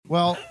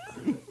Well,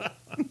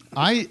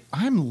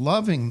 I'm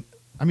loving.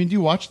 I mean, do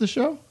you watch the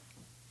show?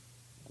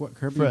 What,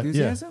 Curb Your Fred,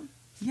 Enthusiasm?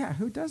 Yeah,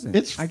 who doesn't?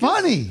 It's I guess-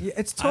 funny. Yeah,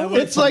 it's I totally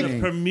went It's to like- the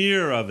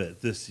premiere of it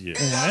this year.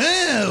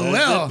 Oh, The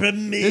well.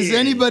 premiere. Is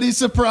anybody And that's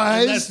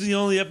surprised? the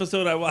only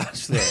episode I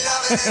watched, though.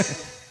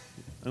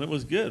 And it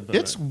was good. But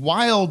It's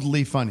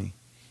wildly funny.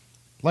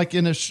 Like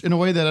in a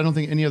way that I don't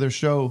think any other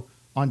show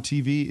on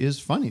TV is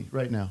funny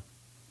right now.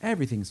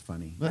 Everything's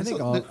funny. I That's think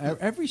a-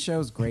 every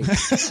show's great.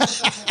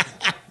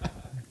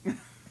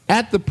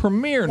 At the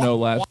premiere, no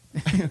less.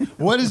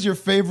 What is your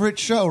favorite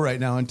show right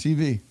now on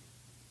TV?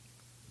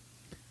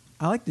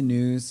 I like the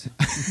news.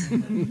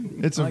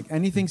 It's I like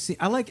anything.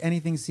 I like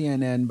anything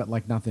CNN, but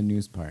like not the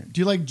news part.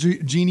 Do you like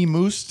Jeannie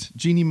Most?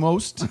 Jeannie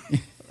Most?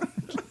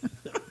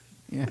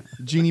 Yeah.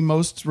 Jeannie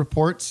Most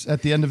reports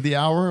at the end of the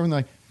hour, and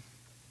like,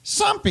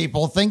 some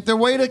people think the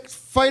way to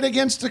fight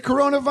against the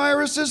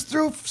coronavirus is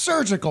through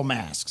surgical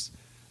masks,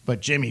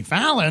 but Jimmy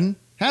Fallon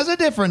has a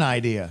different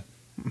idea.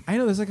 I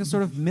know there's like a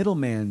sort of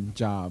middleman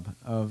job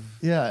of.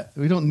 Yeah,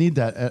 we don't need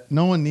that.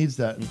 No one needs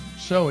that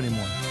show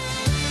anymore.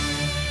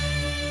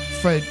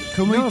 Fred,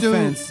 can we No do?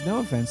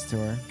 offense to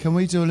her. Can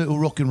we do a little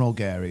rock and roll,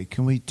 Gary?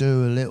 Can we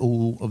do a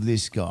little of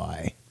this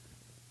guy?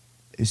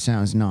 It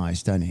sounds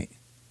nice, doesn't it?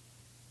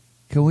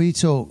 Can we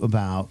talk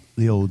about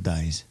the old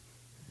days?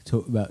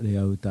 Talk about the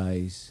old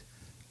days.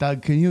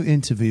 Doug, can you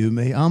interview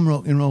me? I'm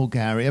rock and roll,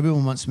 Gary.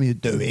 Everyone wants me to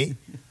do it.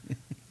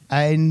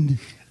 And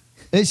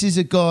this is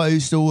a guy I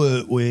used to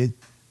work with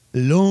a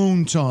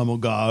long time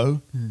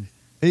ago.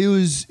 He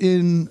was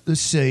in the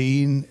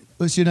scene.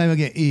 What's your name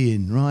again?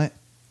 Ian, right?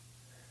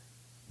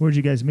 Where'd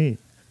you guys meet?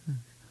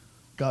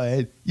 Go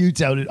ahead. You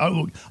tell it.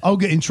 I'll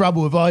get in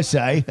trouble if I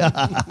say.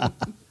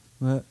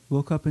 Well,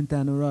 walk up and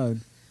down the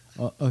road.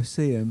 I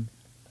see him.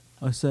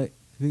 I say,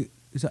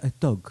 "Is that a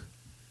dog?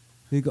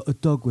 Have you got a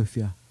dog with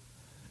you?"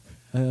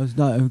 I was,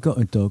 "No, I've got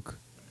a dog."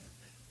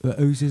 "But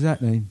whose is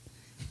that then?"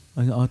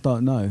 I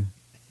don't know.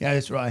 Yeah,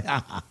 that's right.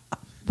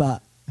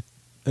 But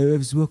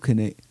whoever's walking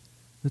it,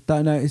 I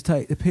don't know. It's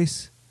take the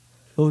piss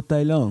all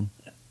day long.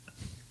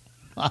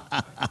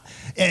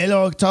 Yeah,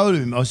 like I told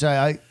him, I say,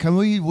 hey, can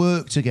we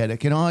work together?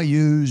 Can I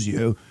use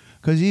you?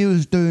 Because he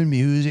was doing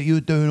music, you were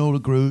doing all the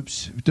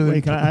groups. Doing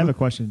Wait, I have a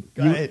question.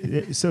 Go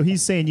ahead. So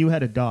he's saying you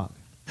had a dog.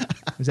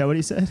 Is that what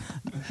he said?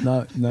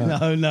 No.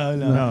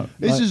 No.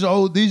 This is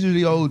old. These are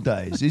the old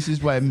days. This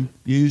is when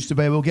you used to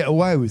be able to get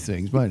away with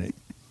things, wasn't it?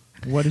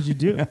 What did you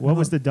do? What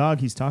was the dog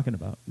he's talking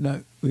about?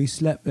 No, we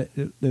slept at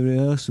the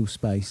rehearsal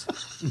space,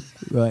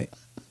 right?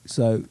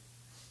 So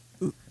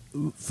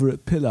for a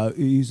pillow,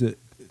 you use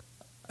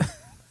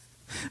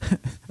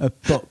a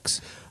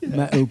box,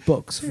 metal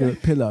box for a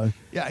pillow.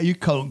 Yeah, you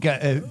can't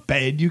get a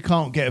bed, you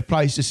can't get a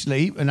place to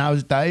sleep, and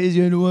those days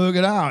you had to work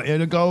it out. You had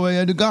to go where you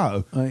had to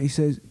go. He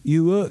says,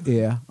 "You work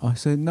here?" I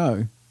said,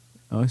 "No."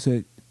 I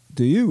said,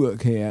 "Do you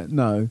work here?"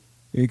 "No."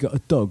 "You got a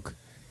dog?"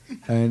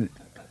 And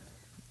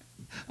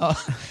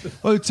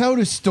Well, tell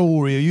the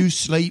story of you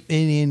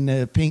sleeping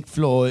in Pink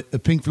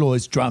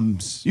Floyd's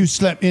drums. You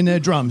slept in their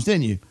drums,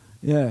 didn't you?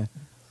 yeah,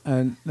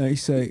 and they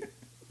say,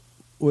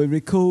 "We're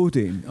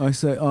recording." I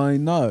say, "I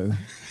know.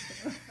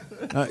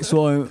 That's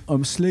why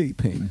I'm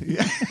sleeping."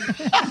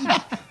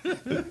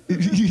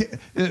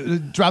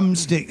 The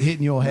drumstick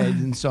hitting your head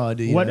inside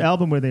of you. What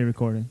album were they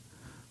recording?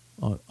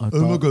 I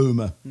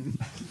Umaguma.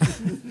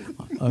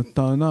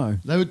 don't know.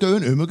 They were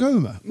doing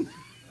Umaguma.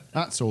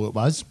 That's all it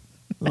was.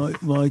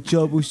 My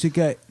job was to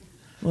get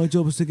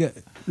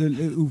the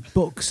little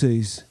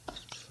boxes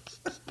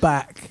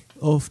back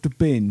off the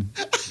bin.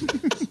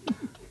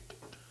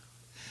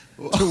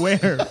 To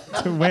where?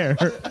 To where?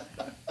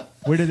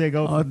 Where did they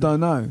go? I don't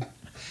know,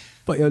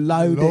 but you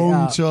load it Long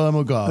up time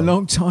ago. a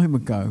long time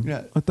ago.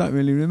 Yeah. I don't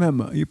really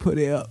remember. You put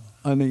it up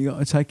and then you got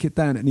to take it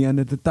down at the end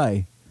of the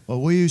day.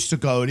 Well, we used to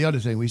go. The other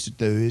thing we used to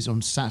do is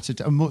on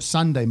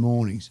Sunday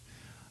mornings,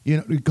 you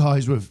know, the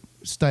guys would have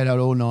stayed out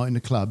all night in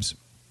the clubs,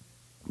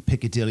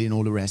 Piccadilly and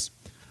all the rest.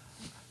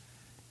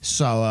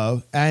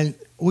 Soho, and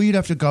we'd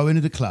have to go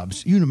into the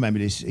clubs. You remember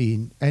this,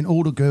 Ian? And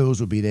all the girls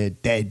would be there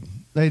dead.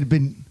 They'd have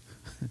been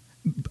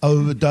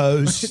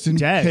overdosed and,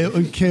 Dead.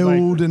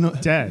 killed,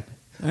 and Dead.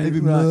 they'd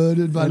be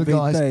murdered by They'd the be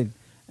guys. dead.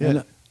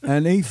 Yeah.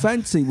 And he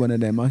fancied one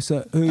of them. I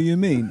said, "Who you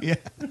mean?" Yeah.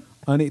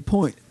 And it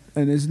point,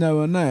 and there's no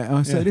one there.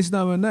 I said, Yeah. "There's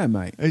no one there,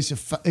 mate." It's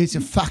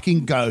a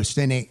fucking ghost,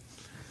 isn't it?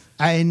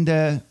 And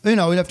you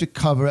know, we'd have to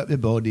cover up the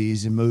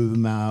bodies and move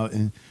them out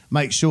and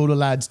make sure the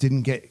lads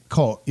didn't get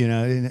caught, you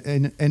know,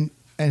 and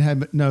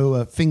have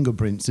no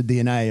fingerprints of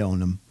DNA on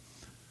them.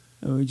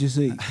 And we just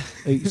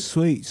eat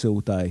sweets all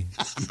day.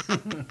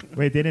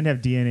 Wait, they didn't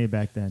have DNA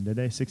back then, did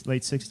they? Late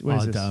 60s? What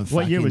is I this? don't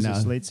What year fucking was know.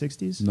 this? Late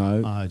 60s?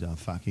 No, I don't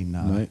fucking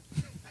know. no.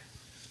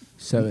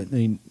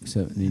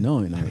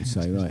 79, I would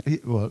say,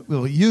 right?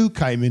 Well, you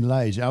came in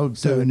later. I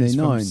was doing this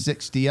from 79.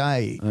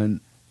 68. And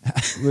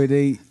we'd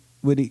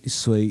eat the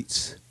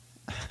sweets,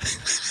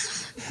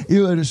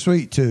 You had a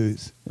sweet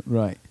tooth.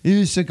 right? You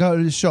used to go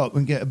to the shop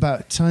and get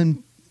about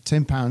 10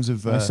 pounds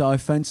of So I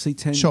fancy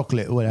 10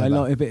 chocolate or whatever. I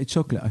like a bit of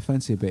chocolate. I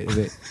fancy a bit of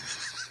it.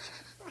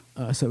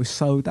 So it was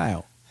sold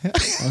out.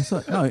 I was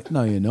like,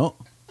 no, you're not.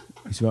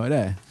 It's right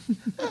there.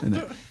 Isn't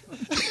it?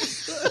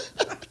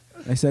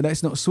 They said,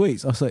 that's not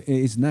sweets. I was like,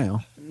 it is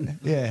now.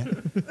 Yeah.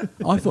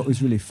 I thought it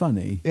was really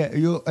funny. Yeah,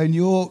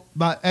 you're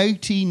about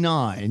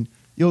 89.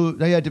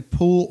 They had to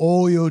pull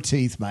all your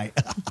teeth, mate.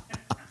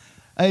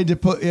 They had to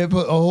put a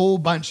whole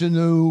bunch of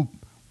new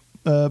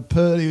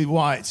pearly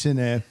whites in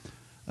there,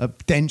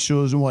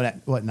 dentures and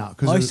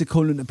whatnot. I used to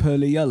call them the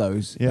pearly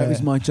yellows. Yeah. That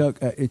was my joke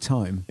at the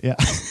time. Yeah.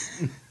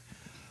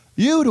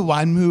 You were the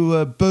one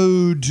who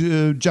booed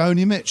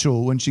Joni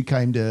Mitchell when she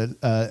came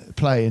to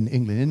play in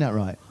England, isn't that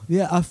right?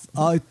 Yeah,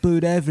 I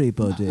booed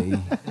everybody.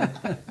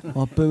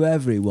 I boo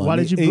everyone. Why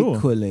did you boo 'em?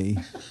 equally?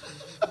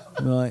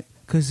 Right,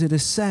 because of the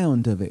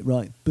sound of it.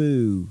 Right,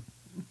 boo.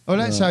 Well,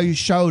 that's how you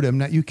showed them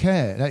that you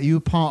care, that you were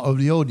part of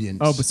the audience.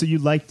 Oh, but so you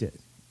liked it?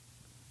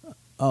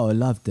 Oh, I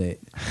loved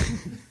it.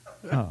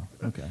 Oh,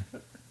 okay.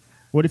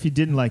 What if you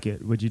didn't like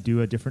it? Would you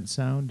do a different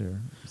sound,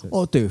 or is it-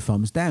 I'll do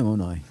thumbs down,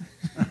 won't I?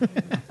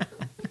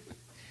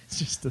 it's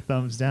just a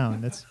thumbs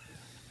down? That's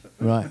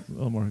Right. a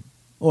little more.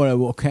 Or I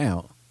walk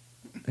out.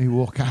 You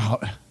walk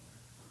out.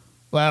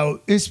 Well,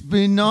 it's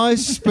been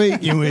nice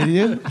speaking with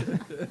you.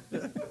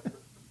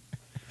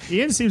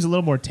 Ian seems a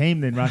little more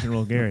tame than Rock and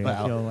Roll Gary. I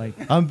Well, feel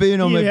like I'm being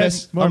on my Ian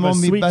has best. more I'm of a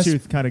on my sweet best,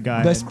 tooth kind of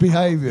guy. best and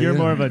behaviour. You're you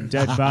more know. of a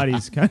dead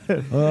bodies kind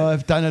of. Oh,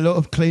 I've done a lot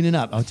of cleaning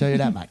up. I'll tell you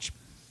that much.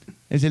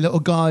 There's a little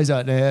guys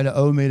out there that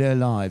owe me their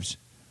lives.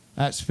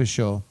 That's for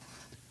sure.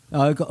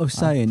 I got a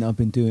saying I've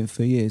been doing it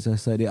for years. I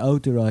say the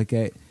older I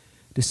get,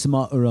 the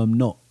smarter I'm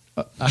not.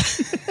 All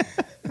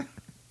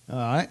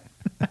right.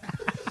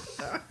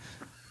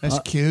 That's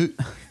cute.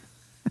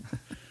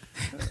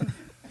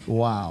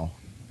 Wow.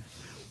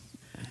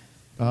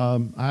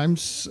 I'm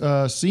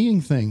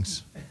seeing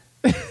things.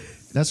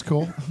 That's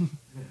cool.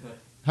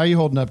 How you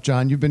holding up,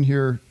 John? You've been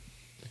here.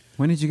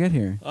 When did you get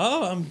here?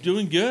 Oh, I'm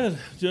doing good.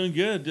 Doing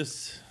good.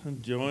 Just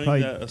enjoying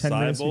Probably that 10 acai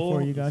minutes bowl.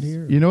 before you got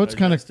here. You know what's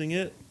kind of Digesting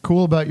it.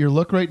 cool about your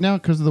look right now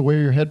because of the way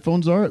your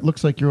headphones are? It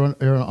looks like you're an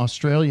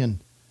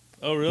Australian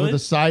Oh, with really? the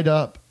side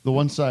up, the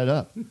one side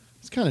up.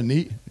 It's kind of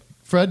neat.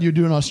 Fred, you're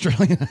doing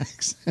Australian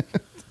accent.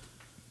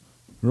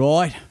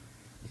 Right.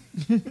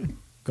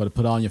 Got to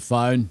put on your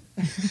phone.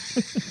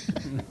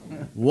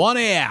 One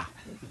ear.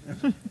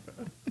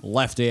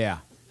 Left ear.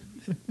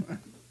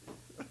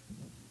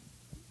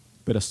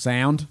 Bit of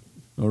sound.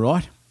 All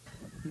right.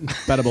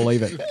 Better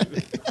believe it.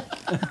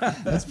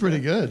 That's pretty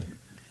good.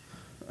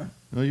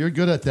 Well, you're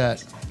good at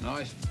that.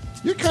 Nice.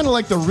 You're kind of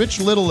like the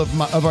Rich Little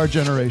of our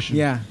generation.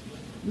 Yeah.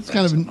 It's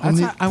kind of a That's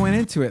neat. how I went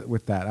into it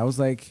with that. I was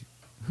like,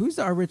 who's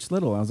our Rich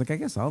Little? I was like, I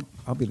guess I'll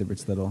be the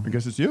Rich Little. I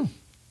guess it's you.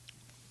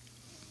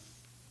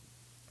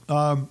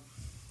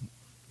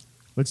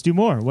 Let's do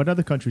more. What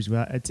other countries? We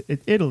got? It's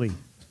Italy.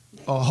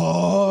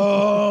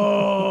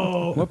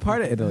 Oh. What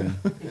part of Italy?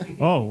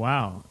 Oh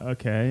wow.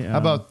 Okay. How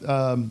about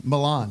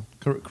Milan?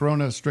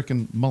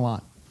 Corona-stricken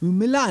Milan.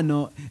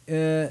 Milano,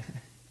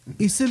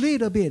 it's a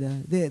little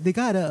bit. They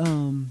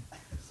gotta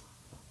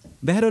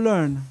they had to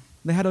learn.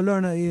 They had to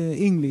learn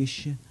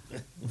English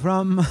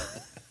from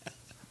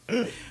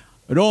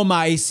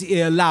Roma is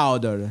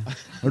louder.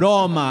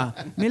 Roma,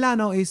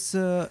 Milano is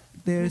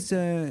there's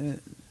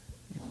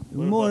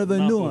more of a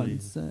Napoli?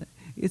 nuance.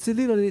 It's a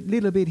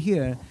little bit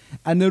here,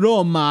 and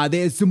Roma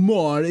there's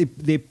more.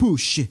 They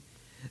push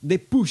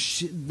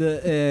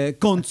the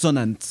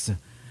consonants.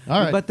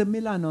 All right. But the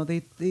Milano,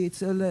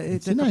 it's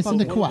It's nice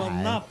and a the What quiet.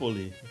 about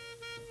Napoli?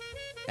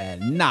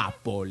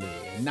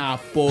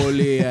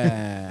 Napoli,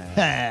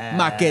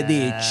 ma che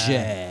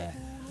dice?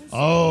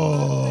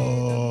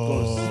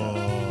 Oh.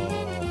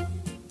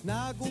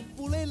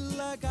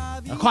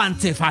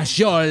 Quante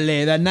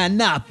fasciole da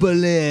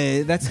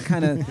Napoli. That's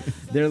kind of,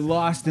 they're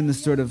lost in the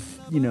sort of,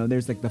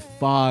 there's like the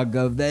fog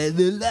of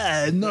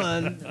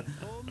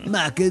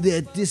ma che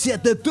dice,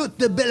 siete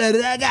tutte belle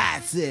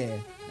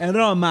ragazze. And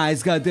Roma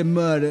has got the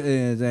more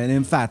an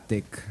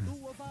emphatic.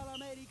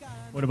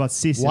 what about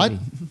Sicily? What?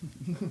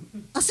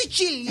 A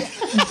Sicilia,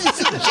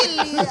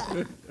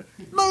 Sicilia,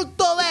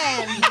 molto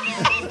bene.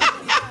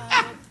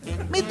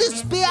 Mi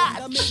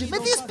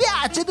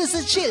dispiace di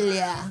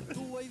Sicilia.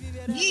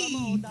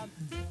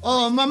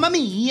 Oh, mamma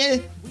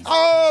mia!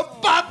 Oh,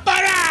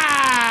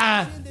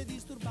 papara!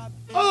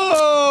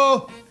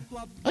 Oh!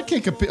 I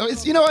can't compare.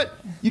 You know what?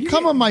 You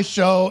come on my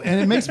show and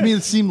it makes me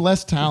seem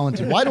less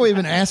talented. Why do I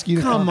even ask you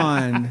to Come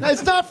on.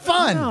 It's not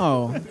fun.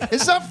 No.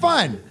 It's not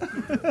fun.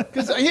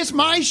 Because it's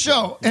my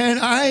show and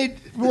I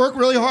work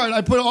really hard.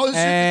 I put all this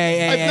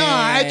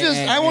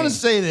I want to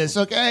say this,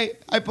 okay?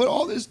 I put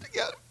all this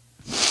together.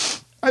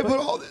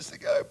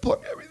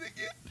 Plug everything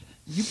in.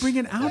 You bring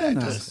it out in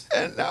us.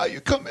 And now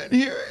you come in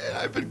here and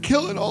I've been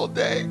killing all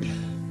day.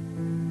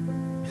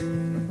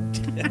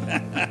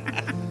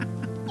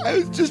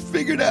 I just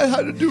figured out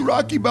how to do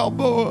Rocky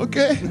Balboa,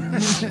 okay?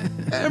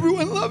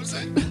 Everyone loves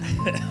it.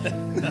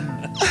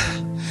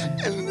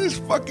 And this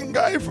fucking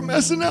guy from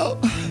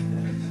SNL,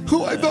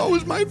 who I thought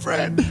was my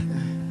friend,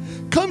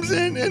 comes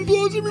in and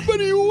blows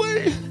everybody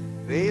away.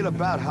 It ain't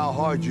about how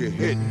hard you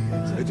hit.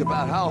 It's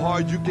about how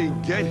hard you can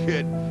get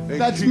hit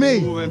and That's keep me.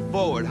 moving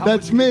forward. How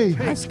That's much you me. can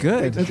take That's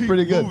good. and That's keep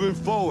pretty good. moving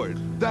forward.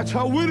 That's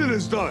how winning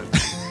is done.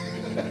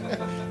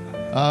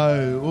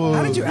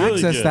 How did you Really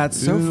access good. that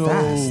so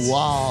fast?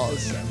 Wow.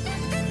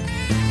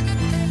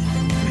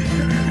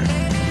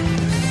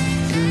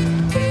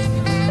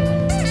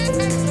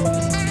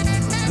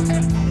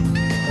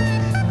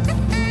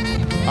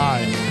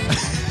 Alright.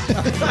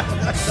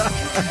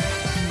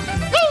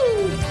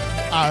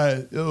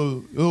 Alright,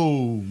 yo,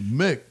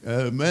 Mick,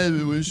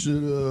 maybe we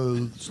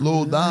should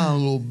slow down a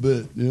little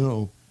bit, you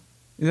know.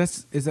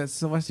 Is that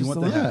Sylvester You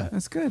want Stallone? that? Yeah.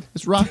 That's good.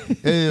 It's rock.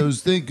 Hey, I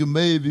was thinking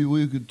maybe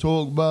we could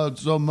talk about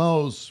something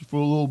else for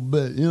a little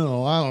bit, you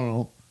know, I don't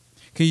know.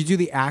 Can you do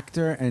the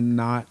actor and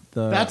not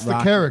the? That's the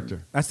rock-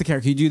 character. That's the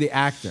character. Can you do the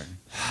actor?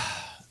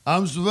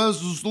 I'm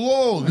Sylvester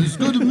Stallone. It's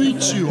good to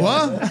meet you,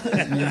 huh?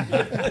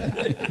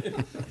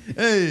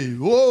 Hey,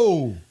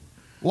 whoa.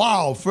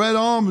 Wow, Fred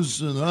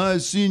Armisen.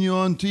 I've seen you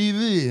on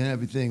TV and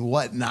everything,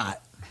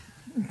 whatnot.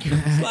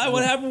 Sly,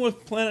 what happened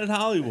with Planet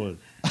Hollywood?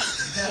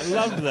 I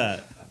loved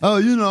that. Oh,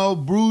 you know,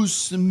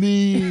 Bruce and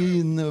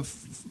me and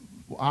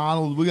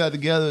Arnold, we got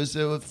together and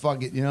said, well,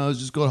 fuck it, you know, let's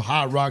just go to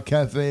Hard Rock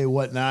Cafe,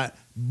 whatnot.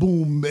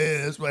 Boom,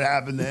 man, that's what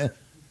happened there.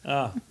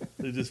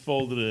 They just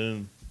folded it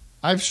in.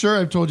 I'm sure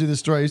I've told you this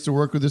story. I used to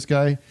work with this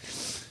guy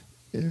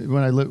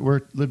when I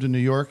lived in New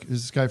York.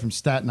 There's this guy from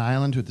Staten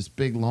Island with this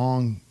big,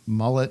 long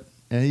mullet.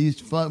 And he used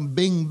to fucking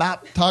bing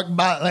bop, talk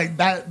about like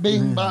that,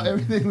 bing bop.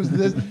 Everything was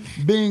this,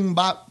 bing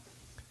bop.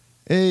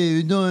 Hey,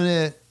 we're doing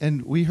it.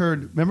 And we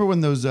heard, remember when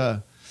those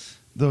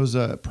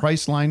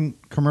Priceline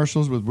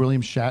commercials with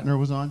William Shatner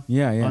was on?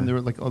 Yeah, yeah. On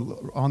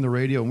the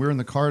radio. And we were in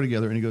the car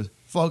together. And he goes,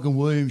 fucking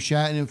William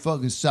Shatner,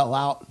 fucking sell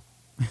out.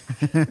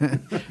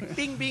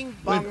 Bing, bing,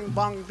 bong,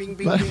 bong, bing,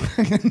 bing, But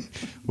bing.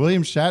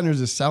 William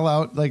Shatner's a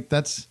sellout. Like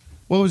that's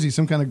what was he?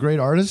 Some kind of great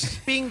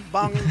artist? Bing,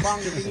 bong,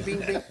 bong, bing, bing,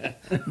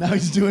 bing. Now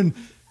he's doing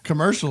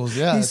commercials.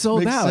 Yeah, He it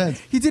sold makes out. sense.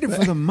 He did it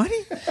for the money.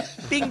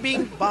 Bing,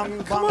 bing,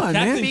 bong, Come bong. on,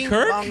 man. Bing,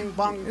 Kirk? bong,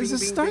 bong, It's a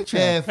bing, Star bing, Trek.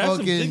 Yeah, Have some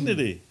fucking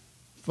dignity.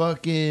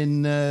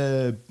 Bing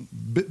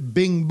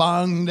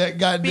Bong. That bing,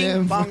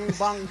 goddamn bong,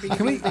 bong, bing,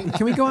 Can we bing, bing.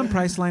 can we go on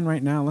Priceline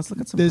right now? Let's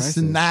look at some this prices.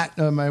 and that.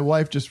 My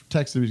wife just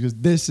texted me. She goes,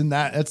 this and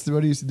that. That's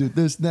what he used to do.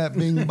 This and that.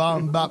 Bing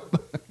Bong Bop.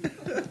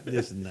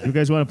 This and You that.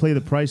 guys want to play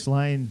the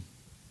Priceline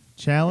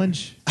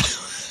challenge?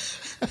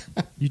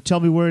 You tell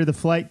me where the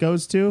flight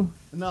goes to,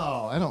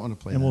 No, I don't want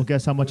to play. and that. we'll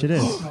guess how much it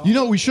is. You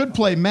know, we should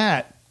play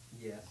Matt.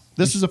 Yes.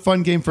 This is a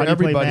fun game for How do you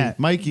play everybody. Matt?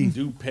 Mikey.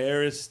 Do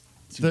Paris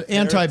to The Paris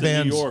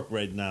anti-bands. to New York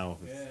right now.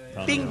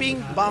 Bing,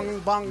 bing, bong,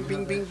 bong,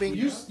 bing, bing, bing.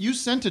 You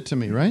sent it to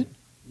me, right?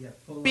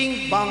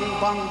 Bing, bong,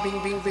 bong,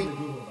 bing, bing,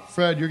 bing.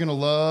 Fred, you're gonna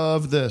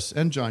love this,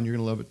 and John, you're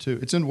gonna love it too.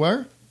 It's in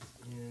where?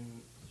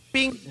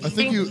 Bing, I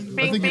think you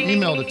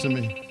emailed it to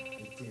me.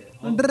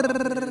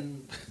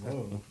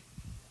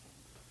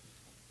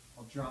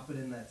 I'll drop it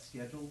in that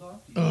schedule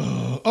doc.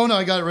 Oh no,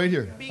 I got it right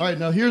here. All right,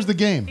 now here's the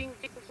game.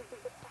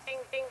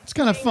 It's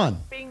kind of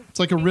fun. It's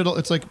like a riddle.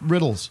 It's like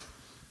riddles.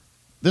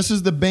 This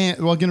is the band.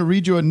 Well, I'm going to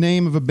read you a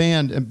name of a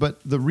band, but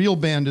the real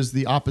band is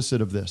the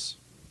opposite of this.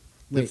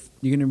 Wait,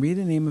 you're gonna read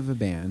the name of a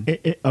band.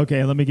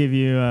 Okay, let me give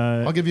you.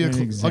 I'll give you an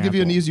I'll give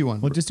you an example. easy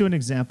one. Well, just do an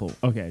example.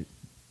 Okay.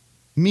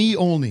 Me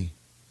only.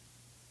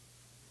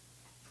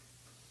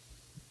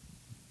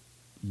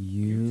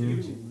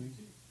 You.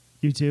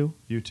 You too.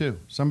 You too.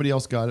 Somebody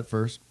else got it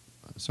first.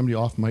 Somebody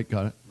off mic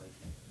got it.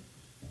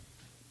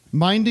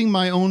 Minding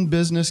my own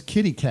business,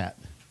 kitty cat.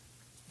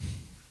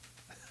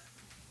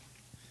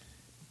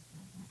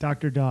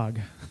 Dr. Dog.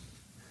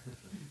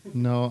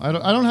 No, I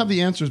don't have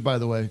the answers. By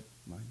the way,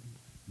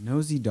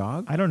 Nosy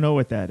Dog. I don't know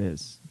what that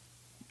is.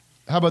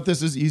 how about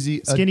this? Is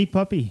easy. Skinny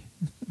puppy.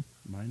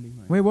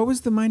 Wait, what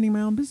was the minding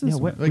my own business? Yeah,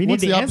 one? what- Like, we need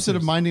what's the the opposite of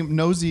answers. minding?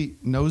 Nosy.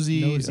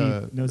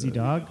 Nosy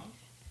dog.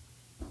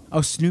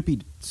 Oh, Snoop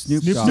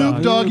Snoop Dogg.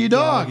 Snoop Doggy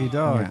Dog.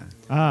 Yeah.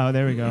 Oh,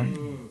 there we go.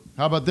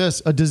 How about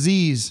this? A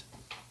disease.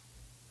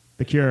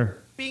 The Cure.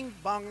 bing,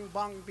 bong,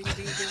 bong, bing, bing,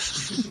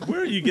 bing.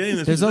 Where are you getting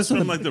this? There's Is this also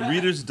from the- like the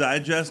Reader's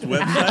Digest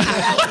website or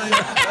something?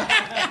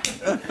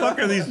 The fuck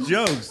are these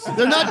jokes?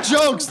 They're not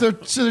jokes.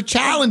 They're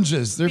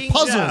challenges. They're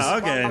puzzles. Yeah,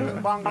 okay.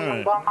 All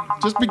right.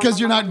 Just because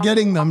you're not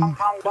getting them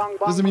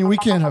doesn't mean we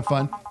can't have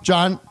fun.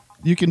 John,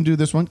 you can do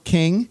this one.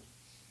 King.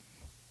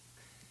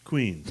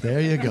 Queen.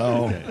 There you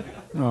go.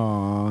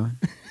 Aw.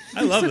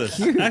 I love this.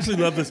 I actually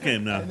love this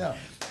game now.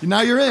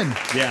 Now you're in.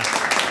 Yeah.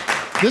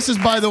 This is,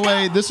 by the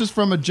way, this is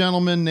from a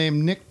gentleman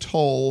named Nick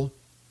Toll.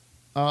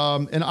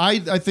 And I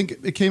think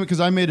it came because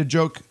I made a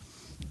joke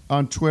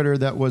on Twitter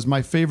that was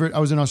my favorite. I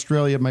was in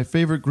Australia. My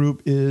favorite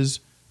group is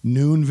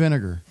Noon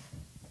Vinegar.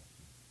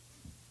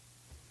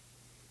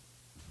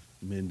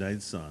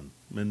 Midnight Sun.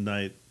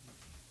 Midnight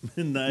Oil.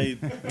 Midnight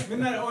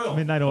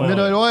Oil.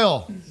 Midnight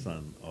Oil.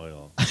 Sun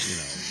Oil.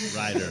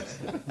 Rider.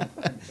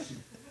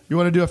 You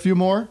want to do a few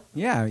more?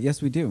 Yeah, yes,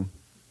 we do.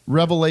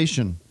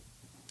 Revelation.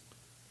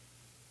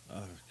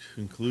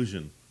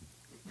 Conclusion.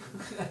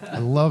 I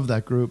love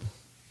that group.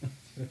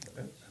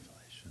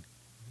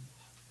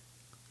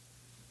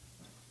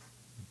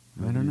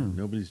 I don't know.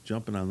 Nobody's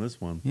jumping on this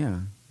one. Yeah.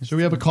 Should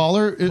we have a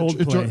caller?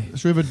 Coldplay.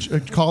 Should we have a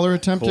caller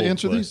attempt to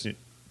answer Coldplay. these?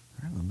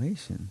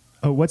 Revelation.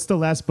 Oh, what's the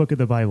last book of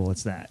the Bible?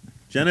 It's that.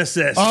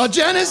 Genesis. Oh,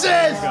 Genesis!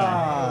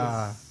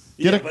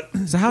 Yeah, but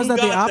So how's who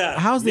that the got op-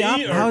 how's the op-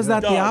 Me or how is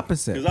that the Doug?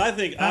 opposite? Because I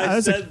think it I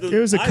was a- said it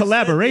was a I said the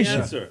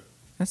collaboration. answer.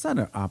 That's not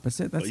an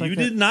opposite. That's But like you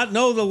did not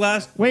know the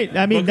last. Wait,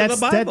 I mean book of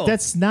the Bible.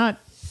 that's not.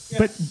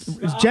 But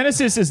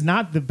Genesis is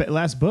not the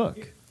last book,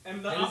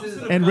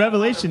 and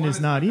Revelation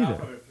is not either.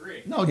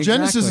 No,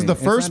 Genesis is the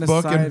It's first not a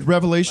book, side- and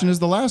Revelation is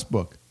the last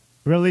book.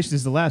 Revelation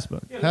is the last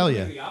book. Hell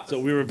yeah! So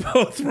we were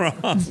both wrong.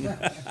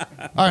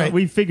 All right,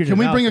 We figured Can it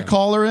we out bring a then.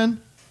 caller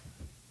in,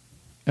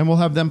 and we'll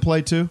have them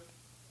play too?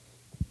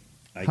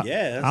 I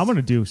guess. I'm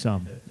gonna do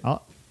some.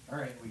 All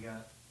right, we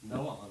got Noah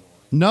on the line.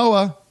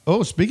 Noah.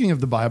 Oh, speaking of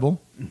the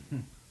Bible.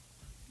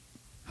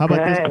 How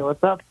about Hey, this?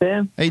 what's up,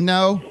 Tim? Hey,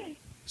 no.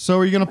 So,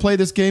 are you going to play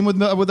this game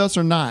with us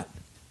or not?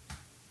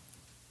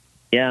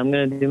 Yeah, I'm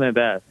gonna do my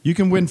best. You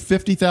can win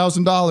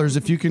 $50,000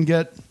 if you can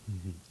get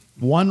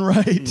one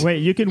right. Wait,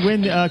 you can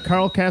win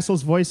Carl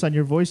Castle's voice on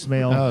your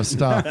voicemail. Oh,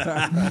 stop.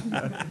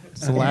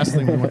 It's the last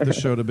thing we want this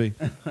show to be.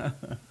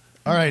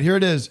 All right, here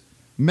it is.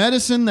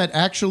 Medicine that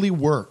actually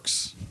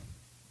works.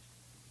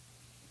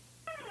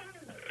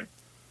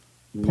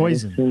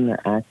 Poison. Medicine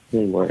that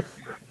actually works.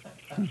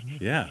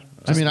 Yeah.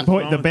 I mean,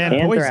 the band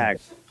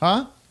Anthrax. Poison.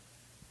 huh?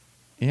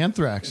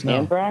 Anthrax. No.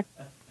 Anthrax?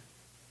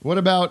 What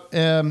about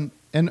an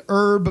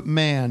herb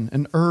man?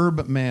 An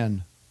herb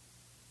man.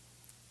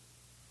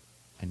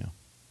 I know.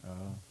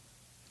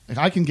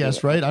 I can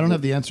guess, right? I don't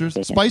have the answers.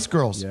 Spice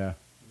Girls. Yeah.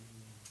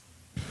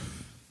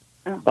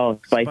 Oh,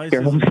 Spice Spice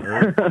Girls. is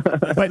herb.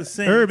 That's But the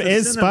same. herb It's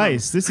is cinnamon.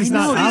 spice. This is I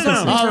not know, these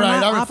opposite. All right,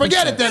 not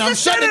forget it opposite. then. I'm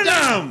shutting it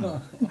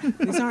down. Synonym!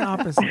 These aren't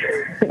opposites.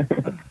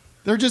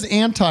 They're just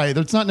anti.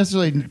 It's not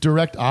necessarily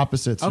direct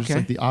opposites. It's Okay.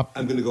 like the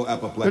I'm gonna go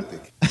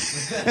apoplectic.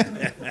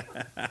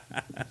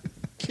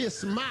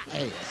 Kiss my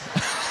ass.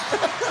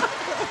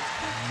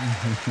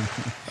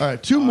 All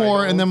right, two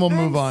more, and then we'll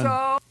move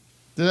on.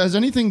 Has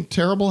anything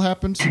terrible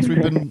happened since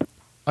we've been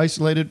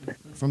isolated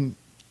from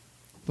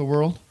the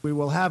world? We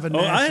will have a Oh,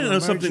 I national know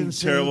something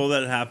emergency. terrible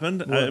that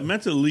happened. I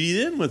meant to lead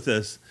in with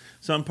this.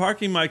 So I'm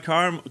parking my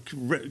car,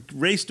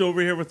 raced over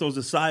here with those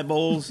acai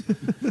bowls.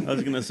 I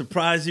was going to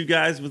surprise you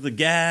guys with a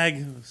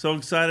gag. So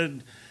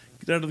excited.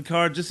 Get out of the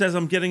car. Just as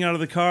I'm getting out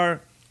of the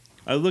car,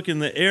 I look in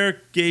the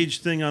air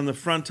gauge thing on the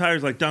front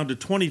tires, like down to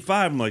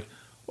 25. I'm like,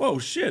 whoa,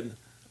 shit.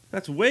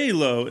 That's way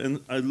low.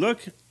 And I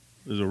look,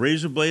 there's a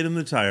razor blade in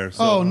the tire.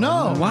 So Oh,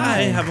 no.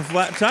 I have a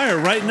flat tire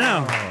right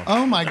now.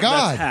 Oh, my That's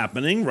God.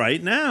 happening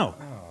right now.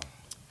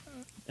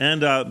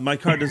 And my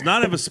car does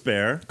not have a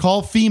spare,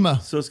 Call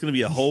FEMA. so it's going to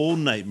be a whole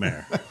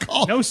nightmare.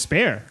 No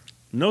spare.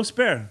 No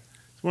spare.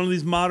 It's one of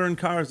these modern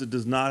cars that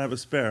does not have a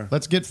spare.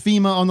 Let's get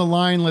FEMA on the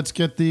line. Let's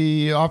get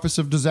the Office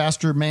of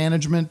Disaster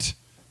Management.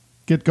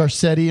 Get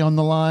Garcetti on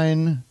the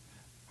line.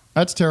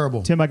 That's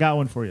terrible. Tim, I got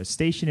one for you.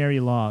 Stationary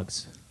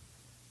logs.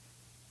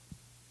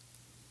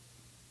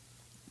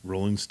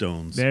 Rolling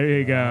Stones. There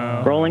you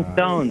go. Rolling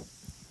Stones.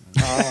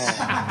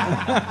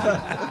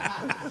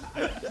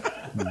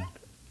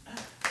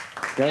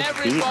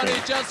 Everybody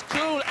just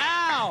cool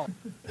out.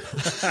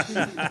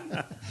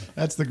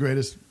 That's the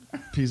greatest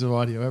piece of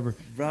audio ever.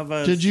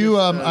 Bravo, Did you?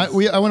 I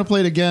sisters. want to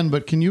play it again,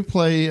 but can you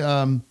play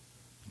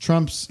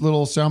Trump's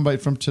little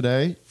soundbite from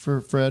today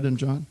for Fred and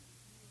John?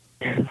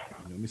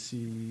 Let me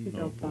see.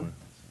 Oh, boy.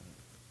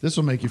 This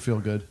will make you feel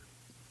good.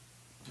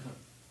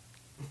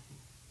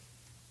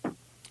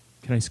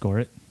 Can I score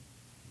it?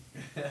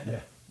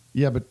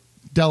 Yeah, but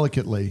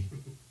delicately.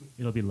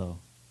 It'll be low.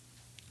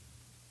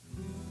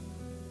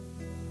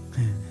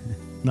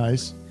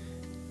 Nice.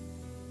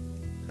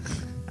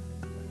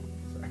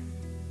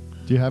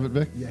 Do you have it,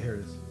 Vic? Yeah, here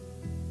it is.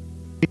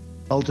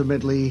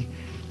 Ultimately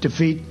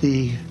defeat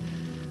the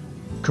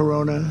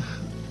coronavirus.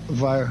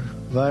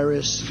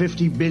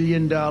 $50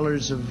 billion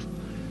of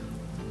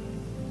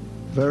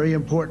very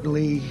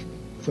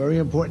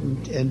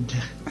important and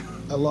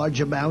a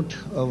large amount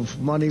of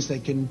monies. They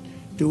can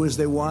do as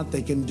they want.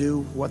 They can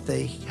do what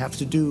they have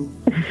to do.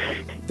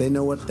 They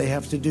know what they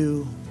have to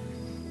do.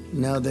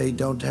 Now they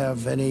don't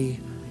have any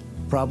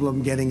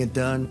problem getting it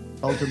done.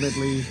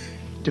 Ultimately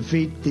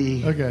defeat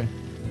the Okay.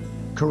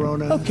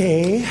 corona.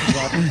 Okay.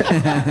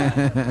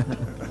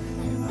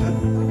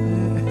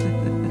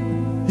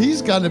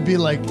 He's got to be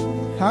like,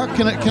 how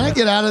can I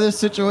get out of this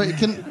situation?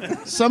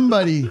 Can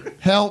somebody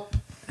help?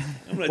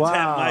 I'm going to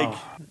tap Mike.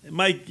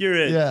 Mike, you're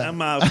it. Yeah.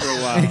 I'm out for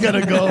a while. You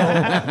gotta go.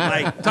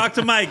 Mike, talk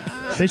to Mike.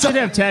 They should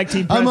have tag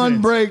team I'm presidents.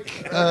 on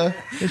break.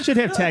 They should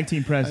have tag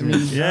team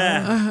presidents.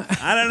 Yeah.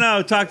 I don't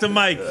know. Talk to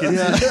Mike.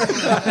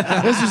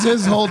 This is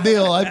his whole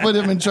deal. I put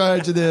him in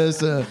charge of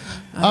this.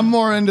 I'm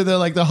more into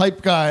the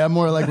hype guy. I'm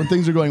more like when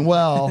things are going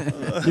well.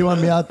 You want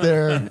me out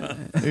there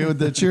with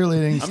the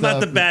cheerleading I'm stuff. not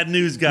the bad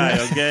news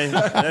guy, okay?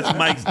 That's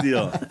Mike's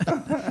deal.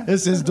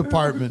 It's his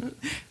department.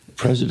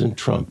 President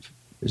Trump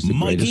is the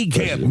Mikey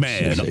greatest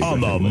president since Campman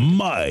on the Abraham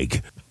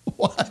mic.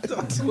 What?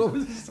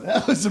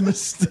 That was a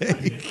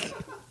mistake.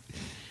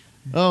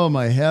 Oh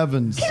my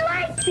heavens!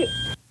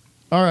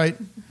 All right.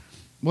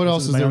 What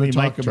else is there to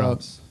talk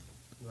about?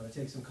 You want to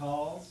take some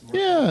calls?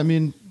 Yeah, I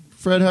mean,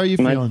 Fred, how are you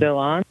Am I feeling? still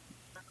on?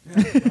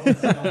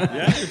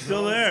 Yeah, you're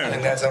still there. I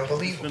think that's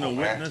unbelievable. Been a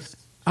witness.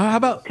 How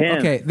about Tim.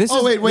 okay? This Oh,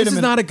 is wait a this is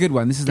minute. not a good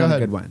one. This is Go not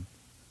ahead. a good one.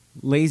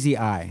 Lazy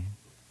eye.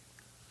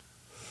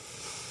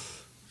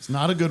 It's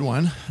not a good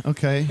one.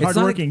 Okay. It's not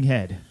Hardworking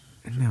head.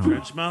 No.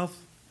 French mouth,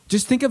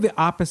 Just think of the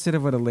opposite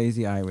of what a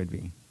lazy eye would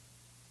be.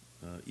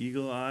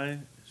 eagle eye,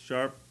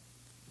 sharp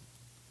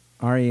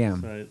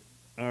REM. side,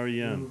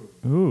 REM.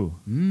 Ooh.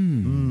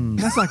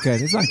 That's not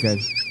good. It's not good.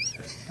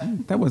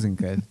 That wasn't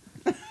good.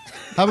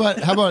 How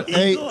about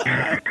A?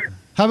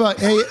 How about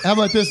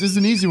this? This is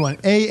an easy one.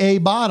 AA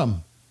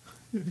bottom.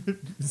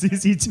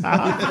 ZZ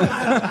Top.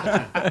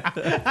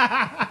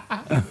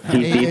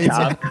 ZZ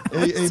Top.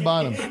 AA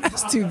bottom.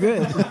 That's too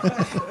good.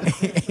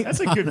 That's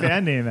a good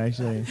band name,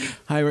 actually.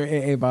 Hi,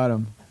 we're AA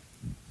Bottom.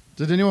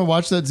 Did anyone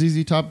watch that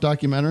ZZ Top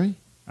documentary?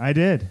 I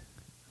did.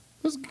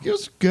 It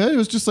was good. It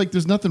was just like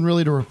there's nothing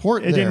really to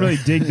report. It there. didn't really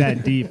dig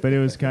that deep, but it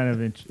was kind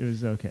of it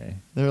was okay.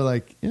 They were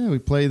like, yeah, we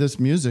play this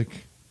music.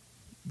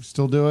 We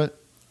still do it.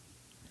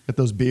 Got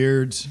those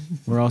beards.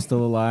 We're all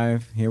still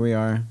alive. Here we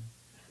are.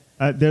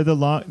 They're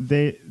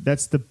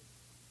that's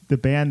the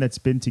band that's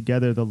been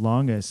together the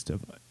longest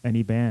of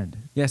any band.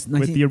 Yes,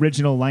 with the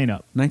original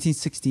lineup.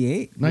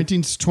 1968.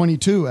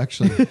 1922,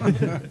 actually.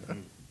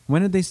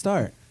 When did they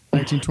start?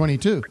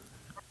 1922.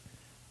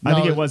 I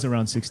think No, it was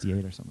around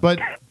 68 or something. But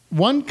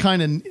one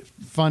kind of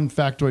fun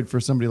factoid for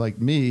somebody like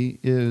me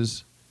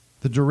is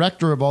the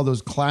director of all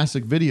those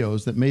classic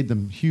videos that made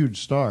them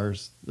huge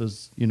stars.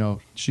 Those,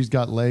 She's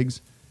Got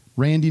Legs.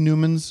 Randy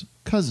Newman's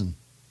cousin.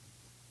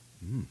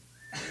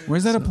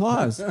 Where's that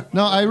applause?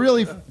 No,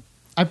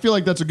 I feel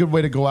like that's a good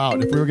way to go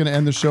out. If we were going to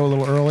end the show a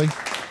little early,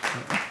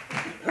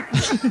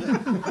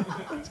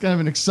 it's kind of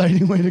an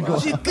exciting way to go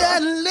She out.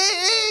 got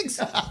legs.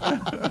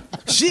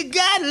 She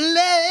got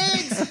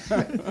legs.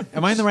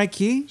 Am I in the right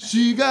key?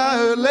 She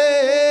got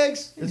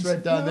legs. It's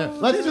right down there.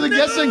 Let's do the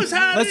guessing. Let's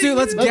Let's guess. do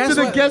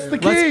the what- guess the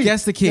key. Let's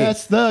guess the key.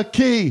 Guess the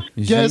key.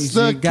 Guess she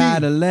the key.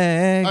 got a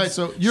leg. All right,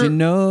 so she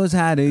knows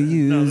how to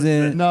use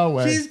it. No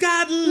way. She's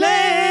got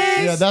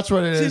legs. Yeah, that's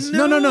what it is.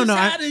 No.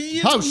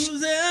 House.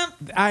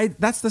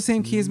 That's the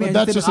same key as me. But I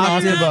that's just just did an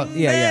an octave octave up.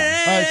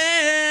 Yeah. All right.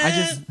 I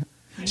just.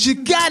 She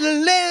got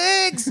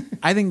legs.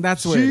 I think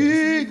that's where it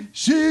is.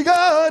 She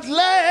got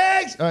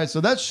legs. All right, so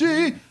that's she.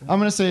 I'm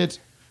gonna say it's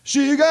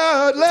she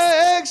got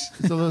legs.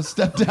 So let's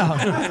step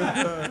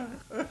down.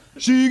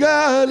 She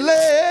got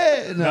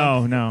legs.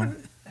 No.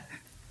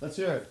 Let's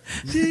hear it.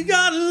 She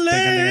got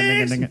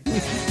legs.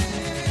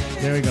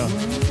 There we go.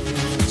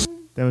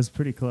 That was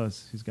pretty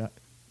close. Who's got?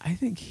 I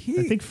think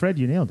Fred,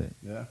 you nailed it.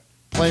 Yeah.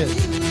 Play it.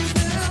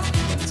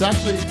 It's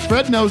actually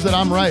Fred knows that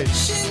I'm right.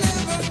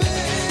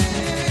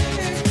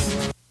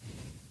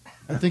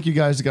 I think you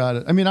guys got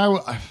it. I mean, I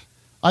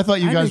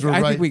thought you guys were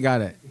right. I think we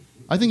got it.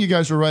 I think you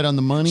guys were right on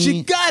the money.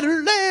 She got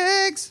her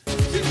legs.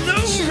 She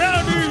knows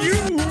how to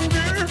use it.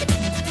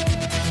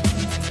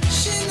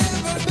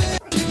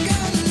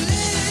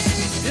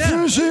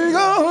 Yeah. She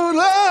got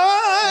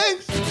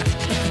legs.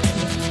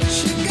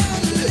 She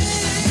got legs.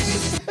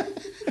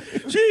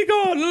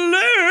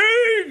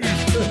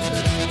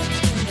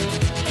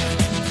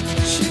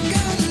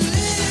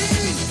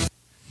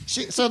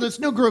 So this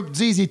new group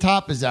ZZ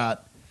Top is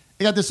out.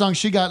 They got this song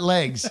 "She Got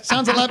Legs."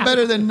 Sounds a lot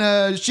better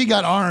than "She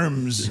Got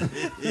Arms."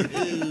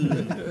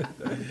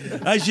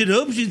 I should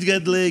hope she's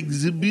got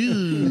legs.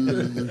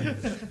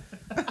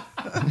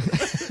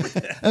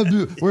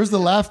 Where's the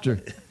laughter?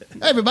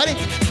 Hey, everybody.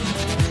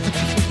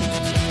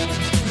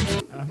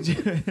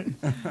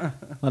 A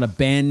lot of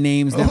band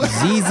names. Now.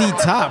 ZZ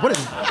Top. What is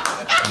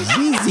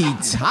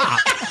ZZ Top?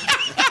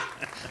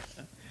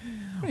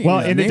 Well,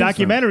 in the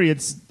documentary,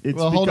 it's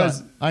well, hold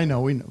because on. I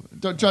know, we know.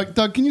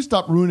 Doug, can you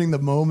stop ruining the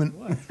moment?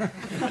 I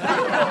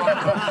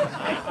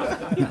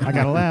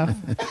gotta laugh.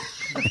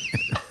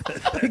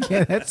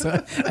 Yeah, that's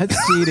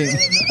cheating.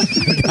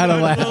 I gotta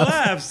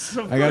laugh.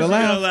 I gotta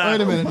laugh.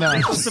 Wait a minute now.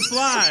 It's the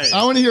fly.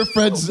 I want to hear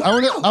Fred's. I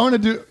want to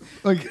do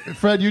like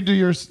Fred. You do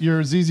your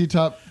ZZ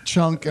Top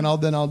chunk, and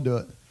then I'll do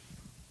it.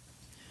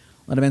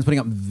 A lot of bands putting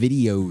up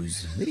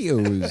videos.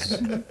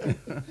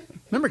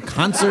 Remember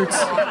concerts?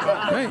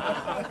 Right.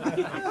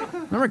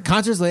 Remember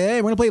concerts like, hey,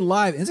 we're going to play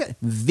live. Is it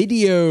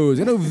videos?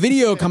 Got no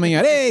video coming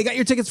out. Hey, got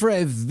your tickets for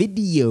a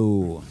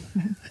video.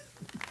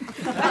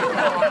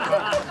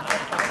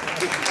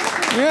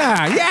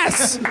 Yeah,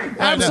 yes.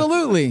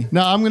 Absolutely.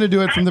 Now I'm going to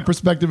do it from the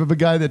perspective of a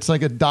guy that's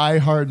like a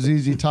diehard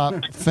ZZ Top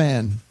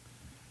fan.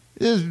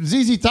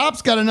 ZZ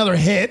Top's got another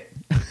hit.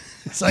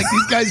 It's like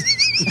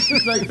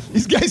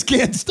these guys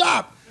can't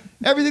stop.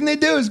 Everything they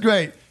do is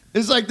great.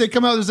 It's like they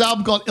come out with this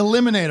album called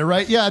Eliminator,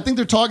 right? Yeah, I think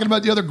they're talking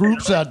about the other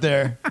groups out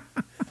there.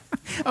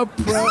 A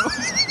pro.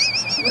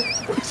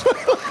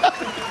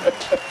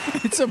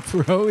 It's a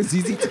pro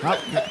ZZ Top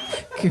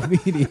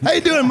comedian. How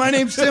you doing? My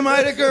name's Tim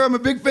Heidecker. I'm a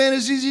big fan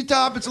of ZZ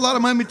Top. It's a lot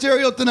of my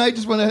material tonight.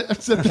 Just want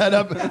to set that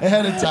up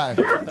ahead of time.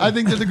 I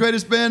think they're the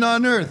greatest band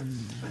on earth.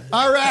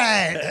 All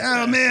right.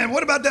 Oh, man.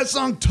 What about that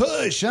song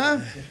Tush, huh?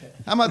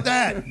 How about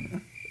that?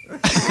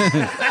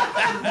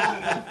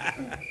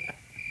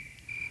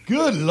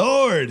 Good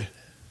Lord.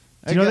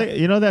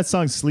 You know that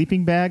song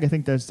 "Sleeping Bag"? I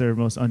think that's their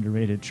most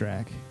underrated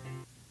track.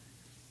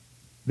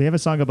 They have a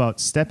song about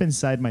 "Step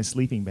inside my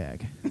sleeping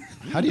bag."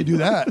 How do you do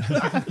that?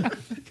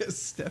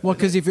 Well,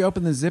 because if you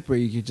open the zipper,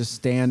 you could just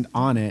stand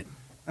on it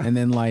and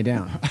then lie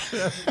down.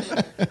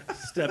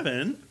 Step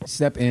in.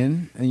 Step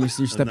in, and you're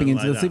stepping then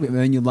into lie the sleeping, down.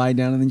 and then you lie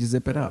down, and then you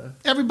zip it up.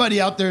 Everybody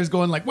out there is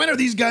going like, when are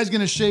these guys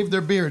going to shave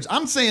their beards?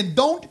 I'm saying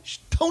don't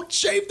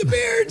shave the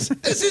beards.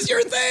 This is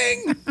your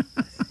thing.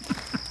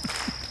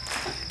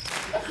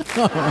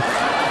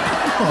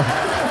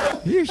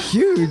 You're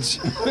huge.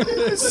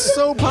 It's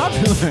so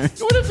popular.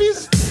 What if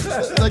he's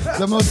like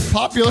the most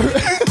popular?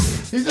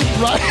 He's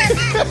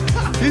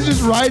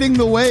just riding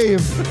the wave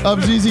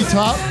of ZZ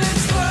Top.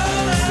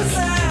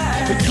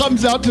 It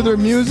comes out to their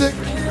music.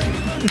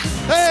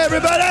 Hey,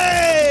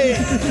 everybody!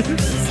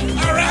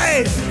 All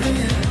right.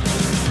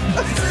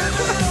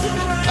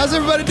 How's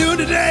everybody doing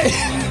today?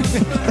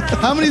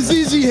 How many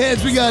ZZ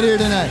heads we got here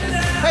tonight?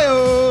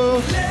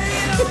 Hey-oh.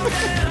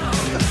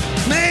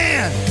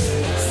 Man,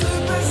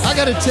 I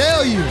got to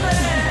tell you,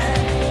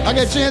 I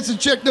got a chance to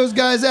check those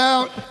guys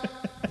out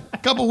a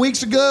couple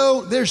weeks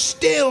ago. They're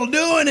still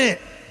doing it.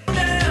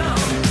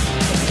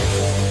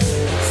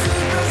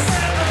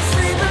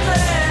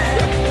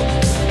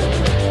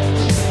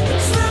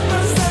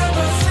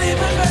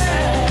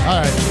 All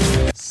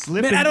right.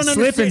 Slip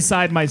understand.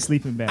 inside my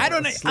sleeping bag. I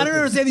don't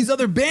understand these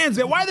other bands,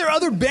 man. Why are there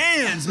other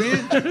bands,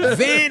 man?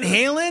 Van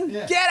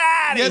Halen? Get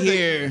out of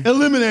here.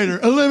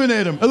 Eliminator.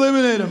 Eliminate him.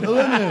 Eliminate him.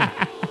 Eliminate him.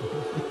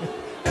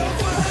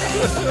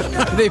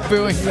 Are they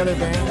booing the other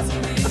bands?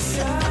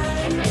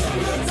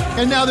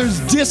 And now there's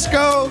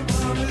disco.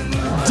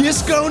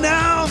 Disco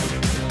now?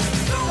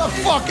 Get the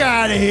fuck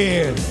out of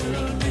here.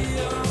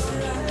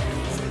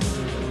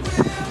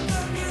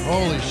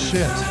 Holy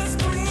shit.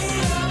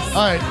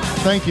 All right.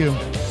 Thank you.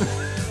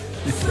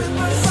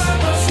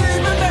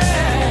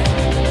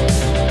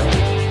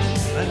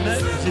 I met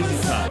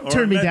ZZ Top.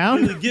 Turn me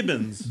down? Billy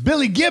Gibbons.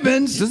 Billy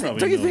Gibbons? You probably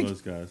Don't you know think-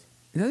 those guys.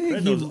 Don't you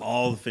Fred think knows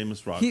all the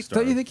famous rock he, stars.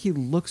 don't you think he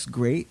looks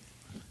great?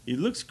 He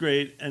looks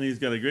great, and he's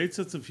got a great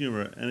sense of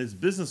humor. And his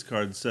business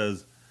card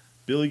says,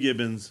 "Billy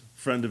Gibbons,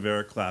 friend of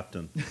Eric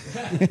Clapton,"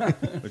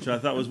 which I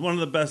thought was one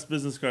of the best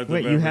business cards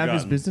Wait, I've you ever have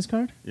his gotten. business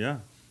card? Yeah,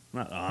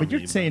 not on But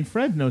you're me, saying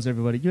Fred knows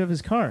everybody. You have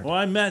his card. Well,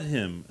 I met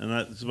him, and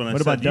that's when I What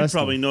said about you Dustin?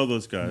 probably know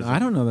those guys. I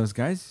don't know those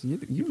guys. You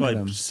You met probably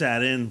them.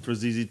 sat in for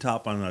ZZ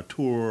Top on a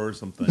tour or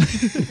something.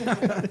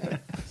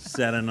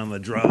 Sat in on the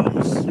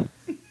drums.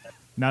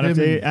 Not if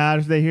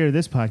they hear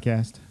this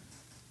podcast.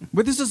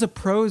 But this is a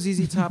pro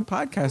ZZ Top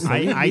podcast.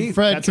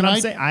 Fred, that's can what I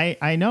I'm saying.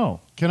 I know.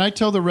 Can I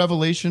tell the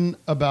revelation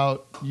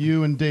about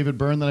you and David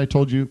Byrne that I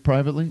told you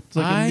privately? It's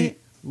like I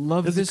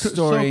love it's this so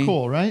story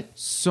cool, right?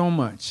 so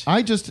much.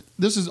 I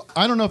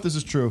don't know if this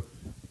is true.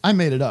 I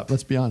made it up,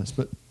 let's be honest,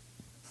 but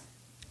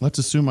let's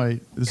assume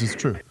this is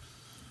true.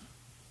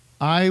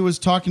 I was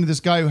talking to this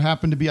guy who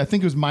happened to be, I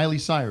think it was Miley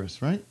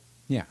Cyrus, right?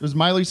 Yeah. It was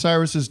Miley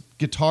Cyrus's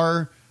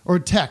guitar or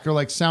tech or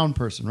like sound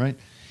person, right?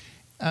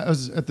 I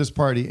was at this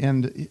party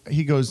and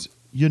he goes,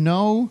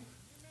 I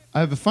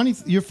have a funny,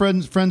 you're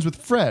friends with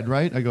Fred,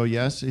 right? I go,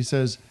 yes. He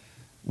says,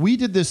 we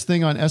did this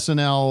thing on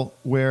SNL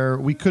where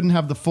we couldn't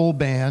have the full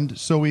band,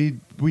 so we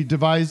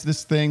devised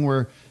this thing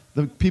where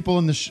the people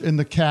in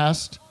the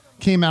cast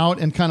came out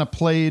and kind of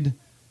played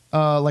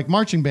like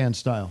marching band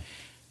style.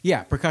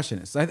 Yeah,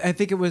 percussionists. I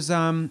think it was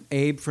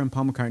Abe from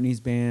Paul McCartney's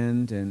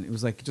band, and it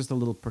was like just a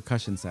little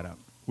percussion setup.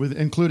 With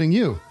including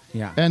you.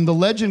 Yeah. And the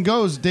legend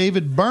goes,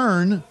 David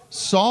Byrne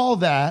saw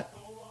that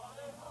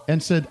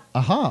and said,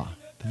 aha,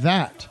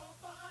 that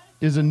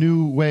is a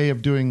new way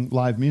of doing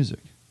live music.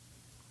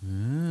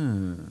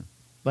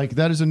 Like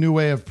that is a new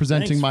way of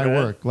presenting Thanks, my Fred.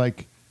 work.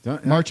 Like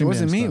marching It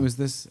wasn't band me. style. It was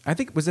this. I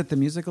think was it the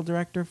musical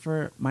director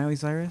for Miley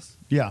Cyrus?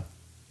 Yeah.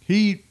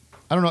 I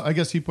don't know, I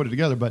guess he put it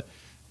together, but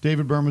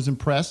David Byrne was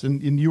impressed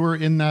and you were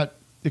in that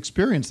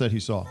experience that he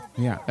saw.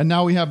 Yeah. And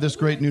now we have this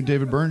great new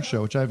David Byrne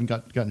show, which I haven't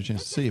gotten a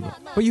chance to see, but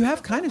But you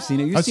have kind of seen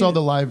it. You've I seen saw it.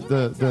 the live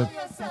the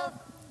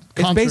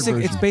It's concert basic.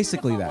 version. It's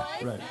basically that.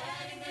 Right.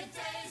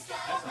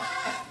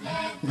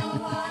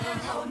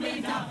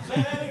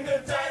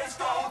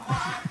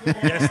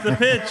 Guess the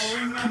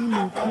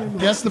pitch.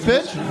 Guess the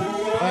pitch?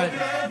 All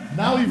right.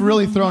 Now we've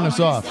really thrown us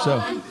off. So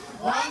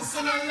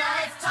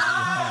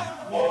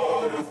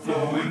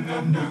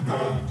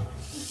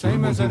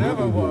Same as it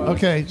ever was.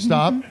 okay,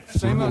 stop.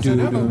 Same as it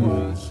ever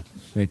was.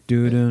 Wait,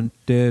 doo-dun,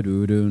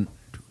 doo-dun,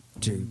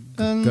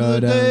 And the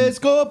days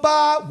go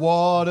by.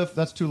 What if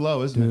that's too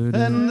low, isn't it?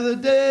 And the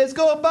days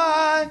go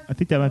by. I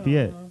think that might be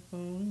it.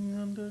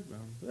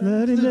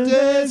 Letting the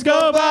days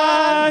go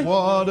by.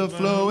 Water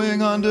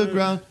flowing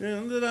underground.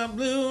 Into the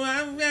blue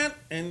I've got,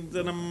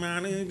 into the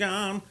money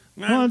gone.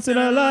 Once in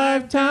a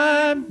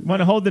lifetime. Want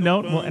to hold the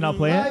note and I'll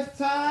play it?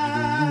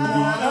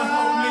 Lifetime.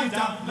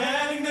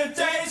 Letting the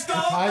days go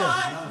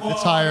higher.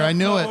 It's higher. I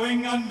knew it. This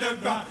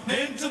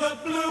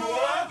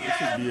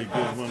would be a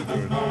good one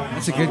for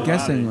That's a good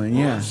guessing one.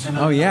 Yeah.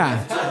 Oh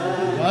yeah.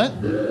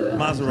 What?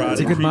 Maserati.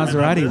 It's a good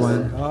Maserati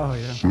one. Oh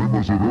yeah. Same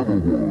as it ever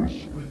was.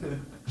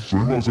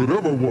 Same as it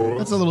ever was.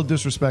 That's a little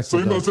disrespectful.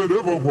 Same though. as it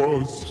ever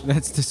was.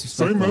 That's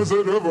disrespectful. Same as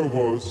it ever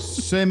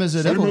was. Same as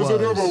it Same ever as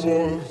it ever was.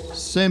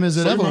 was. Same as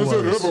it ever Same as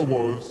it was. ever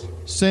was.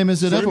 Same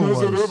as it ever Same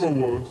as it was. ever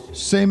was.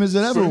 Same as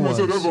it ever Same as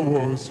it ever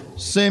was.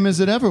 was. Same as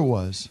it ever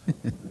was.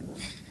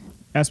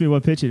 Ask me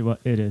what pitch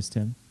it is,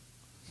 Tim.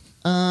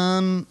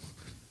 Same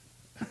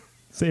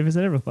as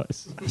it ever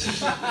was.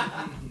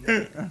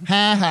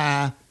 Ha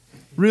ha.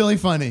 Really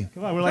funny.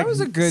 Come on, we're That like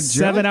was a good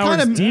 7 joke. hours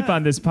Kinda- deep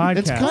on this podcast.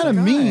 It's kind of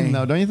mean,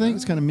 though, don't you think?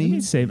 It's kind of mean.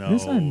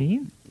 That's not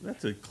mean.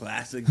 That's a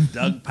classic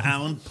Doug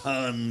Pound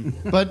pun.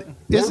 But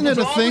isn't it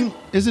a thing?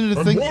 Isn't it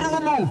a thing?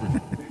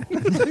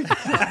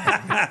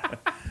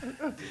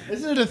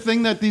 Isn't it a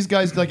thing that these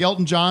guys, like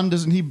Elton John,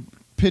 doesn't he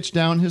pitch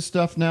down his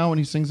stuff now when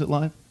he sings it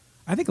live?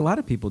 I think a lot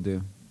of people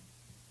do.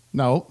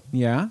 No.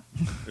 Yeah.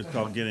 It's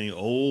called getting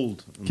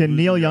old. and Can losing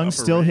Neil your Young upper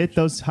still range. hit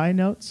those high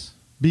notes?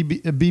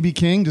 BB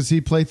King, does he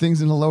play things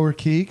in a lower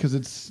key because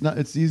it's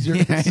easier?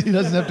 He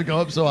doesn't have to go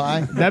up so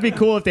high. That'd be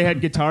cool if they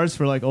had guitars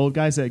for like old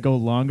guys that go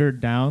longer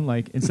down.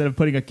 Like instead of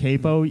putting a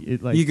capo,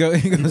 it like it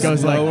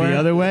goes like lower. the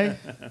other way.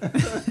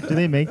 Do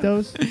they make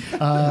those?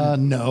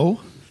 No.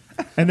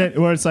 And then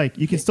where it's like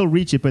you can still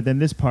reach it, but then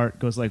this part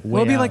goes like way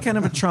Well, it'll be out. like kind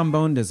of a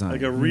trombone design.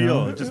 Like a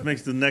reel. It just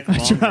makes the neck A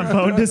longer.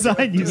 trombone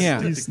design. You,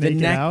 Yeah. you The snake it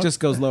neck out. just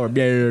goes lower.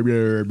 There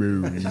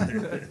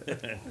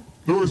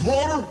is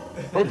water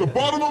at the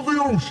bottom of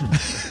the ocean.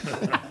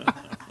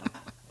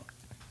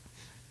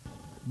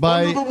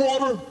 Under the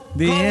water.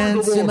 The colour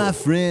answer, water. my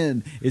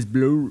friend, is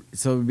blue.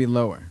 So it would be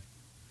lower.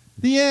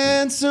 The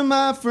answer,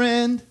 my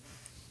friend.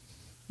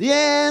 The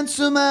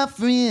answer, my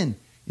friend,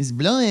 is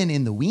blowing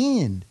in the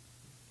wind.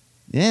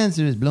 The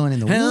answer is blowing in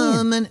the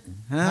wind.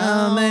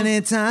 How many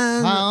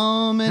times?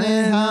 How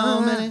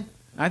many?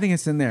 I think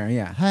it's in there.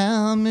 Yeah.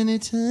 How many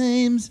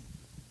times?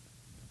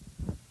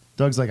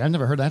 Doug's like, I've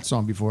never heard that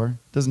song before.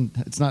 It's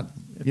not.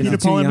 You Peter, know.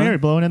 Paul, and Mary,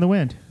 blowing in the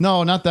wind.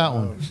 No, not that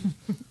one.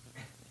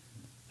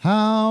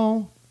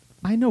 How?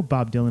 I know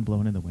Bob Dylan,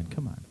 blowing in the wind.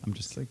 Come on, I'm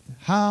just like,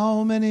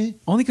 how many?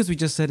 Only because we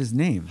just said his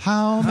name.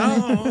 How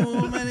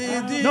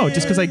many? No,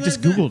 just because I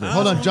just Googled it.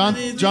 Hold on, John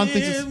thinks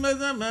it's.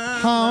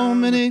 How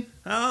many?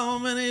 How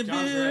many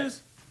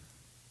beers?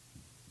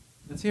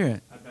 Let's hear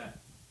it. I bet.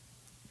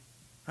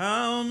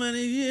 How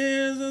many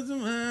years of the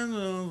man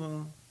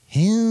over?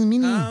 How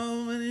many? How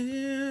many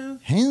years?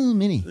 How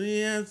many?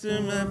 The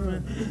answer, my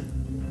friend.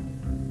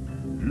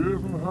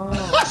 Yes,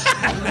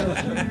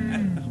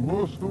 and how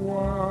must the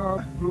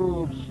white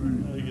dove see?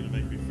 Now you're gonna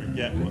make me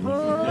forget what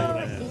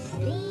I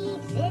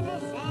had.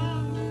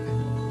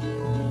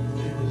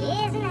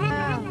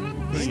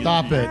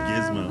 Stop it.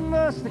 Gizmo.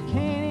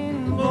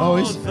 Oh,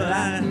 he's.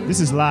 This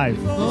is live.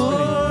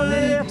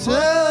 It's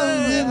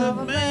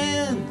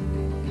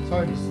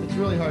hard. It's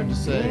really hard to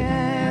say.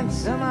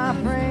 Answer, my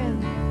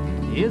friend,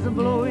 is a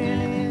blowing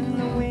in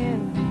the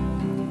wind.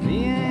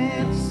 The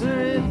answer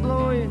is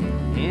blowing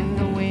in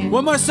the wind.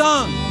 One more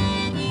song.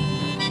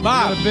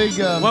 Bob. Got a big.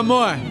 One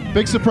more.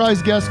 Big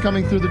surprise guest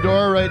coming through the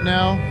door right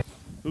now.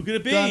 Who could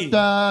it be?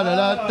 Da, da,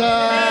 da, da,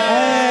 da.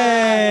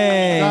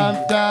 Hey.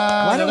 Da,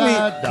 da, Why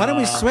da, don't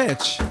we da.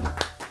 switch?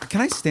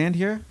 Can I stand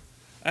here?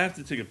 I have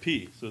to take a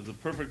pee, so it's the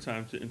perfect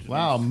time to introduce.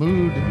 Wow,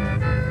 mood.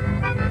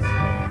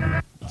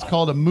 It's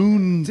called a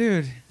moon.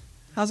 Dude,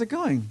 how's it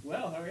going?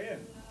 Well, how are you?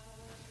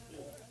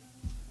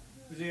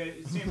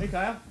 Hey,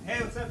 Kyle.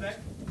 Hey, what's up, Vic?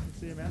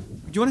 See you, man.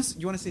 Do you want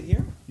to sit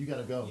here? You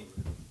gotta go.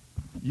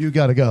 You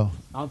gotta go.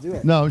 I'll do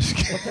it. No, just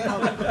kidding.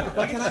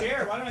 Can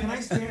I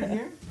stand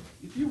here?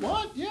 If you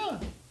want, yeah.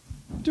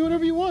 Do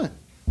whatever you want.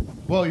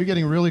 Well, you're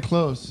getting really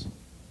close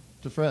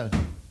to Fred.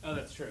 Oh,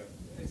 that's true.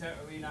 Is that,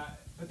 I mean,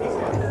 put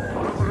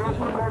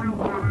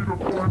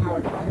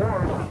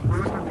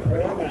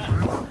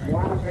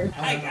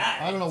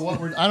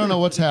I don't know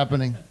what's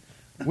happening.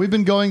 We've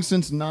been going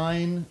since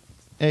 9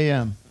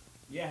 a.m.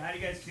 Yeah, how do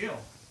you guys feel?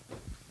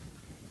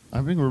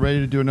 I think we're ready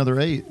to do another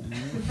 8.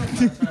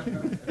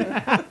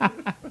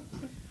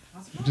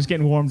 Just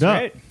getting warmed up.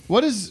 Great.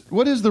 What is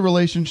the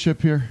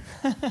relationship here?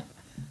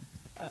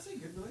 That's a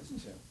good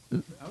relationship.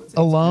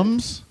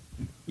 Alums?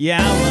 Yeah,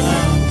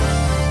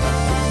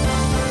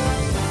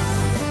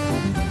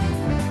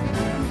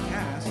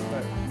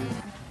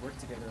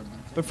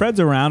 but Fred's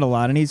around a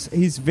lot, and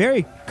he's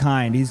very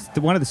kind. He's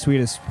one of the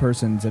sweetest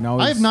persons, and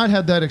always. I have not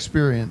had that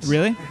experience.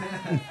 Really?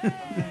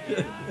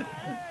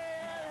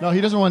 No, he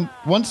doesn't want.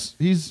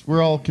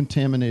 We're all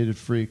contaminated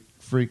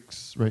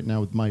freaks right now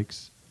with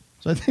mics.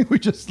 So I think we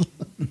just.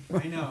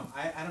 I know.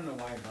 I don't know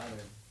why I bothered.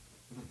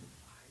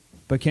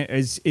 But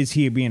is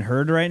he being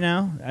heard right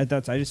now? I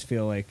just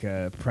feel like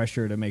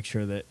pressure to make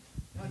sure that.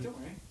 No, don't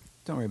worry.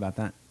 Don't worry about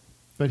that.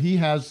 But you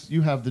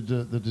have the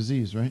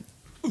disease, right?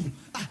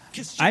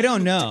 I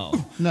don't know.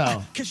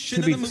 No.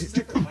 To be,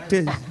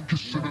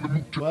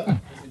 What?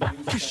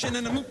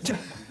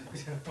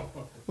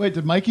 Wait,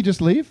 did Mikey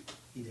just leave?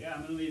 Yeah,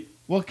 I'm gonna leave.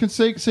 Well, can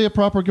say a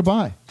proper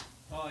goodbye.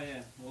 Oh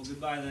yeah. Well,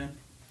 goodbye then.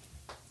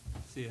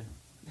 See ya.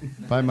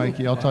 Bye,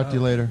 Mikey. I'll talk to you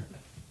later.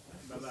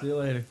 See you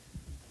later.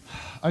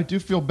 I do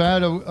feel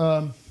bad.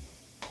 Why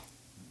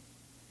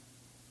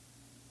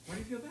do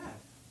you feel bad?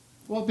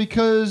 Well,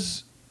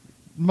 because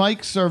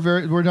mics are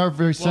we're not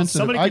very Well, sensitive.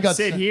 somebody I could got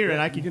sit sen- here,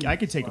 and I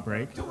could take a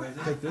break.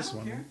 Take this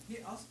one.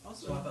 I'll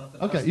swap out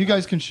the Okay, you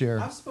guys can share.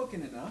 I've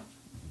spoken enough.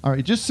 All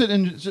right, just sit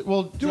and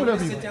well, do So whatever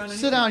sit you down want. and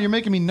Sit eat. down. You're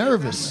making me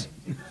nervous.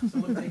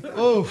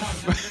 Oh,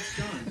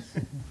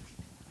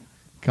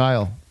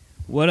 Kyle.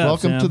 What up?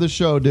 Welcome Sam? to the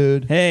show,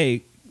 dude.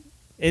 Hey,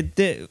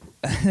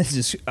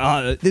 this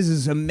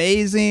is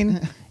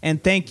amazing,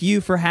 and thank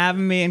you for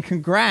having me, and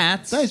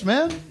congrats. Thanks,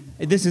 man.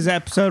 This is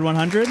episode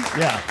 100.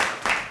 Yeah.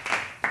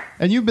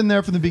 And you've been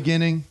there from the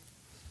beginning.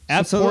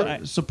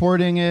 Absolutely.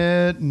 Supporting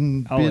it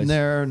and being Always.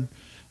 there and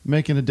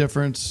making a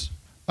difference.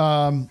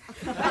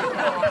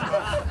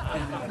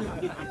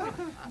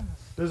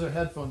 Those are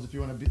headphones if you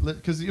want to be,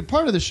 because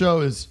part of the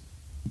show is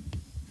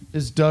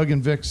Doug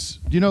and Vic's.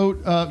 You know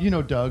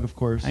Doug, of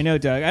course. I know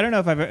Doug. I don't know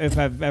if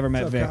I've ever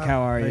met What's up, Vic. Kyle?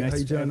 How are you? How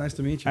you doing? Nice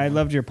to meet you. I man.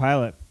 loved your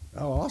pilot.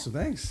 Oh, awesome.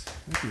 Thanks.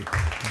 Thank you.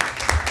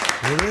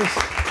 Here it is.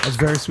 That's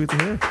very sweet to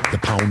hear. The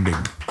pounding.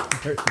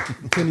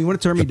 Tim, you want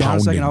to turn me The down a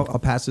second? pounding. I'll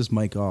pass this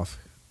mic off.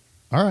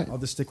 All right. I'll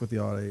just stick with the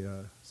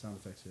audio sound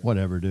effects here.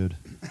 Whatever, dude.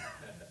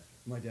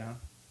 Am I down?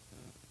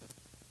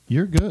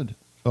 You're good.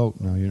 Oh,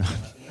 no, you're not.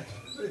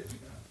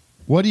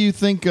 What do you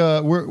think?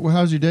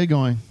 How's your day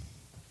going?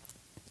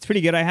 It's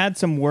pretty good. I had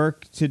some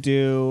work to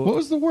do. What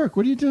was the work?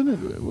 What are you doing?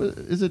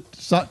 Is it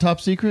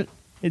top secret?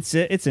 It's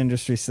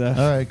industry stuff.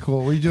 All right,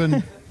 cool. Were you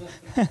doing?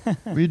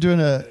 Were you doing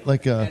a?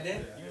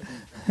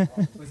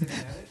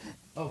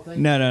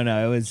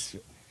 No. It was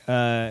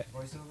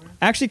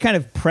actually kind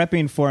of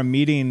prepping for a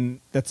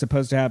meeting that's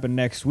supposed to happen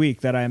next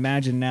week that I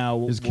imagine now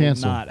will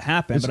canceled. not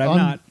happen. It's but I've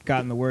not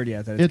gotten the word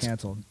yet that it's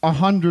canceled.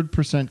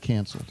 100%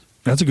 canceled.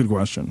 That's a good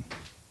question.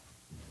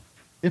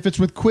 If it's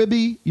with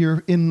Quibi,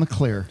 you're in the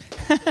clear.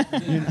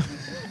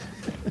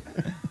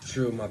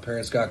 True, my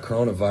parents got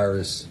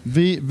coronavirus.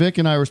 Vic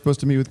and I were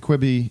supposed to meet with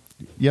Quibi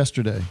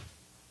yesterday,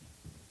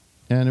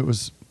 and it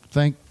was,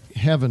 thank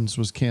heavens,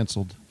 was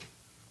canceled.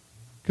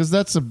 Because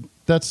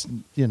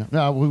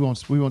no, we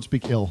won't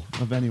speak ill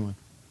of anyone.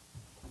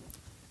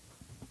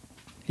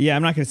 Yeah,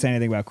 I'm not going to say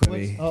anything about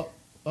Quibi.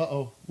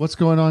 Uh-oh. What's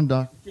going on,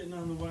 Doc? Getting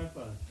on the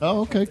Wi-Fi. Oh,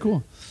 okay,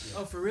 cool.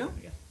 Oh, for real?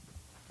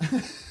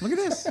 Look at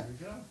this.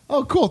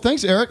 Oh, cool.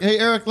 Thanks, Eric. Hey,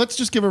 Eric, let's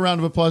just give a round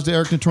of applause to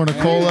Eric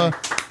Natornicola.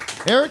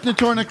 Eric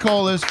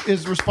Natornicola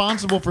is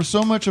responsible for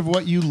so much of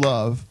what you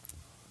love.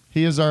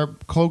 He is our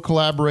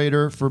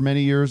co-collaborator for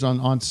many years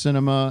on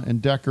Cinema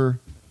and Decker,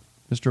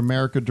 Mr.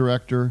 America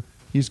director.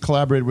 He's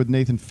collaborated with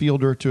Nathan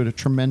Fielder to a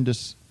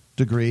tremendous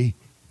degree.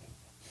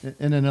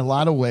 And in a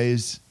lot of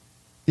ways,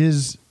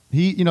 people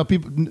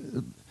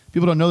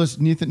don't know this.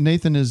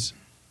 Nathan is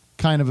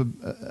kind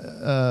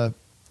of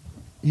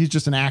he's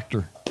just an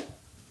actor.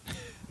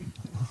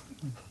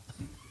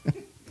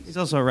 He's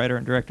also a writer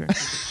and director.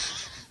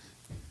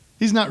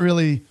 He's not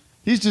really.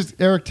 He's just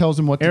Eric tells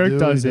him what to do. Eric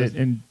does it,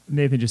 and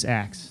Nathan just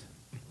acts.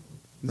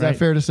 Is that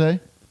fair to say?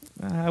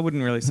 I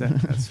wouldn't really say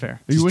that's fair.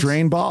 Just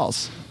drain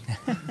balls.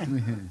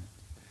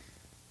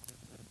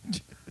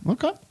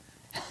 Okay.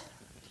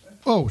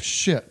 Oh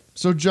shit!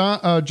 So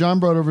John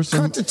brought over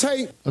some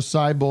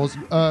acai bowls.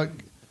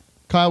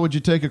 Kyle, would you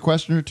take a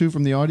question or two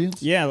from the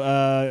audience?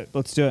 Yeah,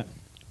 let's do it.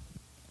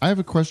 I have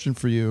a question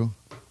for you.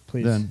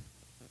 Please. Then.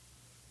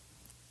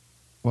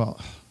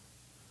 Well,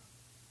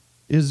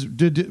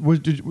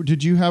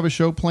 did you have a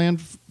show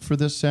planned for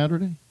this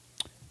Saturday?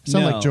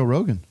 Sound like Joe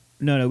Rogan.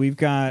 No, we've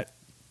got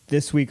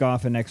this week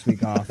off and next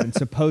week off, and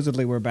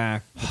supposedly we're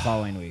back the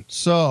following week.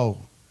 So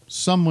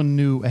someone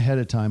knew ahead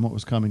of time what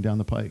was coming down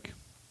the pike.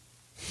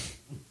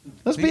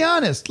 Let's be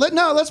honest.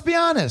 Let's be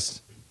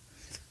honest.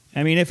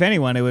 I mean, if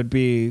anyone, it would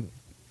be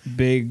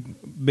Big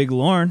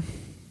Lorne.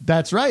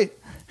 That's right.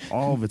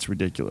 All of it's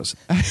ridiculous.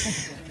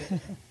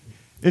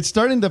 It's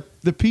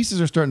the pieces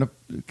are starting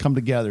to come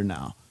together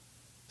now.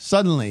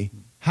 Suddenly,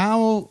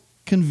 how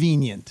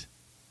convenient.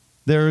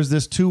 There is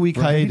this 2-week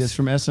hiatus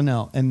from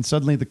SNL, and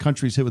suddenly the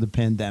country's hit with a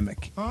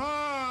pandemic.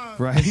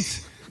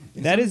 Right?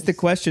 That is the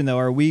question, though.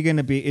 Are we going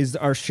to be? Is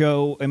our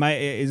show?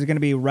 Is it going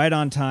to be right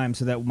on time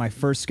so that my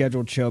first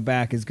scheduled show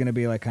back is going to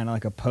be kind of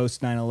like a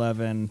post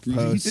 9/11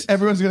 post?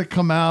 Everyone's going to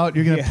come out.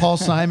 You're going to have Paul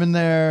Simon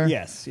there.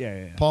 Yes,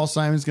 yeah. Paul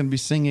Simon's going to be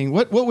singing.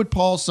 What would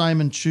Paul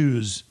Simon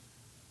choose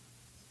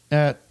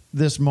at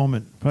this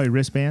moment? Probably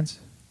wristbands.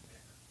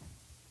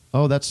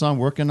 Oh, that song,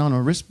 "Working on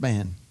a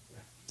Wristband."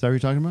 Is that what you're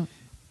talking about?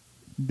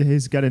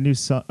 He's got a new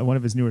one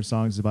of his newer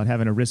songs is about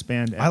having a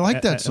wristband. I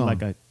like that song.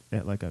 At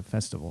a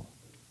festival.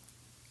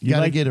 You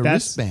got to get a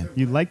wristband.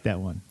 You like that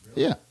one?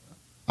 Yeah,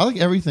 I like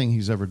everything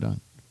he's ever done.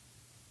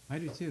 I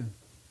do too.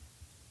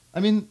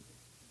 I mean,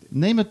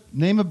 name a.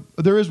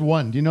 There is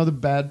one. Do you know the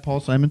bad Paul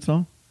Simon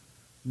song?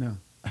 No.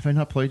 Have I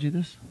not played you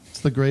this? It's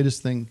the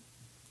greatest thing.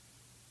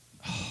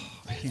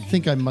 I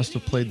think I must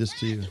have played this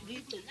to you.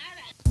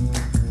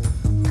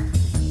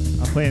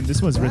 playing.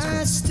 This one's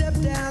risky.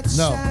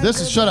 No,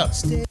 this is shut up.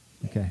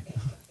 Okay.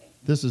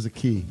 This is a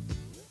key.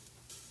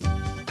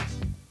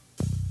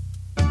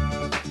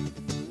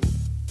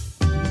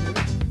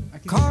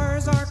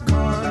 Cars are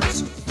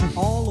cars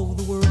all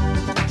over the world.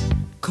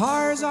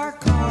 Cars are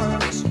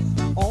cars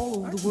all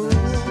over the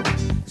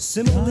world.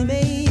 Similarly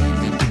made,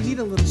 need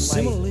a little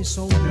similarly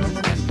sold.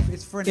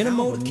 It's for an in a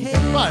album.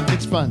 motorcade.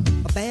 It's fun.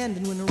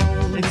 Abandoned when the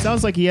road. It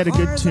sounds like he had a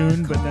good Cars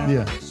tune, are but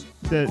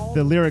then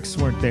the lyrics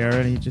weren't there,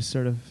 and he just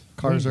sort of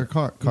Cars are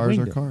cars. He Cars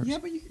winged are it. cars. Yeah,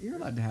 but you're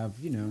allowed to have,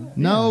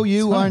 No,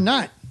 you are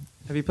not.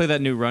 Have you played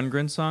that new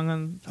Rundgren song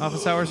on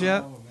Office Hours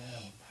yet?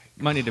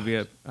 Might need to be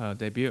a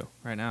debut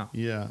right now.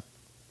 Yeah.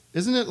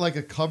 Isn't it like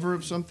a cover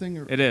of something?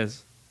 Or? It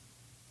is.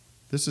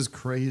 This is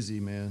crazy,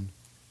 man.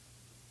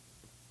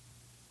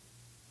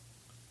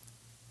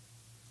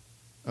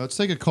 Let's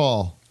take a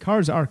call.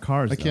 Cars are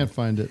cars. I can't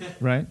find it.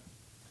 Right?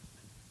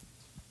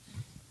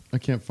 I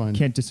can't find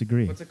Can't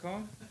disagree. What's it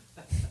called?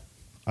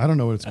 I don't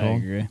know what it's I called.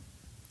 agree.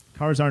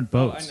 Cars aren't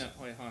boats. Oh, I know.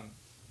 Wait, hold on.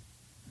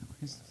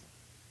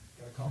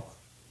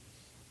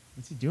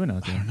 What's he doing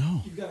out there? I don't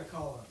know. You've got to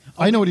call him.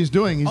 I know what he's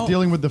doing. He's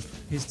dealing with the.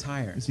 His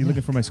tire. Is he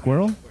looking for my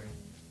squirrel?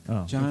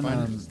 Oh. John,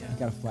 he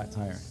got a flat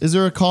tire. Is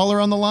there a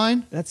caller on the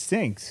line? That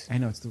stinks. I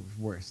know, it's the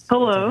worst.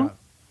 Hello.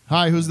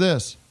 Hi, who's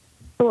this?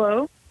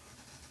 Hello.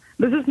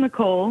 This is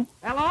Nicole.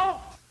 Hello?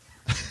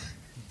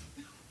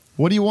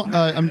 What do you want?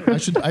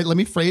 Let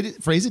me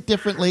phrase it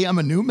differently. I'm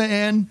a new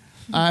man.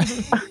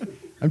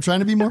 I'm trying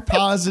to be more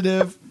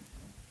positive.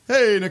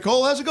 Hey,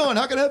 Nicole, how's it going?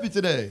 How can I help you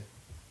today?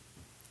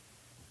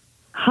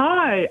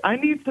 Hi. I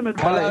need some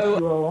advice.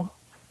 Who all?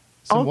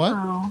 Some what?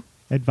 Also,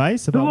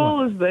 Advice Who about all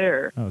what? is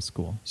there? Oh,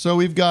 school. So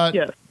we've got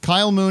Yes.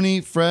 Kyle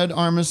Mooney, Fred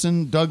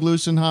Armisen, Doug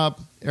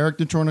Lucenhop, Eric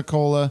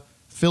DeTornicola,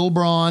 Phil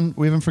Braun.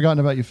 We haven't forgotten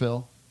about you,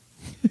 Phil.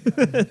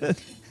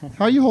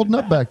 How are you holding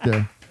up back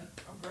there?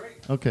 I'm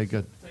great. Okay,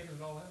 good.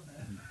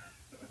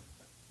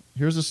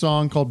 Here's a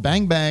song called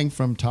Bang Bang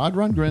from Todd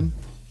Rundgren.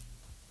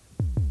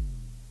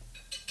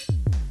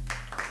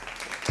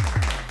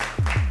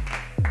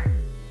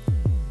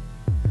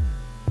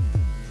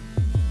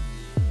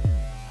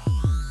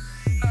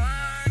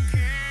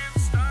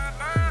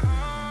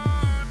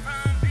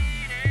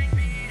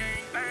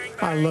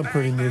 I love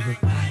pretty music.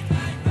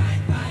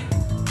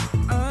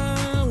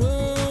 I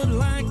would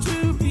like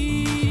to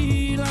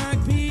be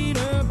like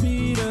Peter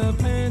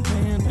Pan, Pan,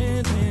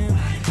 Pan,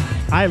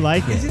 Pan. I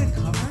like it. Is it a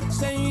cover?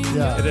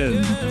 Yeah, it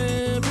is.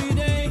 Every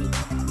day,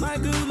 my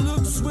good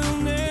looks will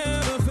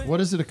never fade. What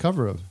is it a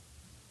cover of?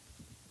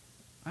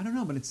 I don't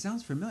know, but it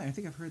sounds familiar. I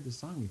think I've heard this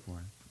song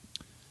before.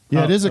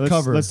 Yeah, it is a let's-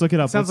 cover. Let's look it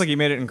up. Sounds Let's- like you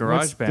made it in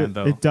let's- GarageBand,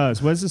 though. It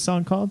does. What is the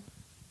song called?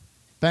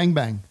 Bang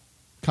Bang.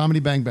 Comedy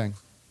Bang Bang.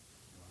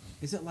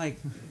 Is it like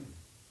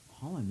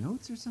Hall &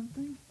 Notes or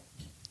something?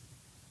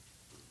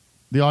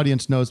 The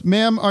audience knows.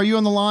 Ma'am, are you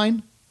on the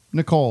line?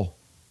 Nicole.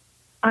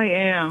 I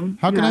am.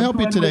 How can I help you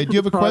wanted today? to Do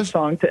you have a listen to the question?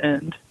 Song to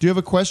end. Do you have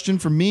a question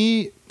for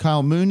me,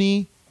 Kyle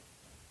Mooney,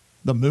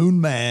 the Moon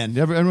Man?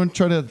 Anyone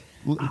try to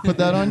put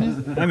that on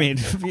you? I mean,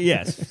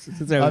 yes.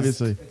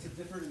 Obviously.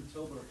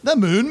 The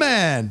Moon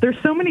Man.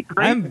 There's so many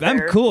great.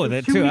 I'm cool with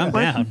it, too. I'm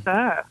down.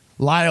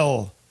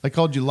 Lyle. I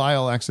called you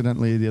Lyle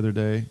accidentally the other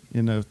day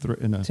in a Tim,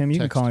 you can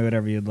text. call me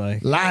whatever you'd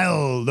like.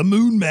 Lyle, the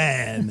Moon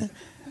Man.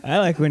 I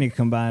like when you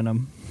combine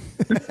them.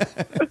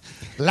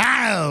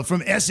 Lyle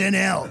from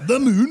SNL, the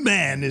Moon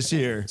Man is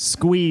here.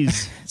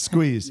 Squeeze.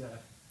 Squeeze.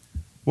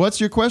 What's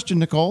your question,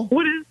 Nicole?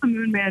 What is the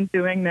Moon Man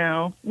doing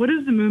now? What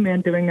is the Moon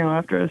Man doing now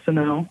after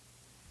SNL?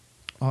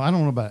 Oh, I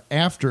don't know about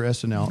after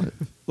SNL.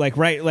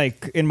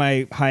 Like in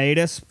my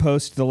hiatus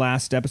post the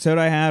last episode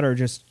I had, or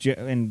just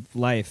in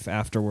life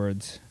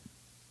afterwards.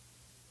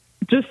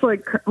 Just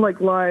like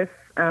life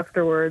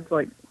afterwards,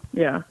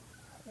 yeah.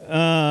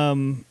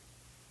 Well,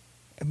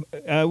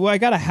 I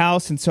got a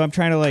house, and so I'm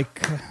trying to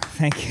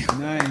thank you.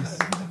 Nice.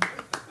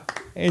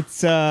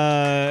 It's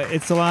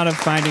a lot of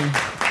finding.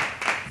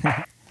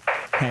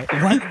 Hey,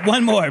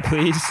 one more,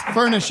 please.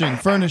 Furnishing.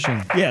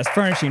 Yes,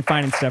 furnishing,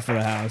 finding stuff for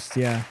the house.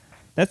 Yeah,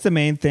 that's the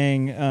main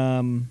thing.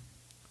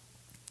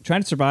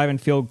 Trying to survive and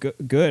feel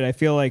good. I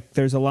feel like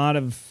there's a lot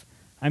of.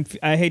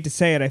 I hate to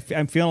say it.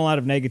 I'm feeling a lot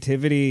of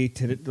negativity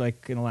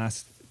in the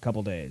last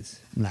couple days.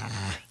 Nah.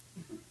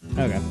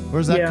 Okay.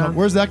 Where's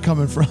that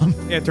coming from?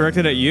 Yeah,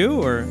 directed at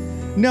you or?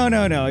 No.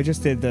 I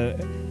just did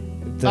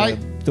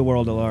the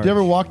world at large. Do you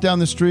ever walk down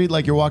the street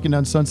like you're walking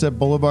down Sunset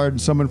Boulevard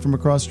and someone from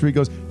across the street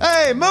goes,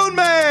 "Hey, Moon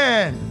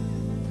Man!"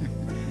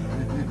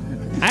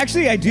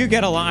 Actually, I do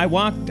get a lot. I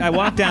walk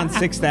down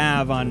 6th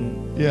Ave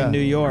in New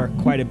York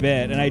quite a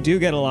bit, and I do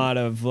get a lot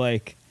of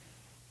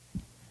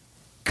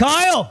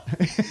Kyle!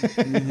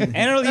 And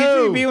it'll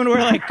usually be when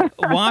we're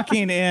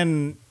walking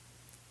in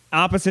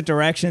opposite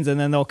directions, and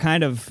then they'll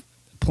kind of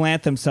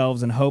plant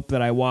themselves and hope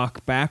that I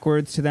walk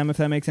backwards to them, if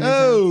that makes any sense.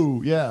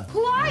 Oh, yeah.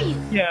 Who are you?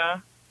 Yeah.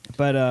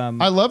 But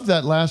I love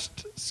that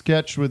last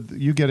sketch with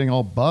you getting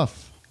all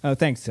buff. Oh,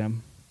 thanks,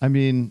 Tim. I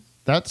mean,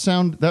 that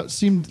seemed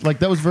like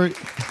that was very.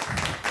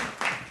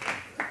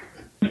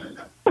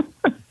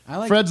 I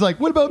liked, Fred's like,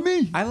 what about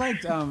me? I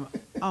liked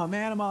Oh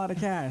man, I'm all out of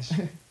cash.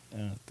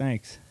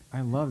 Thanks.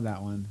 I love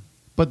that one.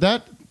 But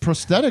that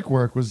prosthetic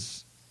work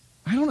was,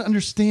 I don't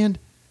understand.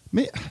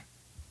 I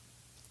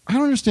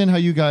don't understand how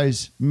you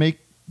guys make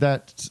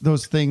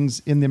those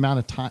things in the amount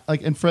of time.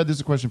 Like, and Fred, this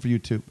is a question for you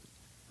too.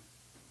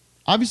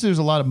 Obviously, there's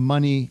a lot of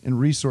money and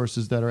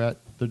resources that are at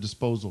their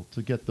disposal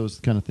to get those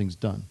kind of things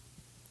done.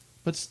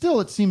 But still,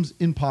 it seems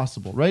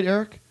impossible, right,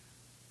 Eric?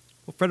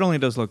 Well, Fred only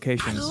does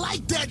locations. I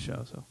like that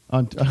show. So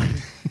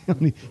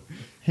Only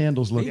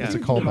handles look. Yeah. It's a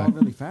You do it all callback.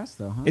 really fast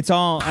though, huh? It's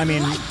all. I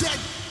mean,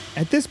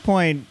 at this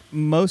point,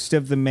 most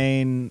of the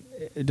main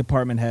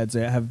department heads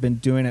have been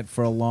doing it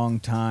for a long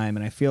time,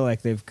 and I feel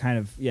like they've kind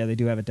of they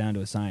do have it down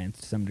to a science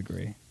to some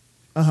degree.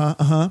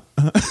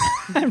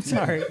 I'm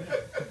sorry.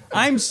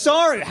 I'm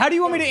sorry. How do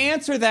you want me to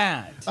answer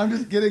that? I'm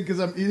just kidding because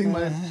I'm eating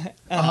my.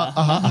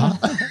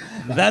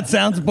 That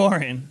sounds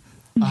boring.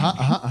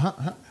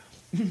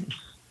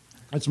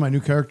 That's my new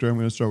character. I'm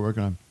going to start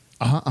working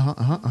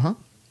on.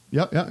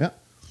 Yep.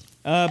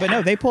 But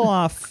no, they pull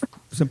off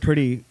some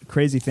pretty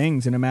crazy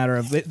things in a matter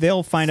of.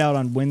 They'll find out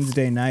on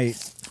Wednesday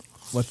night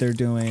what they're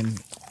doing.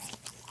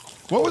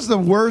 What was the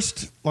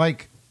worst,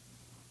 like,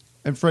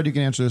 and Fred, you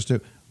can answer this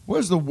too. What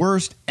was the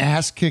worst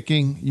ass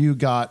kicking you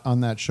got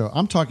on that show?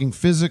 I'm talking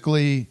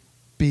physically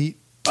beat,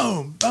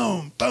 boom,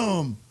 boom,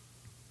 boom,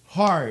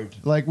 hard.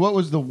 Like, what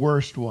was the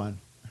worst one?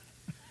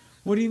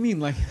 What do you mean,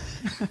 like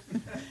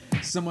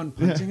someone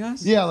punching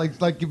us? Yeah,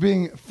 like you're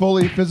being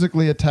fully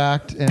physically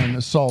attacked and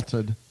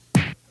assaulted.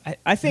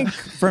 I think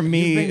for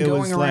me You've been it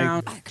was going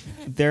around. like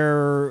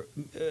there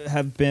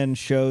have been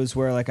shows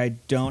where like I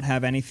don't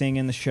have anything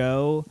in the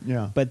show,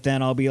 but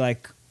then I'll be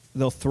like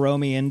they'll throw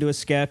me into a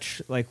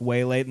sketch like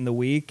way late in the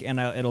week, and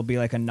it'll be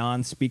like a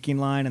non-speaking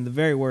line. And the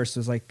very worst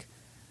was like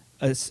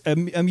a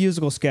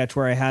musical sketch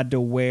where I had to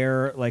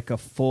wear like a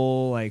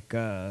full like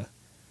a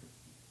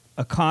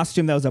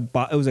costume that was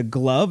it was a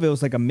glove. It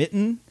was like a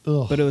mitten,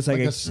 but it was like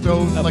a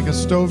stove, like a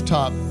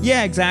stovetop.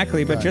 Yeah,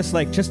 exactly. But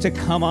Right. just to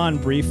come on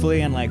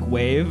briefly and like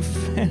wave.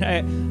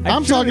 And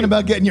I'm talking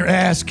about getting your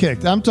ass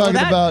kicked. I'm talking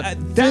about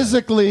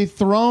physically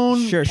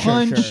thrown,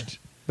 punched.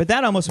 But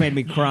that almost made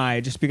me cry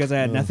just because I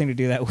had nothing to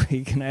do that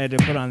week and I had to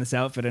put on this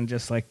outfit and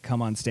just like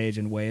come on stage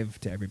and wave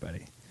to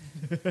everybody.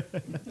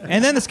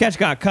 And then the sketch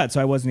got cut,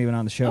 so I wasn't even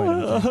on the show. I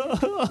don't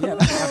think. Yeah,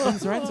 that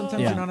happens, right? Sometimes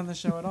Yeah. you're not on the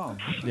show at all.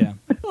 Yeah.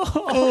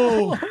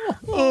 Oh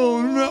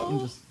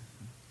no!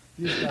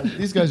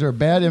 These guys are a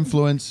bad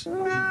influence,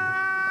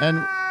 and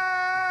it's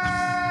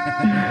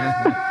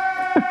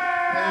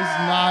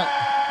not.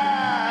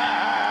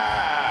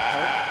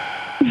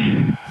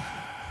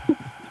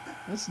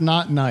 That's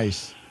not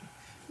nice.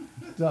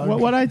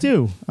 What I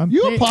do?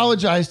 You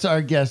apologize to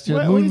our guest here.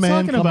 What are Moon you Man,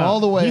 talking come about? all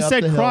the way He up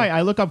said the hill. cry.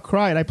 I look up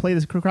cry and I play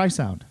this cry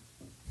sound.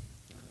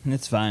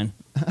 It's fine.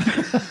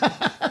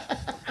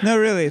 No,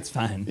 really, it's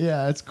fine.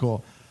 Yeah, it's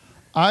cool.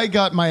 I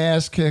got my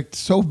ass kicked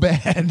so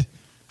bad.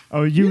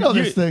 Oh, you know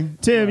this thing.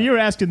 Tim, you were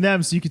asking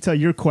them so you could tell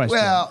your question.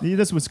 Well-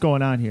 That's what's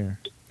going on here.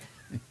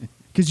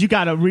 Because you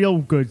got a real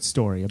good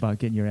story about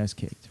getting your ass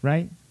kicked,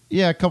 right?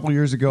 Yeah, a couple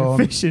years ago.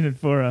 Fishing it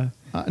for a...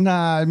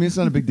 Nah, I mean, it's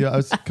not a big deal. I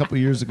was a couple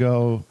years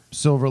ago,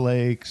 Silver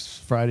Lakes,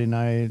 Friday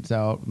nights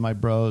out with my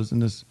bros,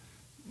 and this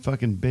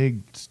fucking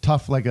big,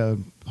 tough, like a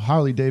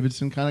Harley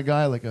Davidson kind of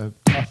guy, like a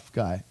tough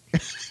guy.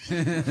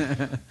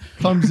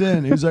 Comes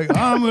in. He's like,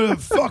 I'm going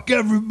to fuck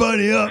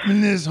everybody up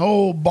in this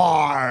whole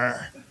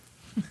bar.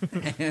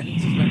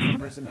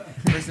 person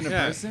to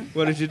person.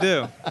 What did you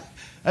do?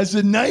 I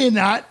said, no, you're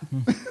not.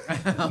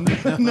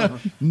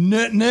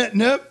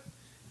 Nope.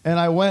 And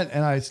I went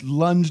and I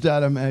lunged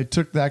at him and I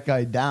took that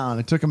guy down.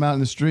 I took him out in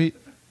the street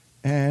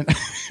and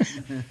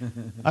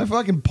I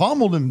fucking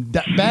pummeled him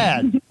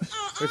bad.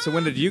 Wait, so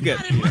when did you get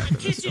beat up in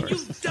this story?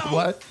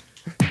 What?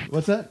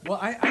 What's that? Well,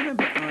 I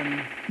remember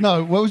on...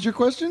 No, what was your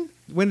question?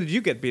 When did you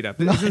get beat up?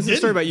 No, Is this I a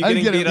story about you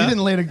didn't. getting beat up? He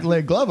didn't lay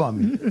a glove on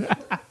me.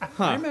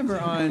 I remember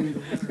on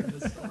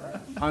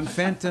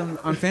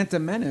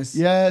Phantom Menace.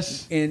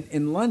 Yes.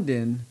 In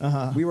London,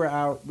 we were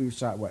out. We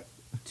shot what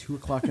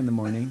 2:00 in the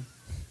morning,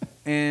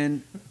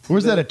 and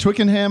Where's that at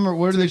Twickenham or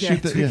where do they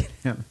shoot that? Yeah.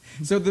 Twickenham.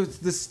 So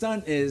the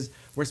stunt is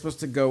we're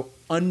supposed to go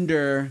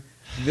under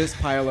this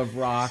pile of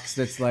rocks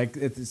that's like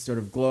it's sort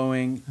of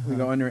glowing. We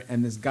go under it,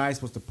 and this guy's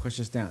supposed to push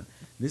us down.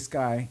 This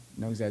guy,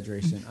 no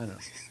exaggeration, I don't know,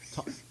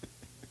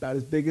 about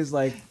as big as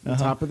like the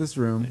top of this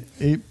room.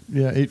 8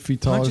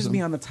 feet tall. Punches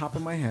me on the top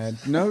of my head.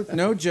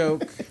 No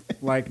joke.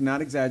 Like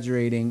not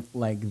exaggerating.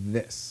 Like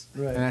this.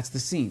 Right. And that's the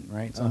scene,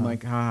 right? So I'm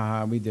like,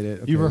 ha, we did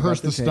it. Okay, You we got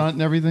rehearsed the tape. stunt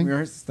and everything? We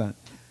rehearsed the stunt.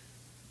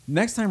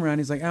 Next time around,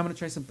 he's like, I'm gonna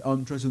try something. I'm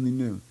gonna try something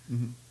new.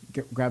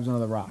 Grabs one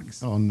of the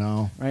rocks. Oh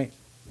no! Right.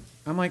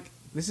 I'm like,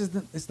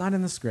 it's not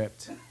in the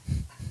script.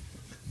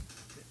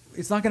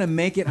 It's not gonna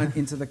make it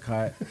into the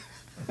cut.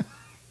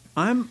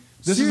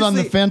 This is on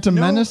the Phantom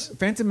Menace?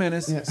 Phantom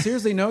Menace. Yeah.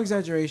 Seriously, no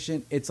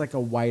exaggeration. It's like a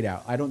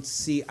whiteout. I don't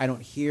see. I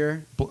don't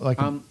hear.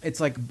 It's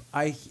like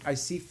I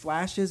see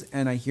flashes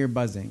and I hear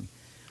buzzing.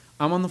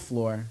 I'm on the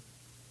floor.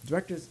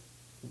 Director's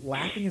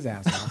laughing his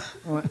ass off.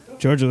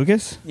 George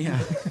Lucas? Yeah.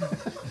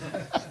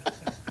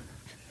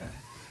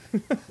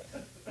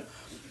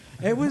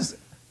 It was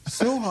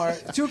so hard.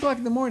 2:00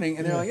 in the morning,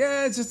 and they're like,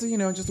 "Yeah, it's just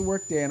just a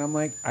work day," and I'm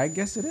like, "I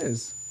guess it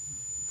is."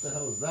 What the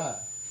hell is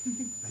that?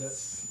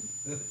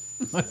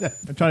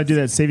 I'm trying to do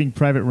that Saving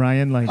Private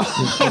Ryan like.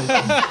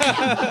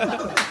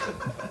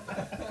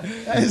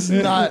 It's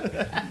not.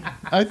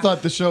 I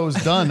thought the show was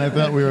done. I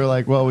thought we were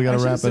like, well, we got to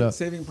I wrap should've it up.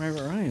 said Saving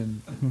Private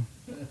Ryan.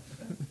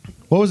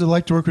 What was it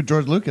like to work with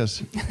George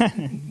Lucas?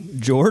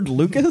 George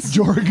Lucas?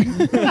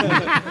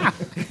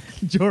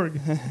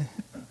 Jorg.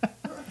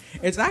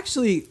 It's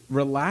actually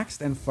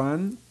relaxed and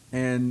fun,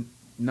 and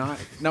not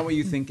what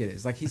you think it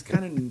is. Like he's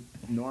kind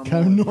of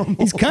normal.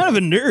 He's kind of a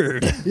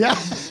nerd. Yeah.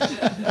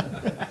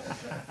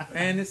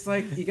 And it's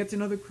like you get to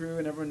know the crew,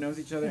 and everyone knows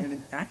each other, and it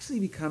actually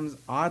becomes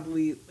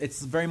oddly.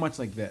 It's very much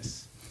like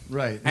this.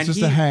 Right. It's And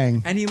just a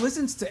hang. And he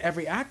listens to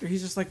every actor.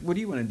 He's just like, "What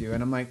do you want to do?"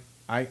 And I'm like,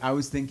 I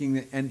was thinking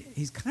that, and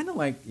he's kind of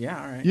like, "Yeah,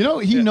 all right." You know,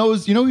 he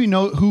knows. You know,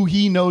 who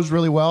he knows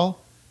really well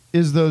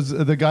is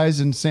the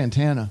guys in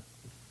Santana.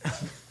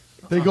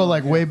 They go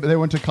like way. They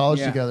went to college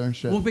Yeah. together and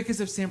shit. Well,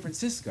 because of San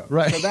Francisco,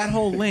 Right. So that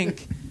whole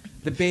link,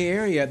 the Bay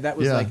Area, that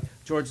was Yeah. like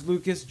George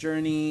Lucas,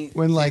 Journey,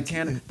 When, like-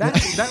 Santana.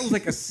 That was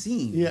like a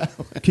scene. Yeah.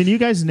 Can you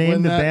guys name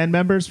When the that- band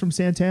members from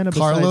Santana?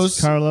 besides Carlos.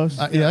 Carlos.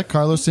 Yeah,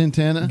 Carlos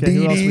Santana. Okay,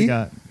 who else we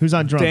got? Who's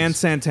on drums? Dan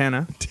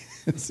Santana.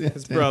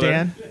 His brother.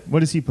 Dan.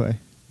 What does he play?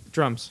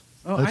 Drums.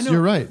 Oh, That's- I know.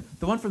 you're right.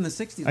 The one from the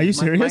 '60s. Are you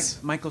serious?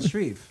 Michael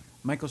Shreve.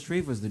 Michael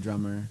Shreve was the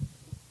drummer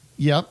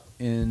Yep.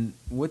 in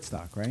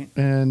Woodstock, right?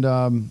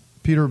 And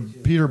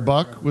Peter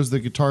Buck was the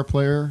guitar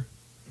player.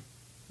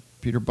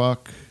 Peter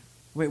Buck.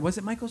 Wait, was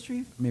it Michael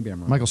Shreve? Maybe I'm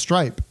wrong. Michael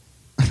Stripe.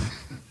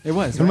 It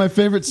was. One of my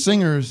favorite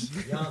singers,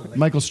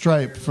 Michael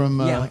Stripe from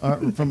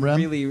from Rem.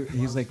 Really,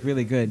 he's like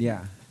really good.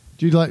 Yeah.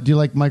 Do you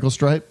like Michael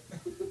Stripe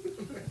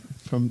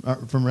from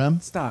Rem?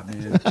 Stop,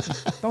 man.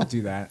 Don't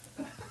do that.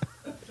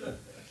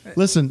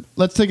 Listen,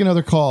 let's take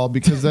another call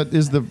because that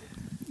is the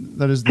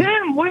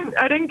Tim, wait,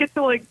 I didn't get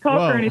to talk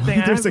or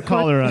anything. I There's have a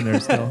caller on there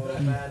still.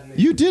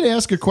 You did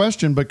ask a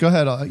question, but go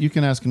ahead. You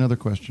can ask another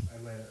question.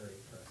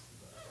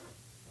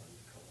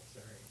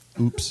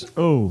 Oops.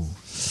 Oh.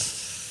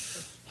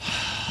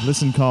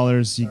 Listen,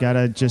 callers, you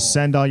gotta just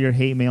send all your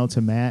hate mail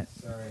to Matt.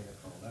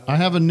 I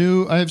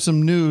have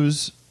some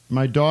news.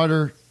 My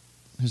daughter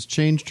has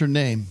changed her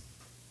name.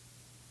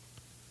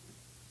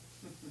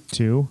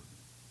 To?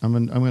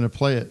 I'm going to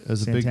play it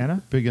as a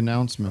Santana? big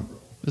announcement.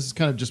 This is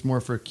kind of just more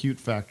for a cute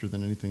factor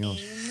than anything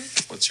else.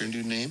 What's your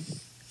new name?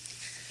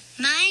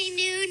 My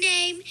new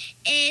name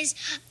is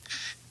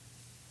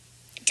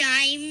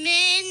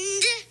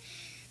Diamond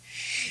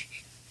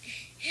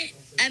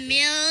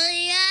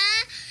Amelia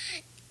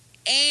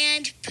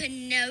and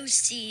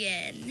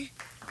Panosian.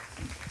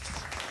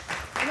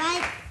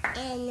 Right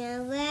in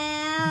the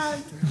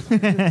world.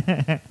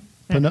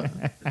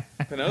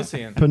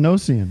 Panosian.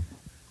 Panosian.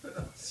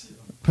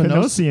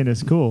 Panosian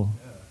is cool.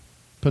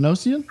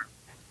 Panosian?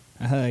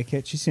 I like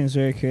it. She seems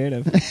very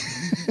creative.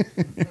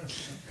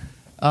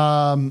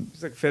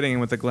 It's like fitting in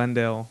with the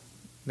Glendale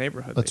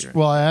neighborhood. that you're in.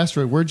 Well, I asked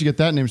her, where'd you get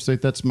that name? She's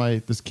like, that's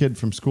this kid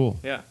from school.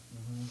 Yeah.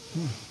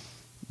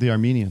 The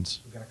Armenians.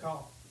 We got a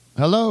call.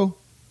 Hello.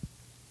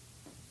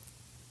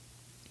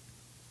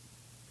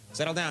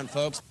 Settle down,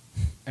 folks.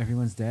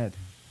 Everyone's dead.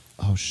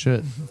 Oh,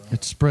 shit.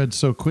 It spread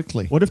so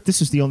quickly. What if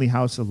this is the only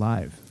house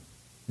alive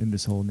in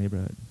this whole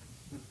neighborhood?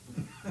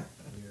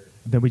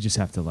 Then we just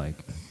have to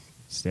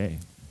stay.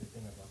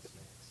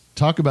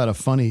 Talk about a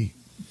funny,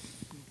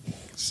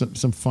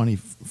 some funny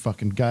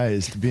fucking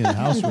guys to be in the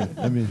house with.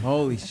 I mean,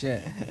 Holy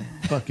shit.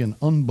 fucking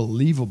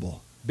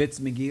unbelievable. Bits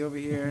McGee over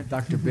here,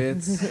 Dr.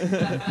 Bits,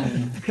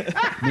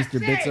 Mr.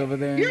 Bits over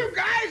there. You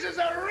guys is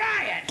a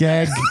riot.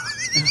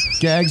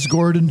 Gags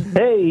Gordon.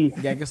 Hey.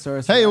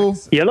 Gagasaurus. Hey-o.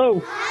 Hello.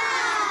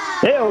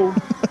 Hey-o.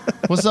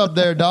 What's up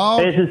there,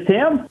 dog? Hey, is this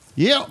Tim?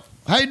 Yep.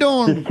 How you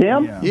doing? This is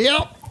Tim? Yeah.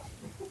 Yep.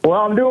 Well,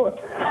 I'm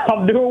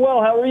doing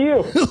well. How are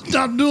you?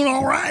 I'm doing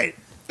all right.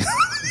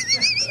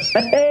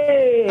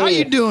 Hey. How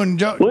you doing,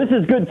 Joe? Well, this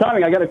is good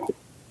timing. I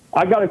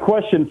got a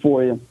question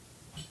for you.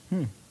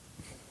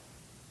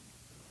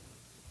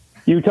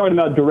 You were talking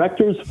about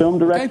directors, film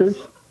directors?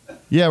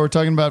 Yeah, we're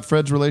talking about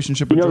Fred's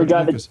relationship with You know the George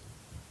guy that- Lucas.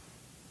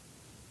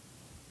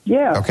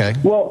 Yeah. Okay.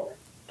 Well,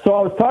 so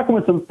I was talking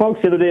with some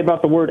folks the other day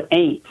about the word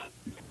ain't.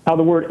 How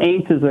the word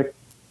ain't is a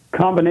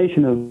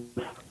combination of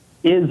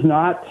is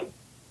not,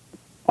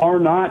 are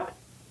not,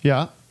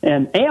 Yeah.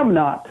 and am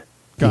not.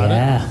 Got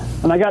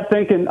it. And I got to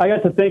think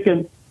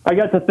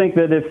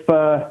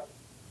that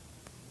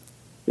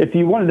if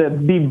you wanted to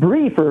be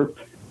brief or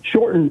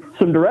shorten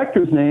some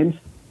directors' names,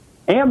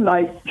 M.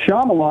 Night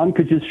Shyamalan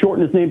could just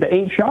shorten his name to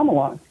Ain't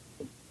Shyamalan.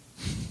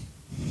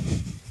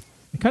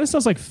 It kind of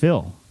sounds like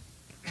Phil.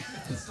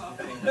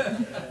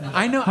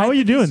 I know. How are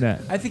you doing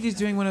that? I think he's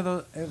doing one of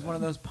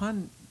those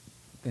pun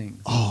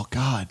things. Oh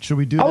God, should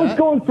we do I that? was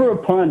going for a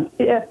pun.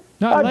 Yeah,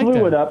 No, I I like blew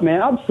that. it up,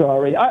 man. I'm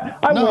sorry. I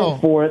No.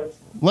 went for it.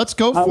 Let's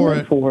go I for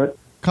went it. for it.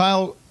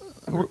 Kyle,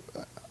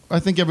 I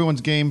think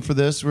everyone's game for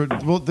this.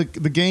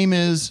 The game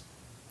is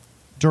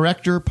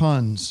director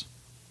puns.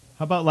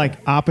 How about like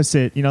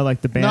opposite? You know,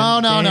 like the band.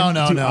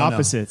 Two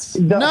opposites.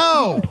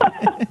 No.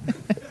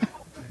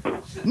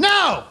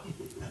 No.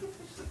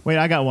 Wait,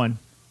 I got one.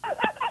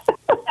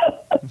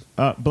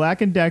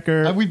 Black and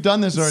Decker. We've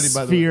done this already,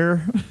 by the way.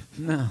 Sphere.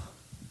 No.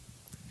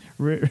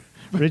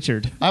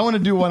 Richard. I want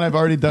to do one I've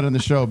already done on the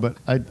show, but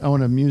I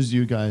want to amuse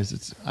you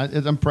guys.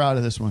 I'm proud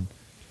of this one.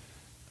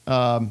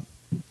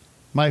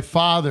 My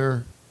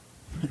father,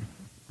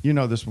 you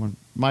know this one.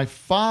 My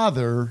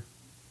father,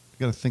 I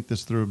got to think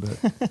this through a bit.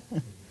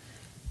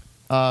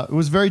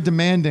 Was very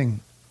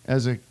demanding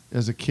as a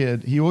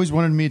kid. He always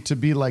wanted me to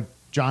be like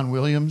John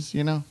Williams,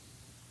 you know.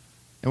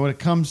 And when it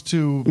comes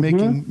to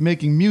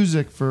making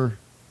music for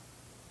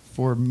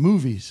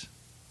movies,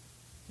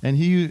 and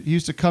he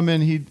used to come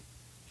in,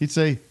 he'd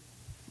say,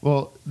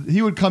 well,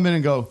 he would come in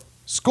and go,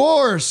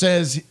 score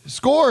says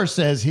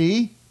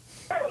he.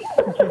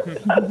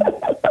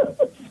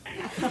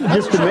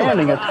 Just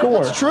demanding a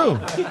score. It's true.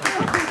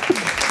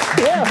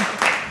 Yeah.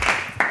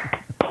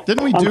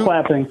 Didn't we I'm do?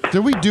 clapping.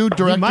 Did we do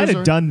directors? You might have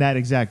or- done that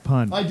exact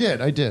pun. I did.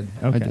 Okay.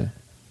 I did.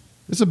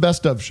 It's a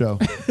best of show.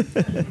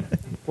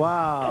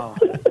 Wow.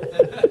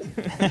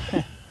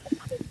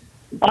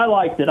 I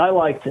liked it.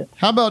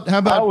 How about?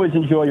 I always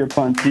enjoy your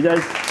puns. You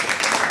guys.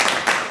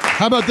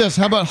 How about this?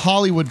 How about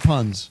Hollywood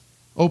puns?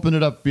 Open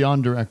it up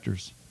beyond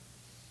directors.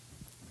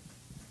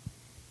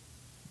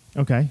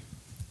 Okay.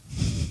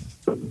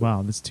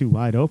 Wow, that's too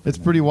wide open. It's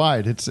pretty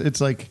wide. It's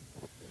like.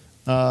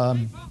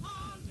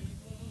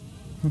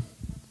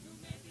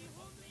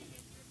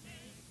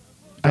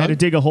 I had to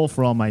dig a hole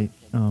for all my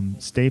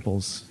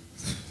staples.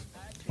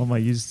 All my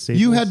used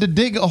staples. You had to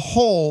dig a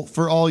hole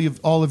for all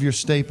of your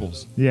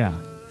staples. Yeah.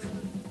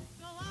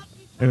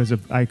 It was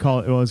it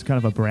was kind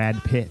of a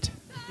Brad Pitt.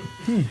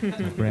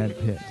 Brad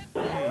Pitt.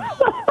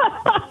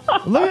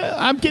 Look,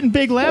 I'm getting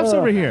big laughs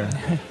over here.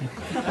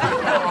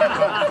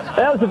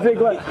 That was a big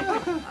laugh.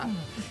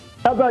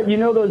 How about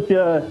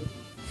those?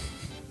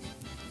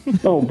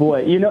 Oh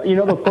boy, you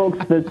know the folks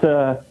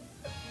that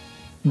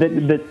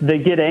they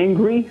get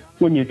angry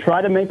when you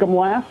try to make them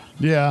laugh.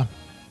 Yeah.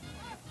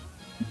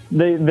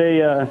 They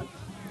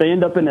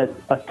end up in a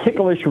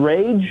ticklish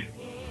rage.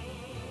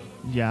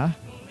 Yeah.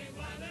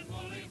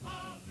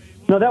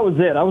 No, that was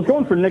it. I was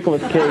going for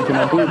Nicolas Cage, and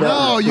I blew that.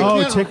 No, you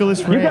can't.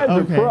 ticklish You rage. guys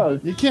are Okay.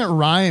 pros. You can't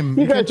rhyme.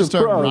 You You can't guys just are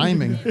start pros.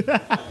 rhyming.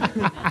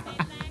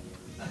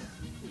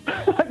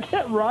 I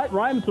can't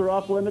rhymes are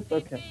off limits.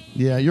 Okay.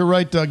 Yeah, you're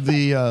right, Doug.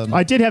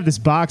 I did have this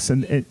box,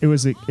 and it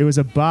was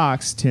a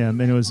box,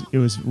 Tim, and it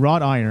was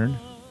wrought iron,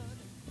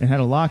 and had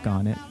a lock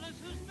on it,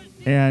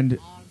 and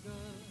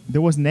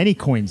there wasn't any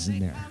coins in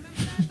there.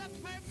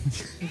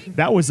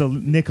 That was a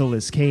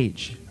Nicolas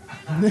Cage.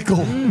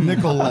 Nicholas.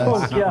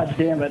 Oh God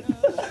damn it!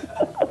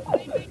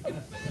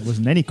 There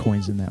wasn't any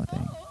coins in that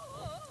thing.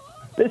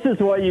 This is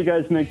why you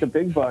guys make the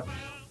big bucks.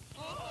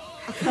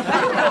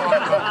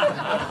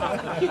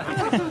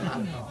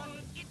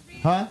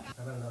 Huh?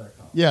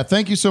 Yeah,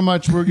 thank you so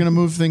much. We're going to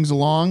move things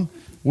along.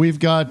 We've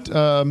got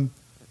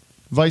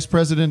Vice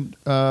President.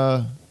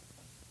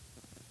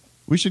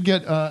 We should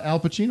get Al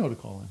Pacino to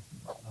call in.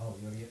 Oh,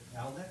 you want to get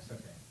Al next?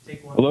 Okay.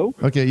 Take one. Hello?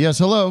 Okay, yes,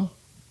 hello.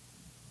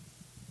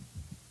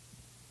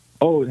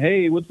 Oh,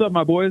 hey, what's up,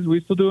 my boys?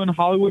 We still doing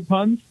Hollywood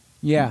puns?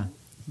 Yeah.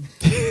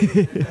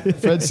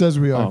 Fred says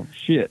we are. Oh,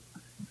 shit.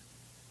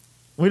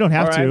 We don't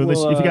have All to. right, Unless-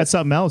 well, if you got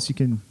something else, you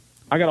can.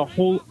 I got a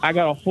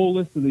whole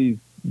list of these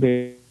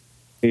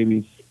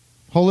babies.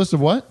 Whole list of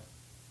what?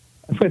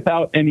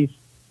 A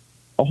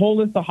whole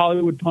list of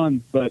Hollywood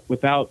puns, but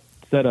without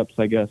setups,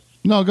 I guess.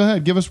 No, go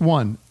ahead. Give us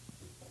one.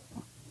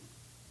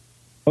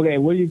 Okay,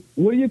 what do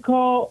you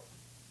call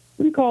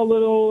a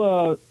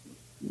little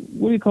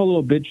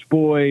bitch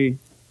boy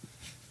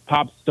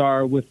pop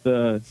star with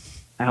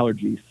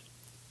allergies?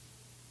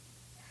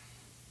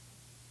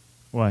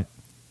 What?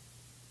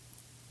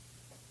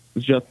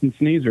 It's Justin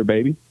Sneezer,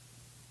 baby.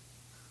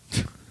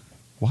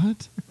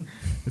 What?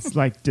 It's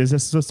like, is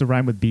this supposed to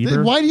rhyme with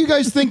Bieber? Why do you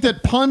guys think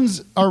that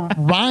puns are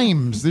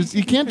rhymes?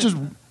 You can't just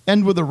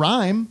end with a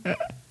rhyme.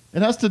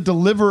 It has to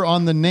deliver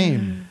on the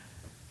name.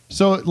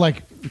 So,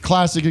 like,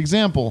 classic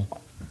example.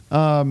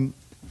 I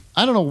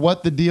don't know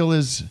what the deal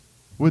is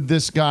with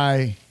this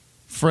guy,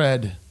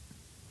 Fred,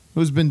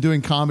 who's been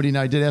doing comedy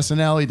now. He did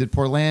SNL, he did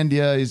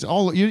Portlandia. He's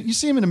all you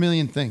see him in a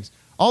million things.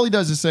 All he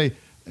does is say,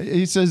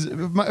 he says,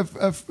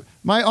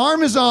 my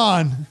arm is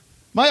on.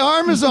 My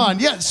arm is on.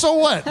 Yeah, so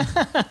what?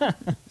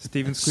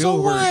 Steven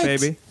Spielberg,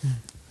 baby.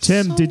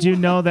 Tim, did you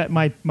know that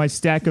I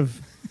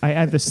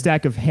had the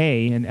stack of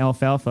hay and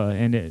alfalfa,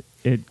 and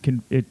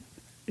it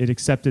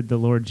accepted the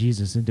Lord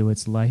Jesus into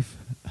its life?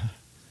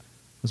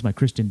 It was my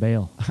Christian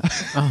Bale.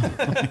 Oh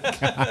my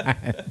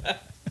God.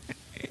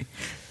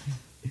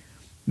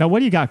 Now, what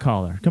do you got,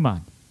 caller? Come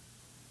on.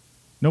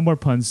 No more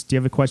puns. Do you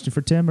have a question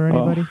for Tim or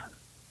anybody?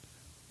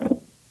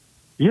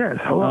 Yes.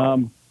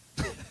 Hello.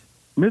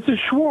 Mrs.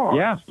 Schwartz.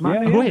 Yeah.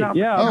 Wait.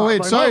 Oh,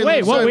 wait. Sorry.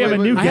 Wait. What? We have a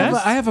new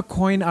guest. I have a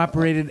coin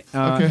operated.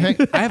 Okay. Hey.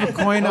 I have a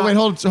coin. Oh, wait.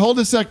 Hold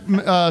a sec,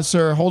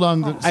 sir. Hold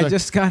on. I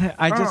just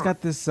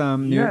got this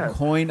new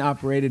coin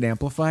operated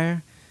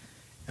amplifier.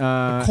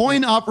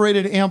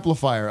 Coin-operated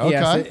amplifier. Okay.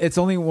 Yes, it's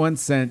only 1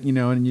 cent,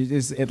 and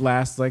it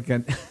lasts like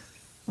an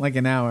like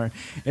an hour.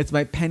 It's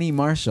my Penny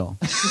Marshall.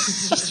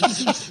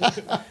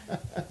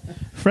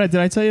 Fred, did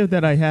I tell you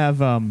that I have?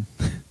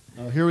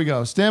 Here we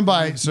go. Stand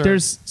by, sir.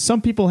 There's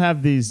some people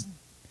have this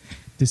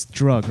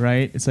drug,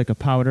 right? It's like a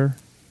powder,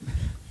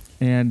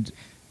 and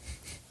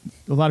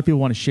a lot of people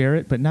want to share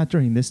it, but not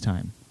during this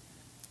time.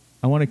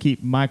 I want to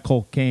keep my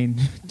cocaine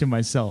to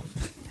myself.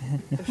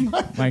 It's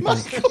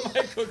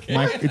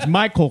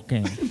my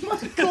cocaine.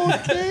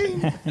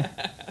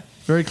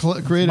 Very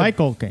creative. My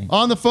cocaine.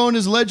 On the phone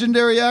is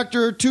legendary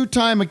actor,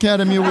 2-time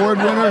Academy Award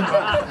winner,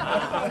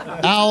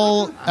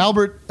 Al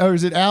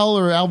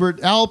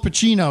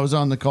Pacino is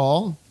on the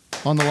call,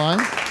 on the line.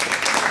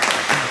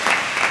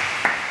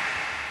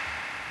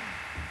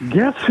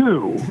 Guess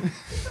who?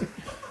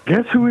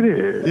 Guess who it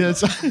is? Yeah,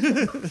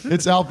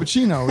 it's Al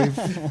Pacino.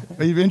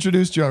 We've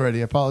introduced you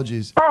already.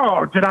 Apologies.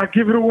 Oh, did I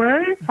give it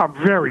away? I'm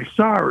very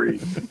sorry.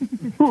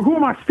 Who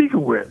am I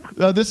speaking with?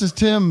 This is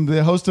Tim,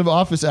 the host of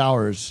Office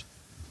Hours.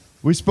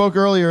 We spoke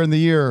earlier in the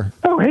year.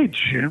 Oh, hey,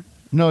 Jim.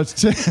 No, it's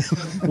Tim.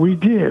 We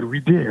did.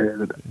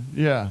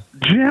 Yeah.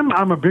 Jim,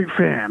 I'm a big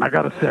fan, I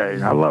got to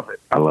say. I love it.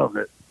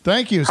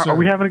 Thank you, sir. Are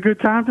we having a good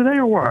time today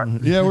or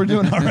what? Yeah, we're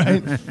doing all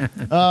right.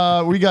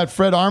 We got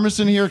Fred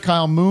Armisen here,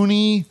 Kyle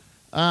Mooney,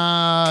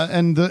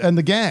 and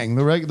the gang,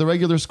 the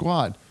regular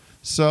squad.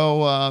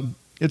 So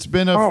it's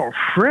been a... Oh,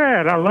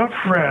 Fred. I love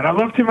Fred. I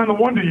loved him in the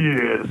Wonder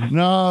Years.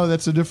 No,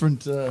 that's a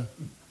different... Oh,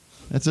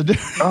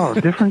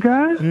 different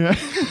guy? Yeah.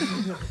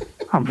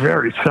 I'm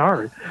very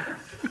sorry.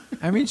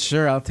 I mean,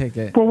 sure, I'll take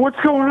it. Well, what's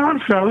going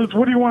on, fellas?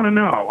 What do you want to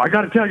know? I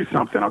got to tell you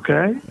something,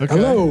 okay?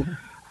 Hello.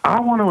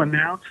 I want to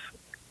announce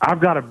I've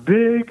got a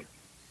big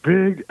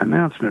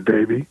announcement,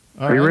 baby.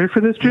 Are you ready for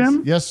this,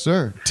 Jim? Yes,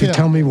 sir.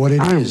 Tell me what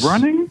it is.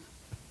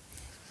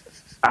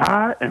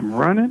 I am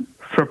running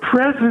for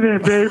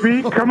president,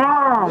 baby. Come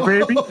on,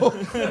 baby.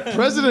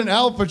 President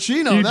Al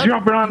Pacino. You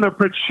jumping on the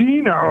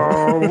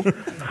Pacino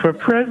for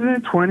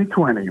president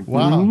 2020.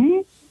 Wow.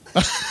 Mhm.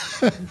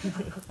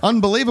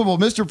 Unbelievable,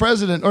 Mr.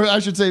 President, or I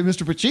should say,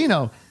 Mr.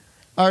 Pacino.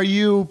 Are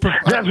you?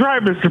 That's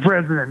right, Mr.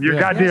 President. You're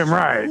goddamn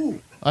right.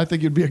 I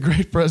think you'd be a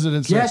great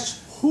president. Sir.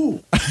 Guess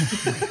who?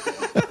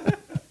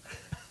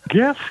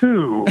 Guess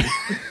who?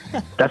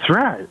 That's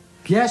right.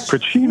 Guess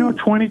Pacino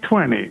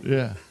 2020.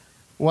 Yeah.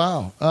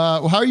 Wow.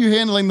 How are you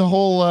handling the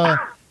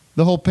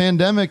whole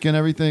pandemic and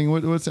everything?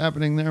 What's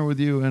happening there with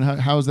you, and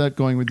how's that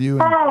going with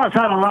you? Oh, I've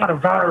had a lot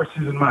of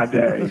viruses in my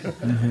day.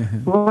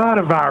 A lot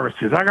of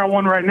viruses. I got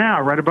one right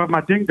now, right above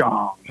my ding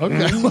dong.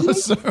 Okay, well,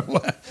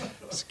 sir.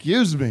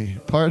 Excuse me.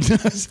 Pardon.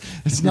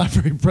 It's not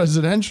very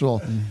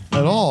presidential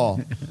at all.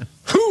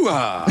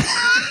 Now,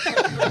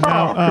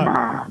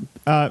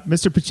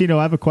 Mr. Pacino,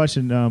 I have a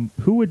question.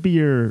 Who would be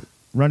your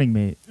running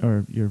mate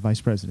or your vice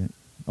president?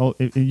 Oh,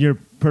 in your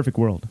perfect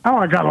world. Oh,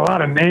 I got a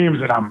lot of names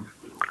that I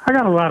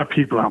got a lot of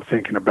people I'm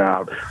thinking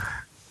about.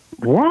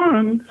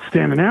 One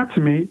standing out to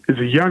me is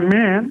a young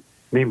man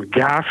named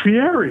Guy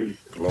Fieri.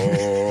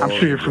 I'm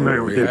sure you're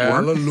familiar with this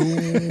one.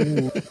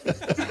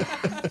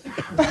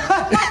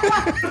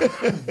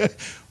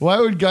 Why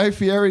would Guy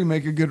Fieri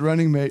make a good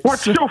running mate?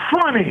 What's so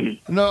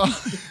funny? No.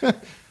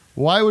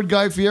 Why would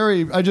Guy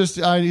Fieri?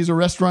 He's a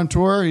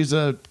restaurateur. He's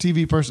a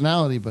TV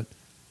personality, but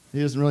he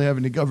doesn't really have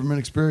any government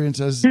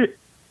experience as...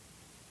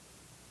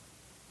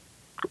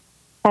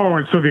 Oh,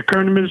 and so the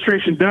current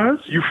administration does?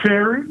 You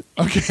Fieri?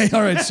 Okay,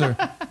 all right, sir.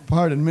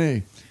 Pardon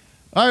me.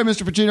 All right,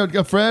 Mr.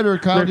 Pacino, Fred or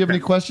Kyle, do you have any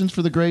questions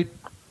for the great?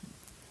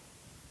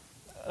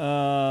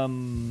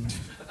 Do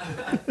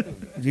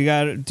you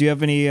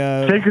have any?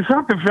 Think of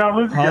something,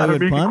 fellas. You gotta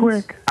make it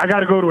quick. I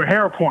gotta go to a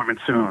hair appointment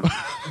soon.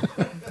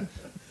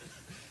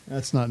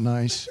 That's not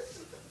nice.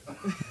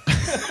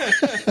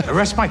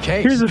 Arrest my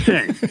case. Here's the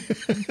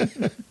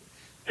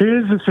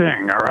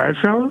thing, all right,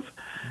 fellas?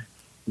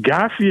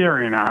 Guy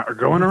Fieri and I are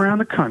going around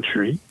the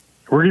country.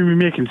 We're going to be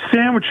making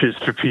sandwiches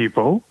for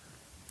people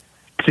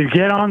to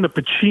get on the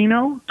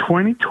Pacino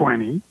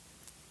 2020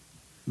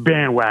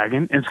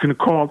 bandwagon. And it's going to be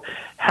called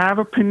Have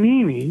a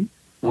Panini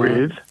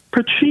with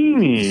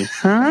Pacini.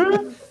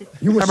 Huh?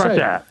 You were How about saying.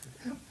 that?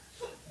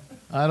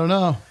 I don't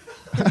know.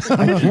 It's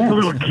a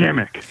little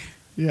gimmick.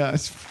 Yeah,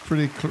 it's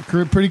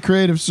pretty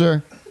creative,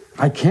 sir.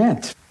 I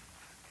can't.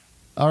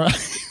 All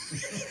right.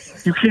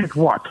 You can't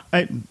what?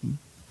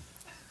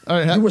 All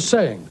right. You were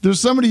saying. There's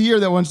somebody here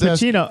that wants to ask.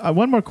 Pacino,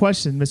 one more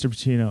question, Mr.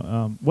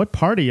 Pacino. What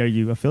party are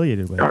you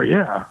affiliated with? Oh,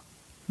 yeah.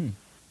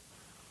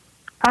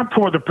 I'm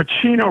for the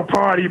Pacino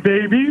party,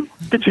 baby.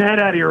 Get your head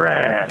out of your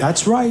ass.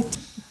 That's right.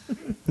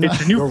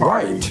 It's a new You're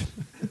party. right.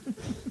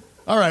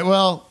 All right,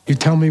 well. You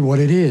tell me what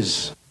it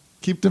is.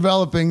 Keep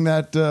developing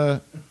that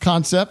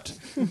concept.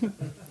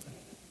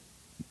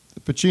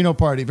 The Pacino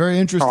party. Very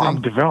interesting. Oh,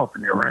 I'm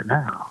developing it right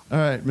now. All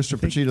right, Mr.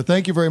 Pacino.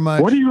 Thank you very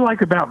much. What do you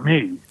like about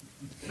me?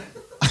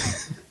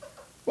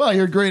 Well,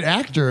 you're a great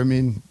actor. I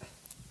mean,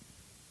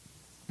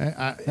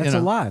 That's a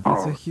lot.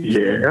 That's a huge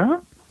yeah.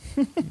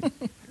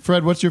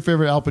 Fred, what's your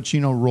favorite Al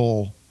Pacino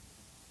role?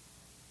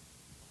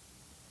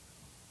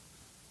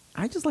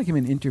 I just like him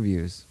in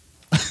interviews.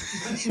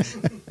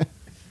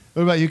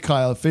 What about you,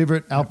 Kyle?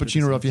 Favorite Al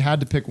Pacino role if you had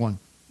to pick one?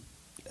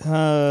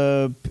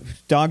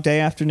 Dog Day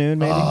Afternoon,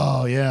 maybe.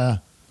 Oh yeah.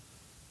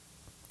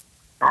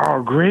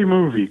 Oh, great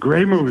movie.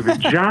 But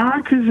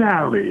John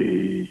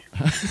Cazale.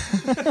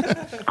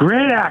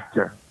 Great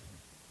actor.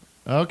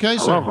 Okay, I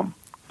sir. love him.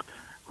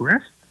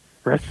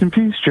 Rest in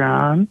peace,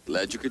 John.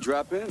 Glad you could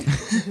drop in.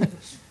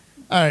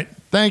 All right.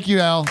 Thank you,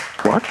 Al.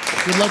 What?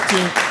 Good luck to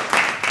you.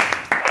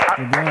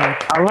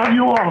 I love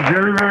you all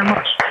very, very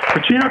much.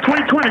 Pacino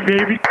 2020,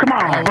 baby. Come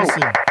on. We'll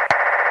see.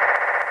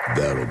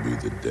 That'll be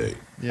the day.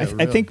 Yeah,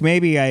 I think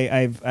maybe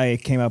I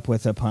came up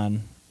with a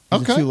pun.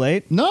 Is it too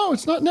late? No,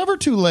 it's not. Never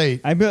too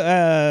late.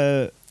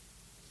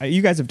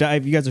 You guys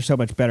are so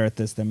much better at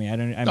this than me.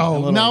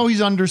 Now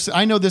he's under.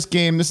 I know this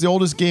game. This is the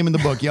oldest game in the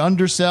book. You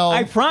undersell.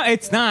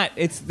 It's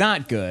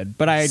not good.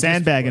 But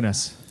sandbagging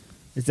us.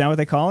 Is that what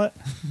they call it?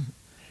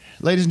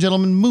 Ladies and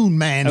gentlemen, Moon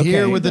Man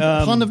here Okay, with the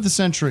pun of the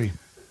century.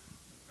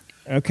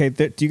 Okay,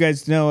 do you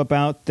guys know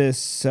about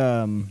this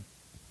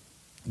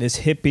this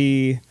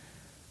hippie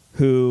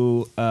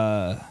who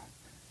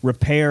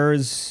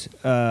repairs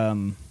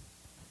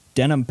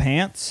denim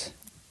pants?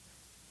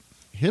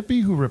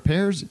 Hippie who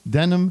repairs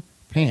denim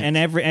pants. And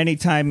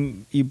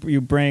anytime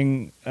you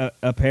bring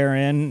a pair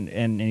in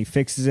and he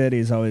fixes it,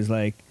 he's always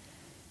like,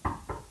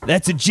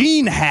 "That's a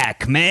gene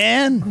hack,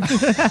 man."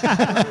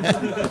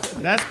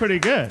 That's pretty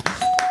good.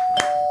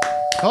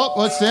 Oh,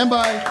 let's stand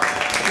by.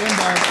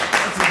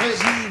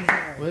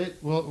 Wait,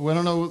 well, we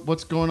don't know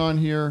what's going on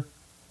here.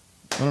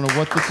 I don't know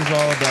what this is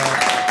all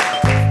about.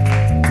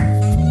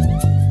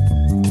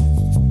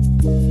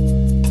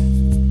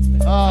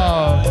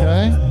 Oh,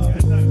 okay.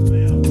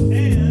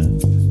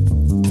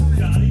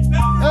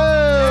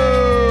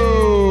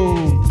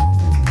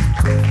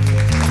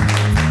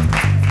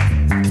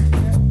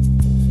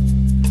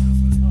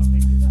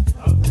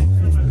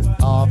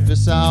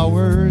 Office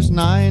hours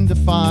 9 to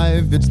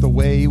 5. It's the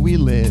way we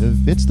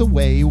live. It's the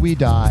way we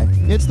die.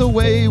 It's the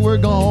way we're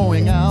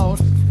going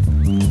out.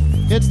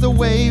 It's the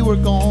way we're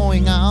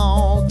going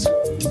out.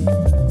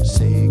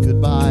 Say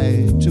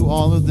goodbye to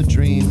all of the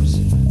dreams.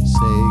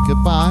 Say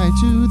goodbye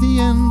to the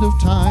end of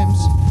times.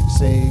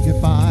 Say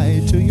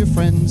goodbye to your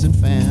friends and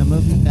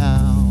family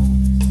now.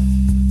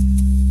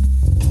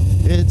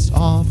 It's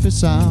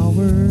office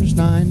hours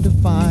 9 to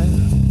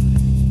 5.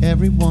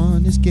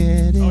 Everyone is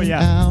getting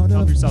out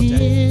of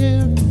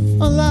here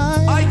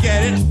alive. I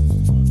get it.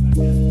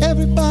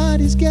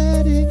 Everybody's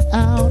getting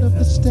out of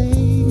the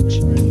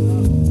stage.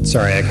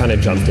 Sorry, I kind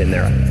of jumped in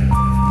there.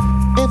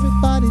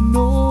 Everybody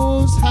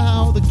knows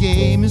how the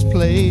game is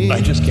played. I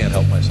just can't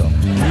help myself.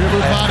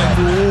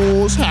 Everybody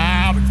knows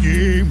how the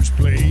game is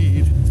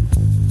played.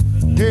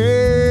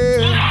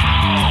 Yeah.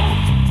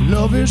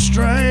 Love is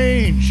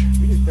strange.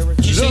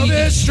 Love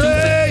is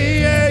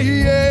strange.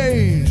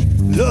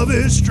 Love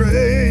is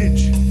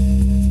strange.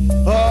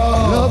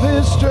 Oh. Love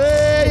is strange.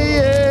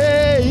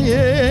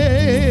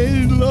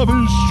 Love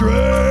is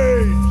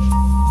strange.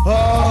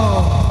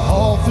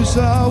 Oh. Office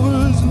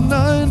hours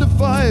 9 to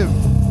 5.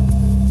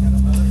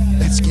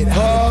 Let's get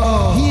out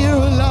of here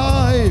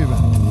alive.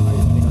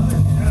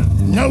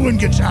 No one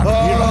gets out of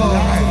here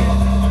alive.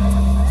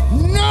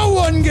 No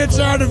one gets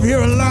out of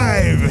here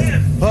alive.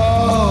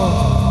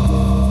 Oh.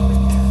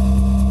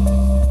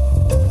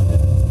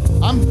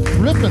 I'm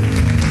ripping.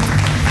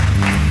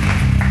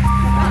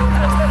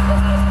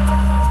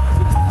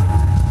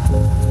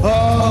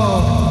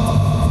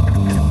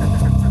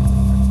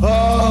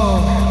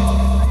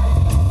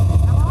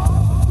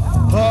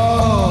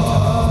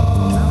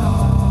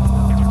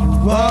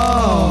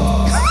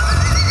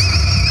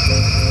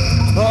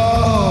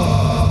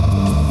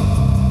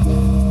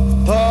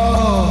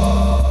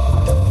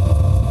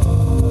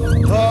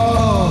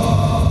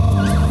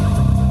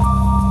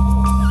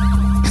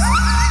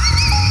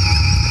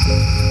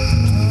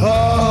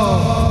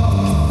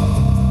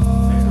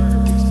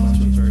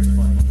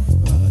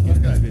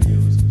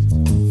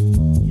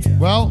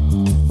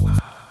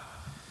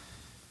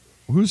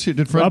 Who's here?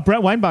 Did Fred?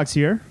 Brett Weinbach's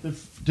here.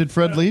 Did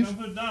Fred leave?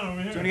 Do you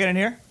want to get in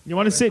here? You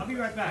want to sit? I'll be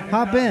right back.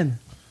 Hop in.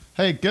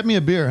 Hey, get me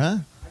a beer, huh?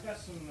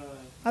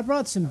 I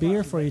brought some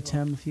beer for you,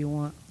 Tim, if you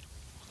want.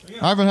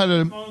 I haven't had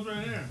a. I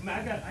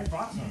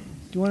brought some.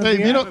 Do you want a Hey,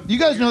 beer? you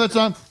guys know that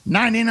song?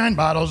 99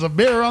 bottles of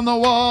beer on the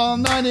wall.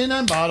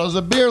 99 bottles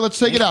of beer. Let's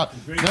take it out.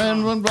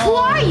 Then one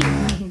bottle.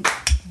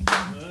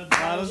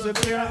 Bottles of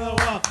beer on the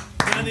wall.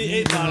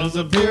 98 bottles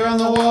of Beer on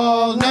the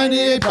wall.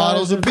 98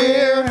 bottles of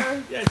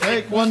beer.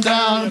 Take one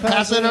down and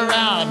pass it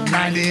around.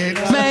 98.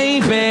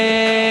 Maybe.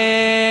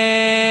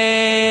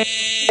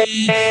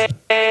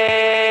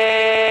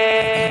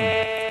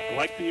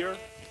 Like beer?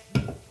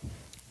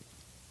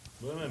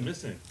 What am I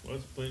missing?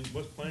 What's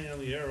playing on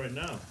the air right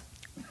now?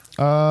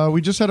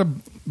 We just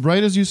had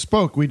right as you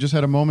spoke, we just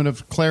had a moment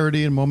of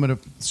clarity and moment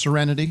of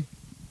serenity.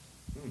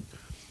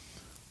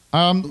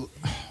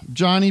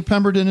 Johnny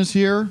Pemberton is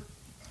here.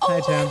 Hi,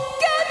 Tim.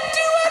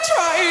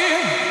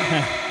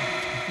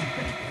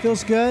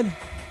 Feels good. And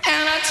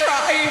I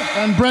try.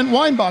 And Brent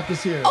Weinbach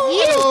is here.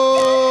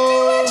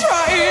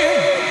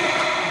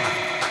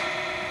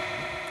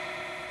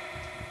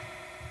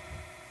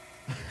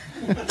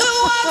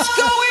 What's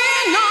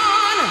going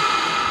on?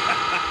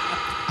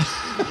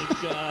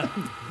 God.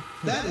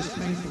 That is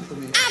painful for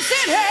me. I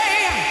said,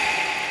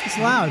 hey, It's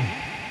loud.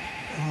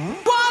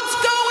 what's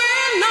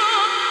going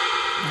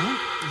on?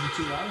 Is it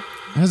too loud?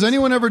 Has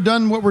anyone ever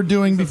done what we're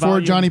doing before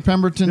volume. Johnny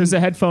Pemberton? There's a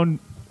headphone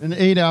an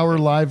 8-hour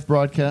live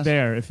broadcast.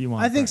 there if you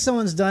want. I think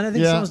someone's done. I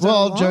think Yeah, someone's done.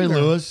 well, it Jerry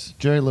longer. Lewis.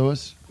 Joey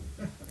Lewis.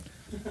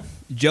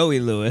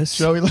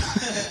 Joey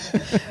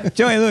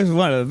Joey Lewis is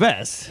one of the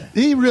best.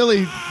 He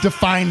really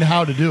defined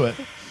how to do it.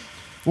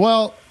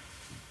 Well,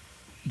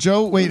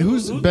 Joe, wait,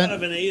 who's Who's been?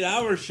 have an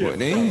 8-hour shift?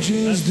 What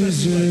angels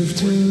deserve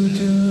to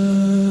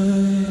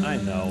die. I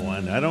know,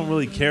 and I don't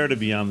really care to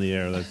be on the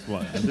air. That's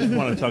what I just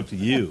want to talk to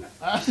you.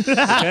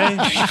 Okay,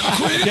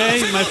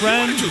 okay, my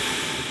friend.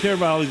 I care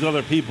about all these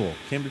other people.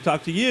 Came to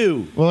talk to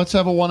you. Well, let's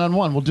have a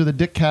one-on-one. We'll do the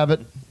Dick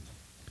Cavett.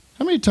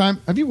 How many times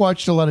have you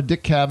watched a lot of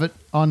Dick Cavett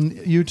on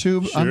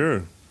YouTube?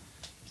 Sure.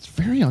 It's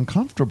very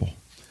uncomfortable.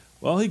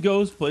 Well, he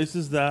goes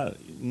places that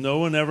no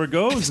one ever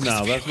goes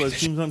now. That's why it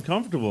seems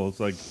uncomfortable. It's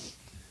like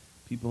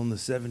people in the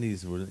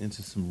 70s were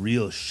into some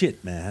real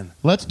shit, man.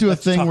 Let's do a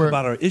thing talk where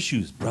about our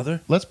issues, brother.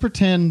 Let's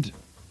pretend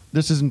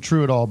this isn't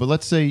true at all, but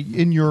let's say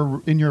in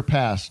your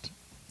past,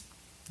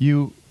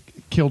 you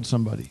killed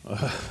somebody.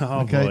 Oh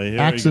Okay? boy, here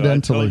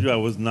Accidentally. We go. I told you I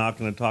was not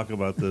going to talk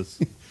about this.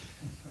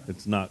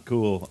 It's not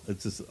cool.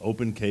 It's this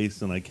open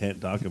case, and I can't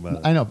talk about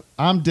it. I know.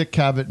 I'm Dick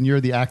Cavett, and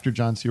you're the actor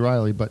John C.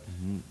 Reilly. But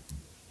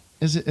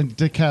is it? And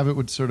Dick Cavett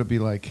would sort of be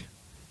like,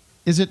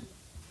 is it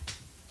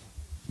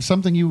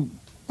something you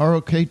are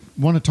okay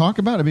want to talk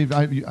about? I mean,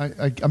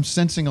 I'm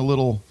sensing a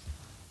little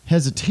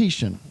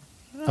hesitation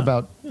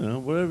about. You know,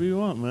 whatever you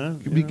want,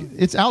 man. You know?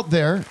 It's out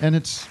there, and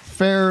it's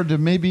fair to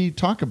maybe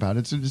talk about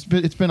it.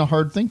 It's been a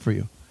hard thing for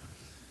you.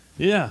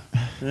 Yeah,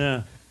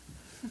 yeah.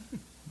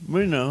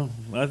 We know.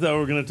 I thought we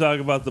were going to talk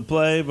about the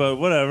play, but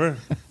whatever.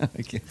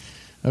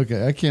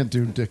 Okay, I can't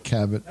do Dick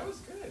Cavett. That was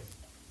good.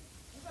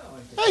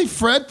 Hey,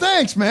 Fred,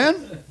 thanks, man.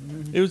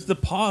 It was the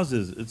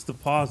pauses. It's the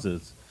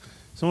pauses.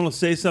 Someone will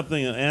say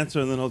something and answer,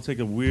 and then he'll take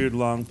a weird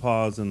long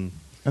pause. And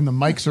the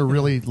mics are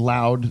really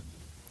loud.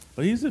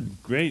 But he's a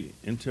great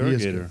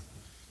interrogator.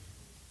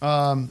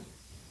 Him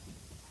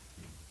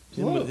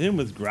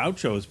with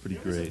Groucho is pretty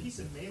great.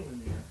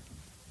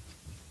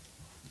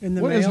 In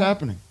the What mail? is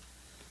happening?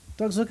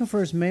 Doug's looking for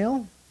his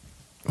mail.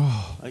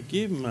 Oh, I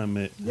gave him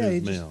my Yeah, his you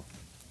just- mail.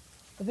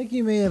 I think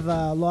you may have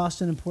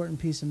lost an important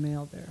piece of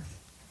mail there.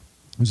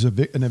 There's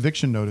an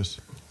eviction notice.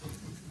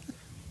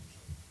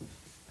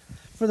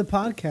 For the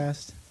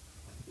podcast.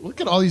 Look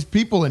at all these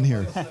people in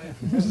here.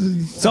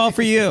 It's all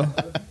for you.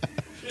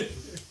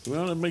 We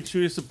want to make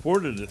sure you're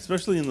supported,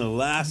 especially in the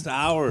last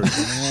hours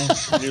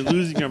when you're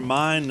losing your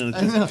mind and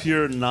it's just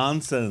pure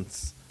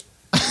nonsense.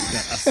 We got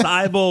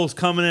acai bowls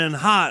coming in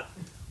hot.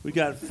 We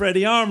got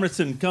Freddie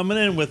Armisen coming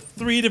in with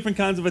 3 different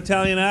kinds of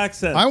Italian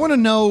accents. I want to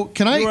know.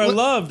 You are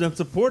loved and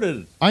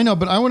supported. I know,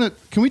 but I want to.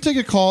 Can we take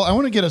a call? I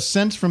want to get a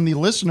sense from the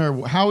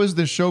listener. How is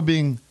this show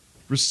being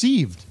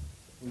received?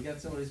 We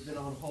got someone who's been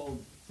on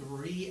hold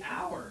 3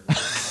 hours.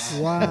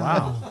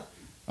 Wow.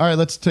 All right,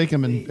 let's take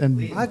them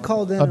and I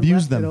called in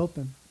abuse and left them. it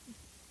open.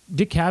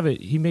 Dick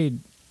Cavett, he made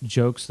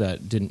jokes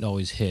that didn't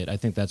always hit. I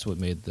think that's what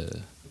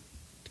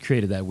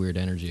created that weird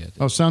energy. I think.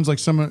 Oh, sounds like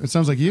someone. It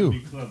sounds like you.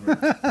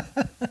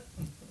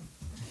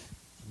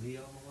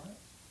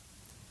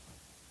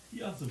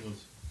 He also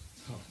goes.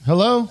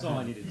 Hello, That's all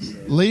I needed to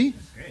say. Lee.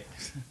 Great.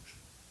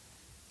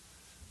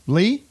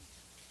 Lee.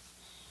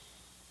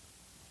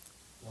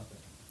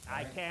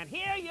 I can't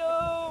hear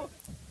you.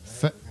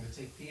 Fe- We're gonna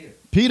take Peter.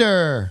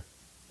 Peter.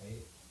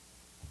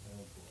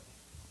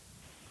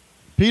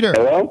 Peter.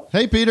 Hello?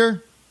 Hey,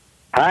 Peter.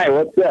 Hi,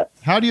 what's up?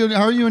 How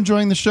are you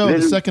enjoying the show?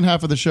 The second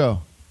half of the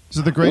show. Is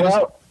it the greatest?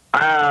 Well,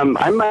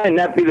 I might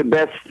not be the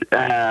best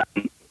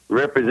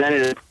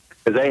representative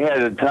because I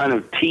had a ton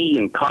of tea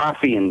and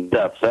coffee and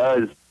stuff, so I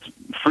was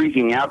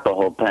freaking out the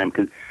whole time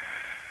because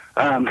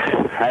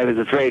I was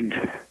afraid.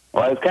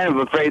 Well, I was kind of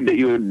afraid that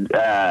you would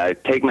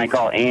take my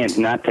call and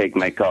not take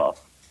my call.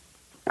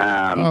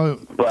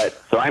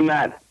 But so I'm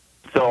not.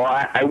 So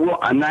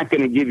I'm not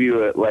going to give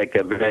you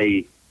a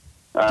very.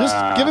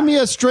 Just giving me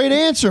a straight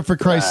answer, for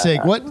Christ's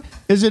sake. What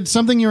is it?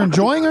 Something you're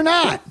enjoying or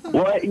not?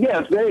 Well,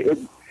 yeah,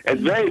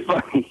 it's very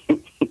funny.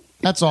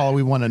 That's all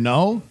we want to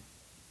know.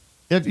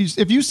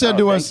 If you said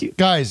to us,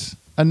 guys,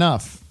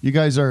 enough. You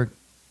guys are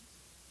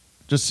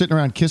just sitting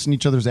around kissing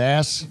each other's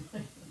ass.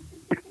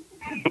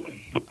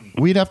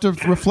 We'd have to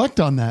reflect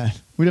on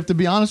that. We'd have to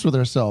be honest with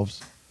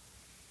ourselves.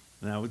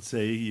 And I would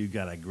say you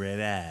got a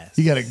great ass.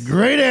 You got a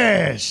great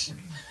ass.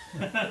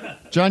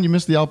 John, you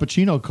missed the Al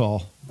Pacino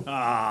call.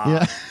 Ah.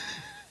 Yeah.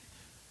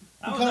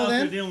 I was out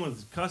there dealing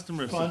with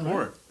customer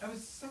support. That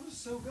was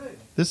so good.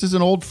 This is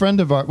an old friend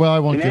of ours. Well, I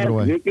won't give it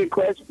away. Can I ask Vic a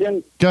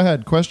question? Go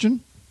ahead.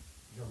 Question?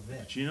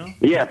 Gino?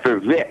 Yeah, for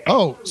Vic.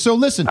 Oh, so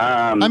listen.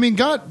 I mean,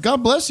 God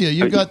bless you.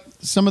 You've got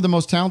some of the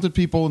most talented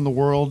people in the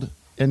world,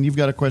 and you've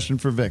got a question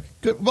for Vic.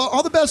 Good. Well,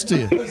 all the best to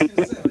you.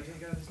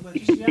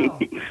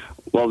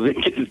 Well, Vic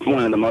is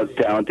one of the most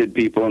talented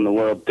people in the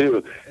world,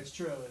 too. It's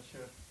true.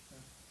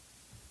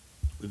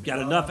 We've got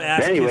enough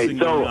ass Anyway, kissing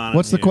so- going on.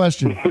 What's the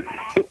question?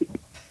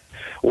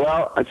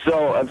 Well,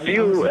 so a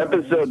few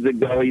episodes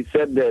ago, he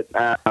said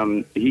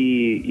that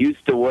he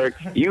used to work.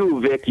 You,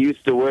 Vic,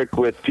 used to work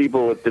with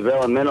people with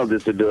developmental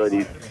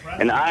disabilities,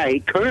 and I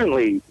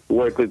currently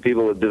work with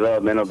people with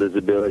developmental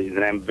disabilities,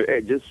 and I'm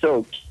just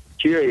so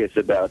curious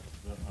about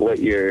what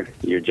your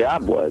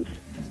job was.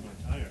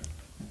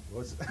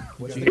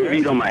 If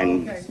you don't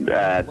mind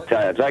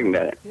talking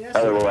about it.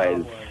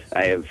 Otherwise,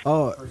 I have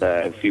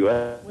a few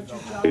other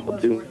people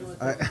too.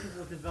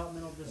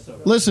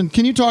 Listen,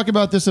 can you talk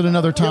about this at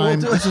another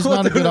time? This is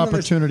not a good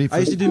opportunity. I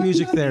used to do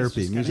music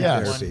therapy. Yes.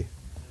 Therapy.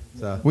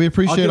 So We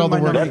appreciate all the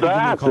work. Give me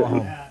a call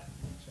home.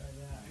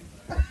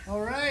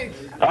 All right.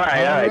 All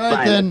right,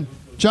 fine. Then,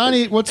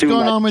 Johnny, what's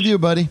going on with you,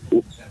 buddy?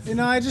 You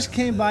know, I just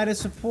came by to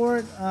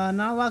support.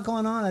 Not a lot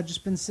going on. I've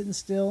just been sitting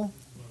still,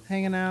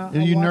 hanging out. Are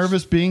you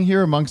nervous being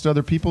here amongst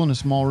other people in a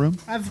small room?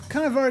 I've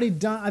kind of already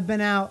done. I've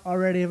been out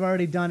already. I've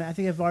already done it. I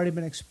think I've already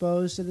been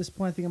exposed at this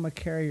point. I think I'm a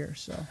carrier,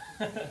 so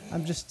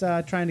I'm just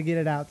trying to get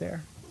it out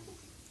there.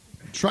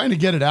 Trying to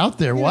get it out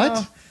there. You What?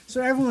 know,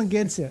 so everyone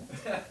gets it.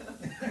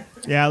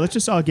 Yeah, let's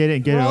just all get it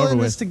and get We're it all over in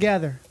with. this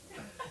together.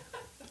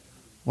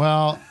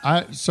 Well,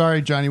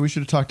 sorry, Johnny. We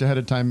should have talked ahead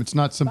of time. It's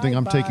not something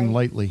I'm taking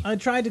lightly. I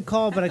tried to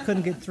call, but I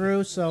couldn't get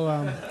through.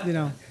 So you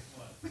know,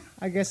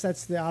 I guess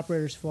that's the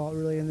operator's fault,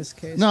 really, in this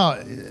case. No,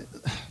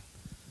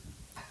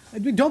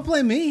 don't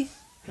blame me.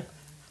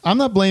 I'm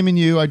not blaming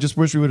you. I just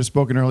wish we would have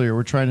spoken earlier.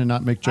 We're trying to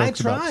not make I jokes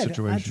about the tried.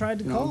 situation. I tried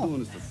to call. I'm doing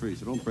this for free,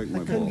 so don't break my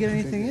I couldn't balls. get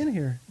anything in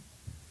here.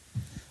 I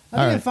All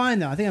think I'm right. fine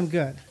though. I think I'm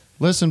good.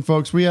 Listen,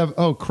 folks, we have,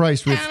 oh,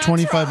 Christ, we have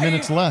 25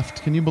 minutes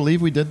left. Can you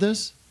believe we did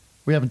this?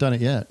 We haven't done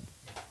it yet.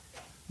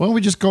 Why don't we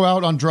just go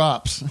out on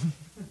drops?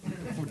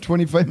 For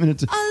 25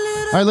 minutes.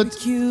 All right,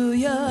 let's.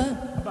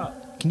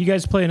 Can you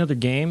guys play another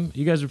game?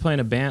 You guys were playing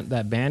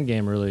that band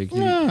game earlier. Can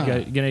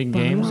you get any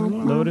games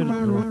loaded?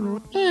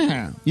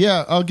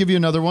 Yeah, I'll give you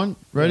another one.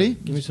 Ready?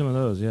 Give me some of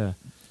those, yeah.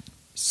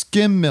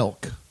 Skim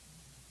milk.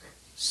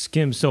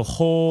 Skim, so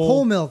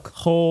whole milk.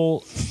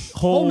 Whole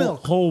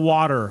milk. Whole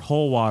water.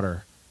 Whole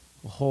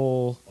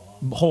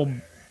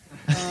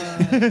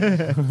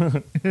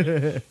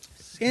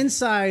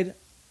Inside.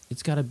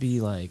 It's got to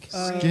be like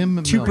Skim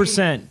milk.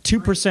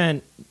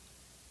 2%.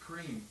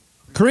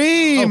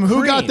 Cream. Oh, Who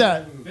cream. got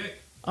that?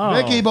 Oh,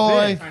 Vicky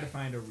boy.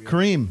 Vic.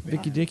 Cream.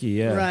 Vicky Dicky,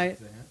 yeah. Right.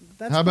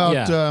 That's How about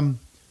Yeah.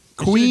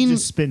 Queen?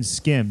 Just been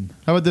skim.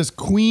 How about this?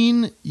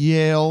 Queen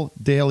Yale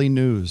Daily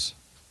News.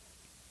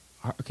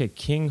 Okay,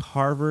 King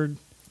Harvard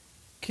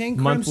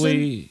King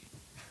Monthly,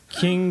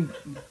 King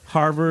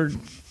Harvard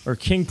or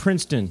King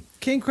Princeton.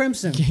 King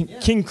Crimson.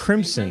 King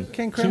Crimson.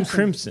 King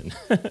Crimson.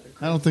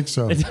 I don't think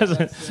so. It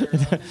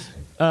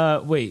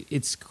doesn't. Wait,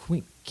 it's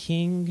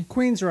King.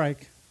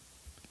 Queensryche.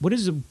 What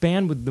is a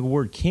band with the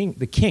word King?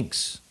 The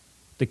Kinks.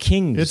 The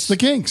Kings. It's the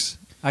Kinks.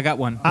 I got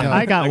one.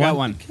 I got one.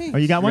 one. Oh,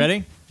 you got one?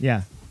 Ready?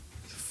 Yeah.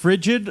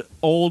 Frigid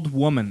old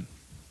woman.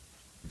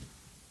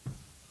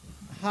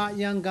 Hot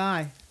young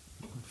guy.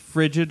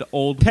 Frigid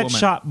old Pet woman.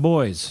 Shop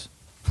Boys.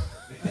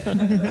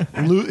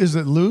 Is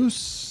it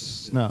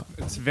loose? No.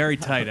 It's very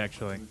tight,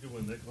 actually.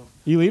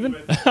 You leaving?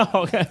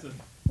 Okay.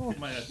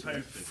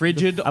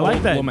 Frigid I like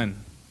old that. woman.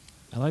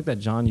 I like that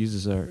John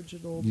uses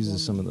old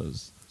some of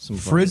those. Some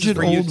of Frigid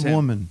for you, old Tim.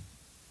 woman.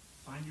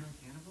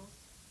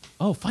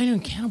 Oh, Finding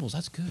Cannibals.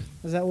 That's good.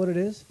 Is that what it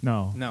is?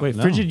 No. No. Wait,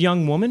 No. Frigid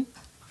Young Woman.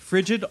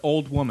 Frigid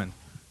old woman.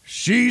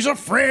 She's a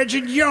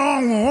frigid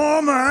young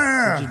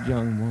woman. Frigid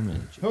Young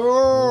Woman.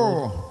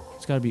 Oh.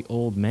 It's got to be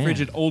old man.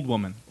 Frigid old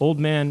woman. Old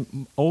man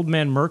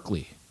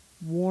Merkley.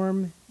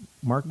 Warm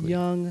Markley.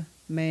 young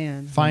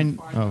man. Fine.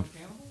 Oh.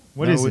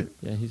 What No, is we- it?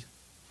 Yeah, he's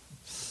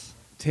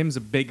Tim's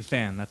a big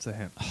fan. That's a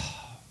hint.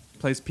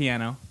 Plays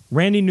piano.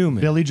 Randy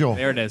Newman. Billy Joel.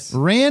 There it is.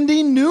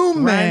 Randy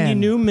Newman. Randy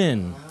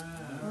Newman.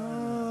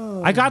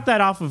 I got that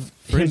off of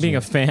him being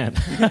a fan.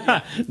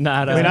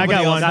 Not, I mean, I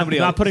got one.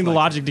 Not putting the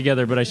logic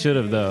together, but I should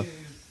have though.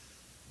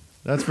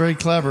 That's very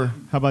clever.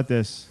 How about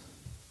this?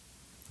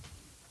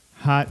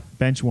 Hot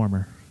bench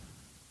warmer.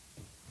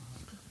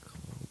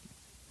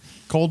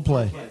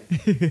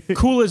 Coldplay.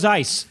 Cool as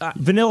ice.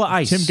 Vanilla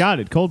Ice. Tim got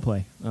it.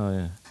 Coldplay. Oh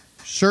yeah.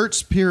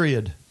 Shirts.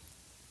 Period.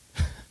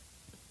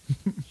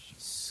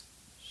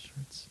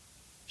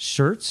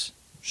 Shirts.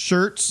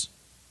 Shirts.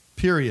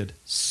 Period.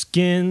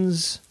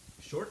 Skins.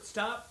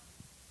 Shortstop.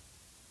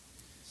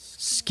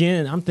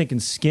 Skin. I'm thinking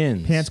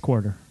skins. Pants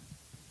quarter.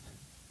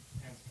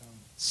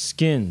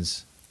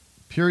 Skins.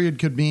 Period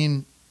could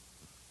mean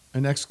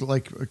an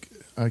like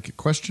a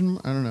question.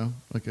 I don't know,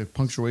 like a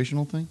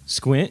punctuational thing.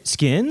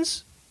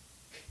 Skins.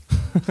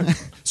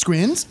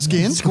 Squins.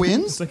 Skins. It's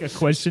Squins. like a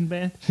question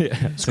band.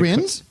 Yeah.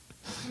 Squins.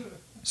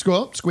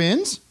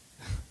 Squins.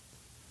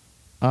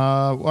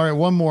 All right,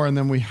 one more, and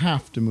then we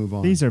have to move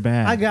on. These are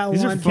bad. I got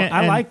These one. Are fun.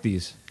 I like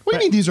these. What do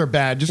you mean these are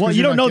bad? Just Well, 'cause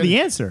you you're don't not know the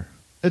getting- answer.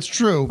 It's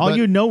true. All but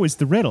you know is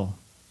the riddle.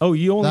 Oh,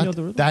 you only that, know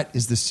the riddle? that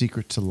is the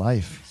secret to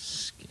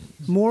life.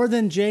 More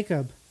than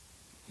Jacob.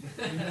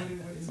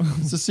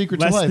 It's the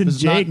secret Less to life. than Is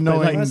Jake, not but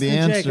knowing like- Less the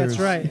than Jake, answers. that's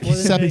right. More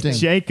than Accepting.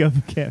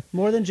 Jacob.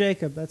 More than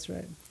Jacob. That's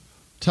right.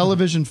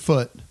 Television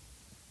foot.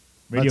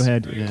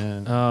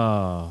 Radiohead.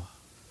 Oh.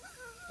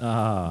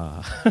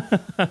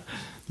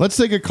 Let's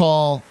take a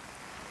call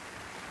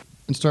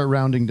and start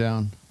rounding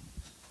down.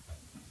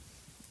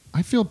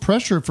 I feel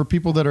pressure for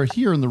people that are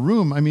here in the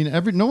room. I mean,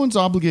 no one's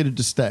obligated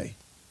to stay.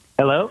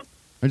 Hello?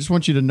 I just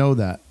want you to know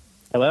that.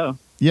 Hello?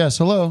 Yes,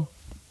 hello.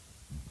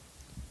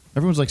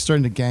 Everyone's like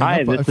starting to gang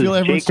Hi, up. this I feel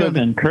is everyone's Jacob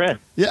starting and Chris.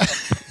 Yeah.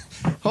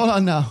 Hold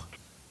on now.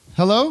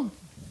 Hello?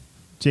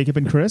 Jacob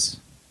and Chris?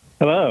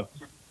 Hello.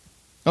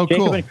 Oh,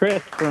 Jacob cool. and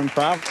Chris from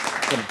Providence.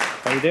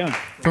 How you doing?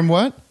 From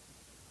what?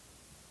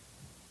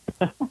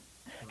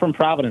 From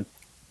Providence.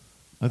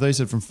 I thought you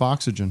said from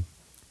Foxygen.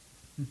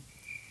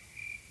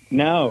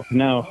 No.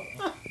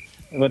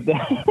 But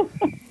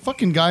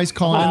Fucking guys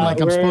calling in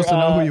like I'm supposed to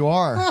know who you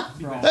are.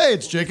 Hey,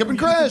 it's Jacob and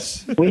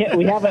Chris. we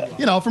have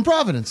a from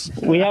Providence.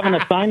 we have an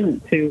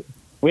assignment to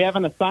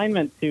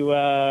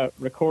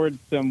record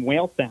some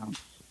whale sounds.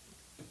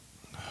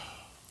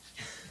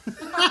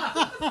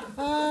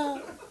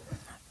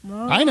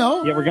 I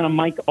know. Yeah, we're gonna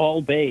mic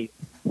all bass.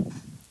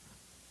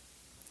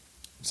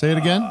 Say it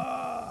again.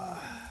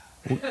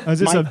 Is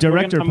this a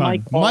director we're gonna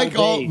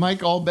pun?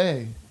 Mike All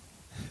Bay.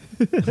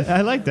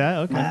 I like that.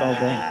 Okay. Mic all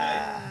bass.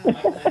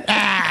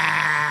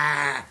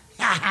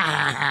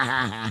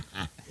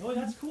 Oh,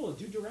 that's cool.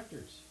 Do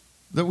directors.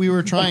 That we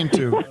were trying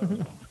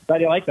to.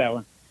 Glad you like that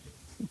one.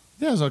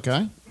 Yeah, it's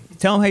okay.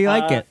 Tell them how you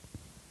like it.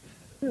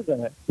 Who's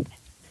that?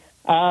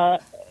 I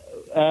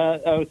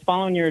was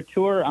following your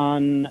tour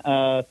on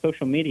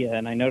social media,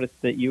 and I noticed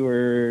that you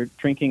were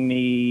drinking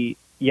the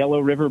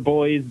Yellow River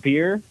Boys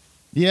beer.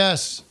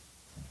 Yes.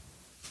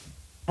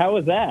 How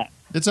was that?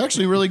 It's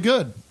actually really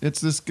good.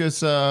 It's this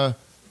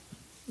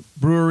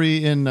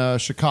brewery in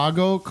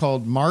Chicago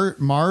called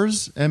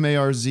Marz,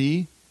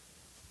 M-A-R-Z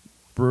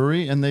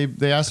brewery, and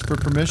they asked for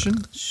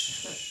permission.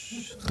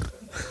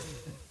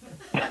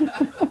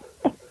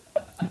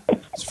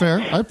 It's fair.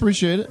 I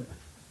appreciate it.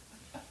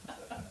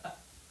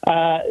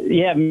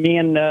 Yeah, me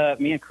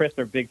and Chris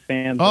are big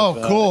fans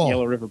of cool.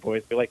 Yellow River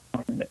Boys. We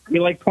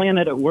like playing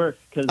it at work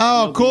because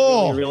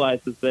cool. really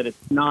realizes that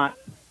it's not.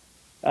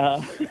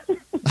 I'm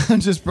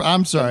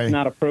sorry. It's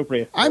not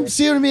appropriate. I'm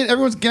see what I mean.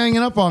 Everyone's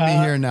ganging up on me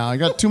here now. I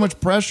got too much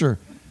pressure.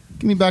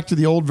 Give me back to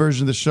the old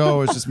version of the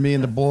show. It's just me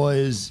and the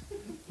boys.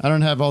 I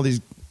don't have all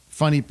these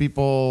funny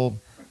people.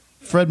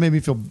 Fred made me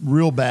feel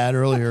real bad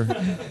earlier.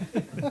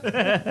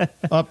 There's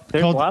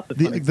called lots of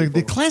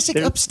the classic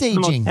There's upstaging.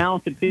 the most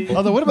talented people.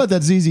 Although, what about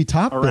that ZZ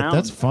Top bit? Around.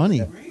 That's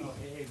funny.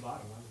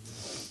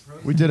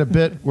 We did a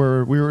bit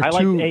where we were I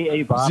like two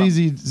AA Bottom.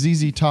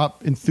 ZZ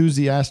Top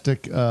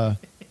enthusiastic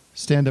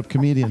stand-up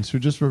comedians who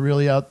just were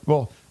really out.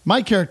 Well,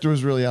 my character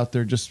was really out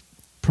there just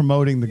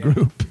promoting the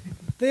group.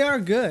 They are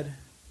good.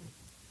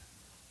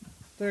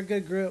 They're a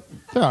good group.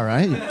 They're all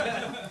right.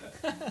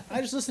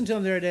 I just listened to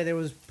them the other day. They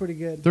was pretty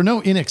good. They're no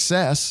In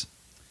Excess.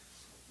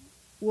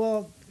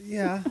 Well,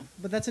 yeah,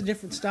 but that's a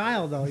different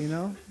style, though. You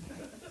know.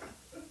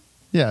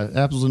 Yeah,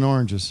 apples and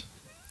oranges.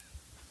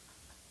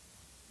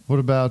 What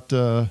about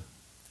How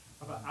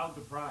about Out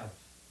Deprived?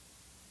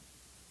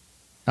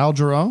 Al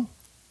Jarreau?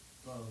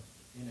 Well,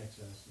 In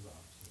Excess is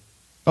opposite.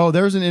 Oh,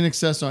 there's an In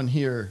Excess on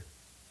here.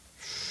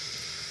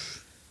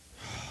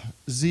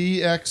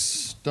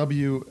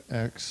 ZXWX.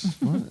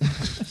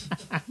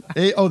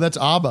 What? That's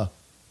ABBA.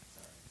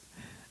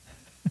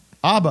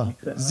 ABBA.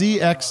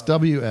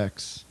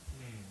 ZXWX.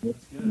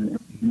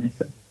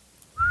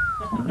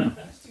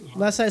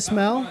 Less I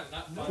smell,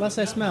 less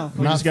I smell.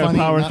 We're just going to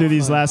power through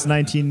these last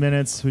 19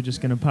 minutes. We're just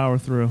going to power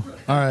through.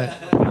 All right.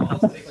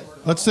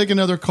 Let's take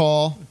another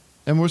call,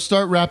 and we'll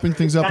start wrapping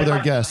things up with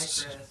our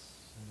guests.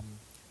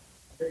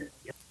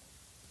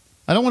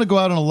 I don't want to go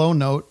out on a low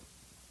note.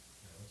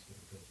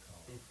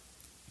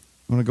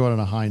 I want to go out on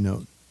a high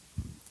note.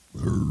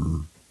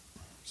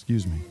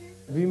 Excuse me.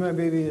 Be My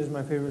Baby is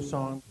my favorite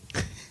song.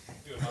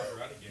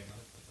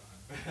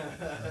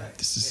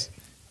 This is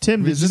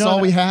Tim, is this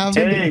all we have?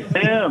 Hey,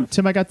 Tim.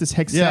 Tim, I got this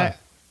hex. Yeah.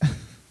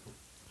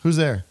 Who's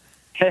there?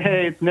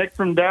 Hey, it's Nick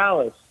from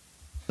Dallas.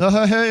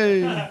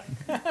 Hey.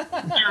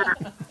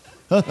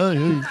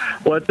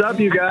 What's up,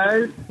 you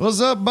guys?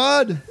 What's up,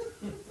 bud?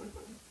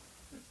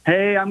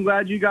 Hey, I'm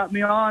glad you got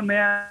me on,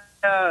 man.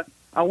 I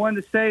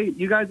wanted to say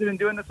you guys have been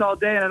doing this all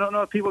day, and I don't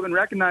know if people have been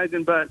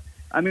recognizing, but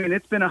I mean,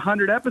 it's been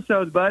 100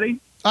 episodes, buddy.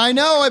 I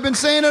know. I've been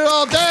saying it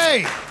all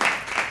day.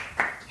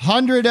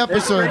 100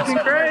 episodes. It's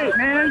freaking great,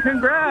 man.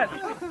 Congrats.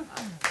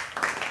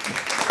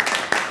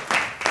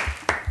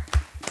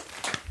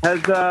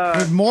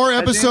 More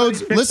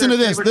episodes. Listen to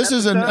this. This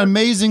is an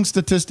amazing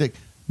statistic.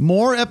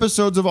 More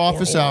episodes of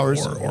Office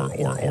Hours.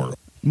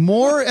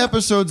 More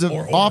episodes of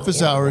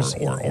Office Hours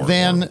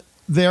than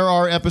there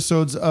are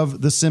episodes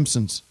of The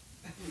Simpsons.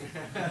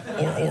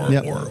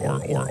 Yep.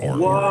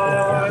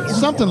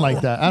 Something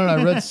like that. I don't know.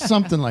 I read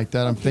something like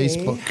that on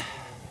Facebook.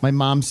 My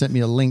mom sent me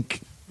a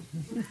link.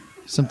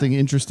 Something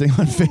interesting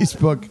on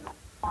Facebook.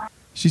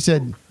 She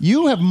said,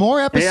 "You have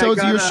more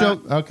episodes of your show."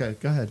 Okay,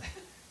 go ahead.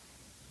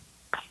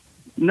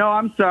 No,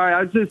 I'm sorry.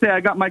 I was just saying I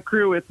got my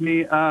crew with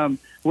me.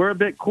 we're a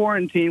bit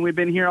quarantined. We've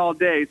been here all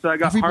day, so I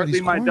got Everybody's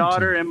Hartley, my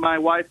daughter, and my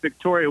wife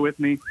Victoria with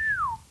me.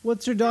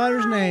 What's your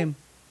daughter's name?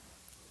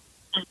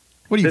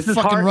 What are you This is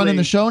fucking Hartley. running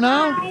the show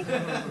now?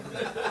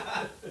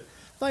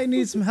 Thought you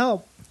needed some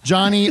help.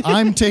 Johnny,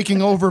 I'm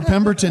taking over.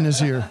 Pemberton is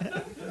here.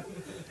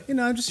 You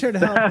know, I'm just here to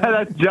help.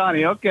 That's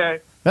Johnny. Okay.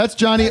 That's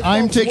Johnny.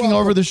 I'm taking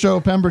over the show,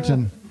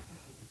 Pemberton.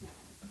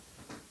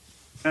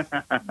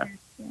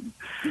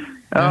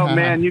 Oh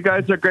man, you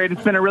guys are great.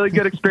 It's been a really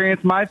good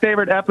experience. My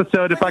favorite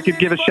episode, if I could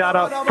give a shout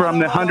out from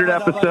the 100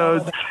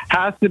 episodes,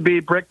 has to be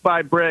Brick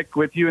by Brick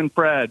with you and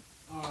Fred.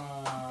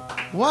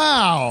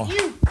 Wow.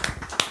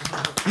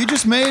 You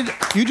just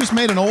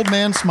made an old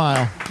man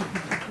smile.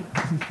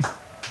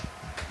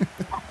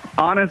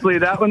 Honestly,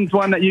 that one's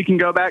one that you can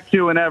go back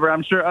to whenever.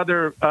 I'm sure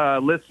other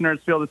listeners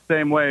feel the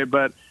same way,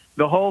 but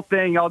the whole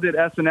thing, y'all did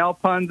SNL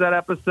puns that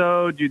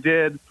episode. You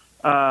did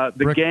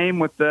the game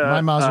with the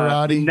My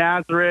Maserati.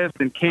 Nazareth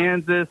and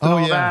Kansas and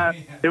all that.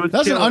 It was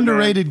That's an killer,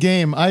 underrated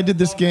game. I did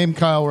this game,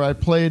 Kyle, where I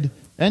played,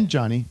 and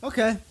Johnny.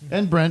 Okay.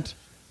 And Brent.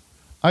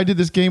 I did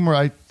this game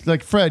where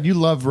Fred, you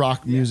love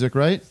rock music,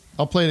 right?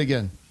 I'll play it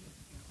again.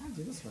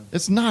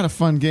 It's not a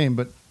fun game,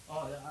 but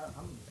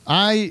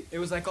It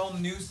was like all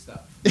new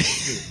stuff.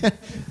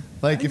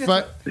 like I think if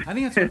I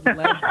think that's what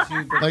led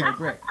to Brick Like- by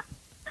Brick.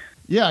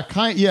 Yeah,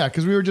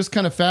 because we were just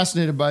kind of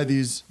fascinated by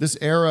this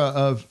era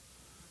of,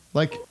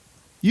 like,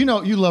 you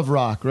love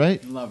rock,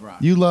 right? Love rock.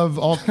 You love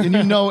and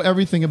you know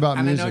everything about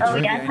And I music, know right?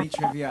 trivia. Any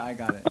trivia, I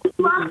got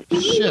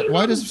it. Shit,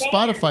 why does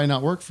Spotify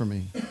not work for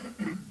me?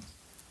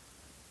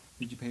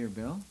 Did you pay your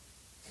bill?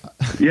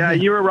 Yeah,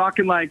 you were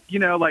rocking like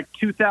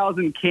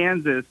 2000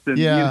 Kansas and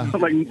Yeah.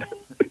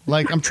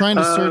 like I'm trying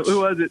to search.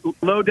 Who was it?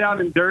 Low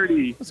Down and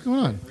Dirty. What's going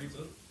on?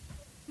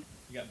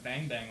 You got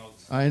Bang Bang.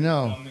 I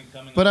know,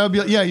 but I would be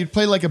you'd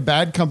play like a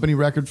Bad Company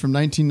record from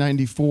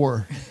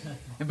 1994.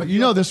 But you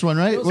know this one,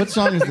 right? you What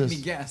also song is make this? me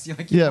guess. You're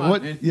like, Yeah, come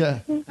what? on. Yeah,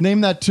 name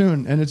that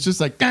tune, and it's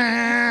just like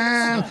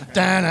da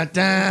da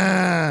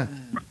da.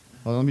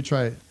 Well, let me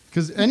try it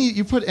because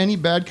you put any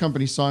Bad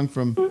Company song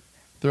from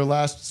their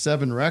last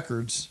 7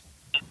 records.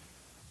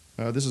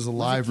 This is a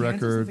live Was it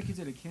Kansas? record. I think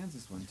you did a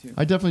Kansas one too.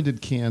 I definitely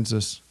did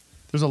Kansas.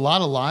 There's a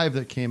lot of live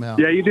that came out.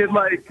 Yeah, you did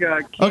like.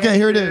 Okay,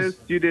 here it is.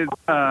 You did.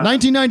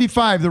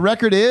 1995. The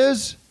record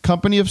is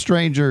 "Company of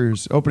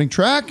Strangers." Opening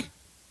track.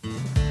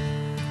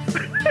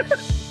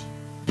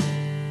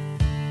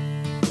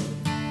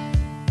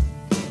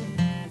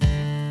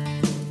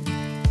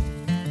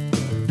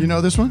 You know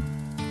this one?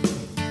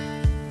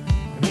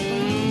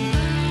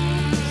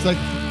 It's like,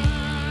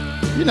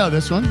 you know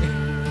this one.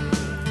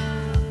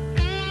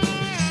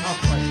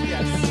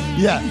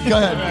 Yeah, go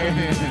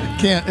ahead.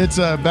 Can't. It's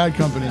a Bad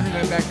Company.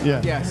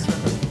 Yeah. Yes.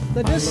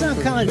 That does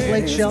sound kind of like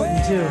Blake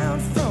Shelton too.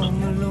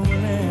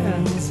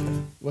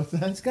 What's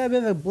that? It's got a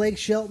bit of a Blake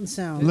Shelton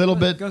sound. A little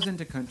bit. It goes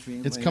into country.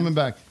 It's later. coming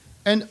back.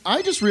 And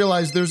I just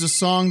realized there's a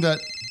song that.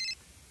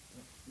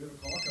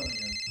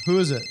 Who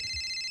is it?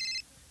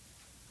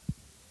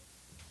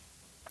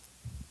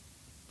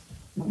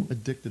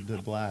 Addicted to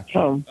Black.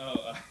 Oh.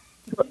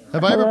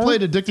 Have I ever Hello?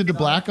 played Addicted to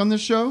Black on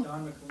this show?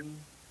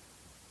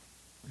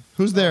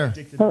 Who's there?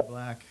 Addicted to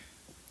Black.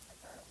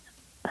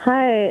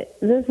 Hi,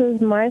 this is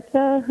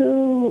Martha.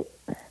 What?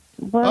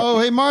 Oh,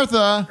 hey,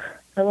 Martha.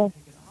 Hello.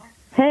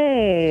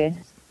 Hey.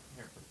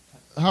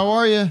 How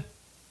are you?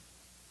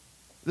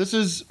 This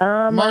is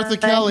Martha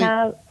Kelly.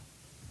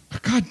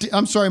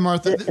 I'm sorry,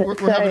 Martha.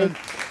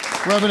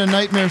 We're having a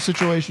nightmare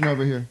situation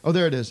over here. Oh,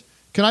 there it is.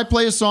 Can I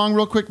play a song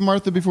real quick,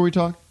 Martha, before we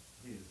talk?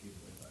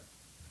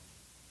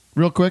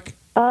 Real quick?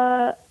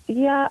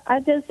 Yeah,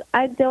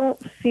 I don't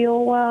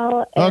feel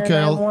well, and Okay,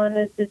 I I'll-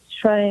 wanted to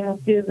try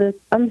and do this.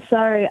 I'm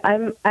sorry.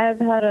 I've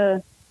had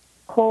a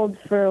cold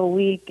for a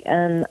week,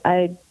 and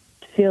I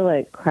feel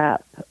like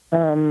crap.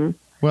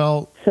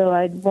 Well, So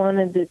I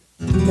wanted to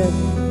just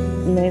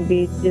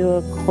maybe do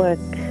a quick.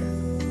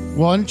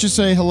 why don't you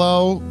say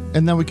hello,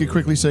 and then we could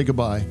quickly say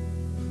goodbye.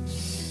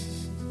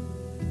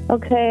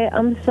 Okay,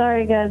 I'm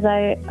sorry, guys.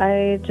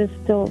 I just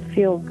don't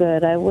feel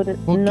good. I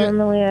wouldn't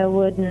normally. I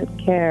wouldn't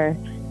care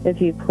if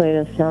you played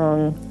a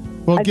song.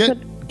 Well, I get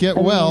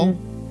could- well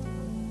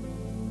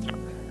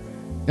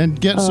and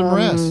get some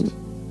rest.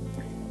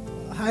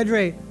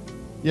 Hydrate.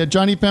 Yeah,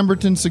 Johnny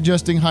Pemberton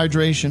suggesting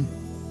hydration.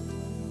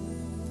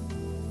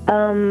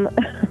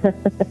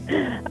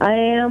 I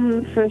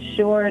am for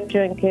sure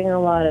drinking a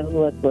lot of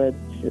liquids.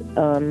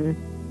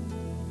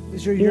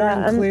 Is your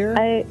urine clear?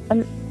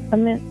 I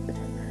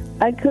mean,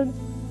 I could.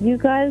 You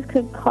guys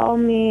could call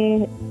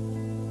me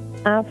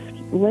after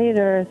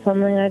later or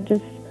something. I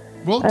just.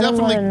 We'll I don't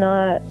definitely- wanna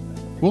not.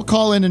 We'll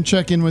call in and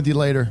check in with you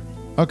later,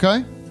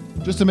 okay?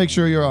 Just to make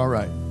sure you're all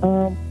right.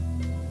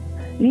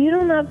 You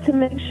don't have to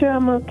make sure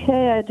I'm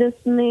okay. I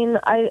just mean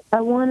I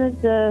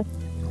wanted to,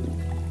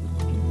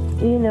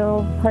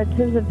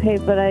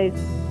 participate, but I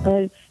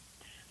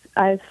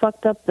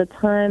fucked up the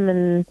time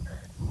and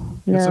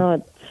now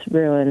it's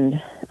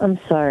ruined. I'm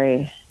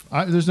sorry.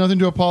 There's nothing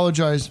to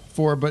apologize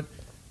for, but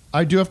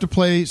I do have to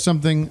play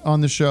something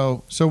on the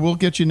show, so we'll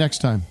get you next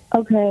time.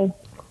 Okay.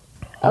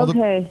 All the-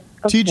 Okay.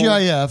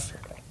 TGIF,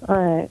 All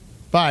right.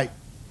 Bye.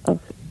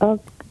 Oh,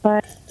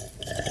 bye.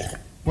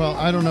 Well,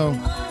 I don't know.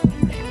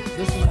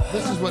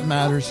 This is what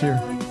matters here.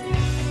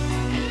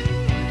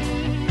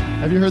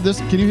 Have you heard this?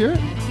 Can you hear it?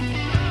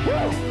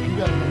 You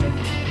got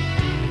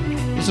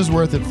it. This is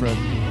worth it, Fred.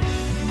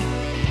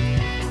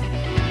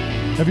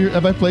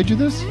 Have I played you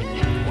this?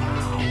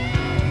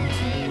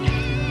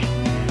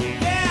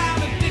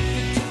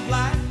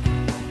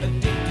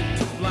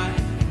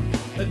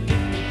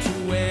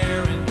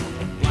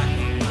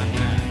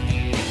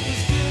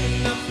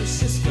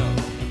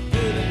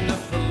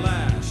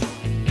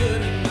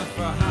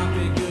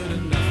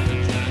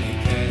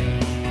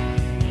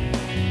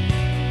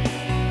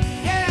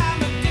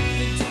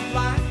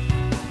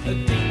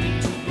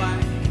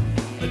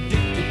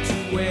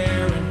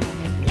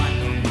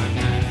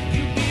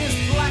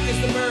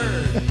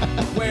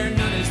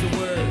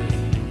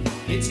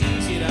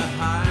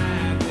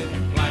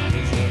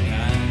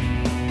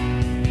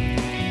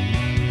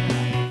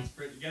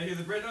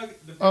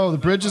 Oh, the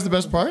bridge is the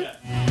best part?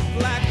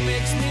 Black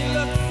makes me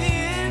look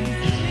thin.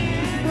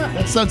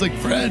 That sounds like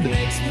Fred.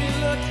 Makes me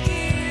look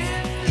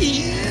in.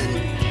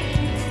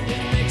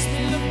 It makes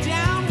me look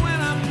down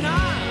when I'm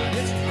not.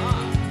 It's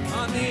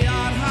on the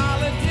odd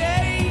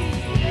holiday.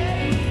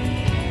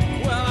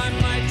 Well, I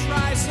might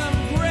try some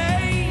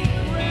gray,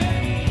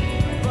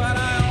 but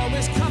I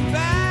always come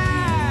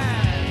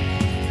back,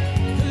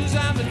 'cause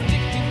I'm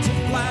addicted to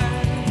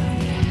black.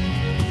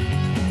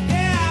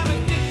 Yeah, I'm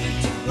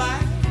addicted to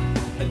black.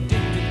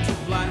 Addicted to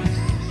black.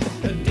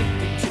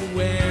 Addicted to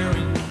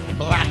wearing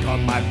black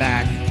on my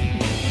back.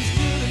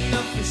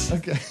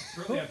 Okay.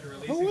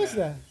 Who was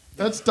that?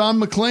 That's Don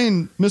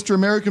McLean, Mr.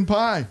 American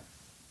Pie.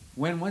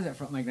 When was that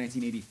from? Like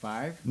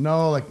 1985?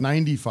 No, like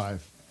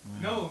 95.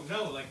 No,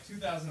 like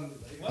 2000.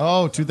 What?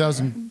 Oh,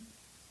 2000.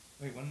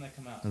 Wait, when did that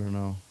come out? I don't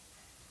know.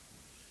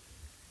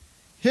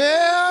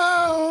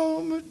 Yeah,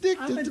 I'm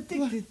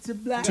addicted, to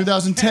black.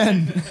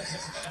 2010.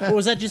 Or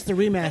was that just the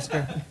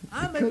remaster?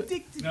 I'm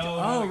addicted to.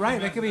 Oh,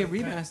 right. That could be a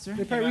remaster.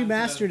 They probably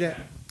remastered it.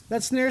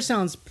 That snare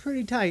sounds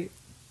pretty tight.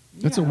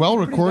 It's a well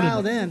recorded.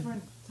 Dialed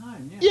in.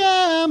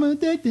 Yeah, I'm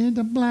addicted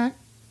to black.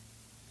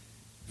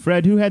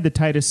 Fred, who had the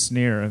tightest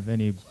snare of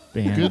any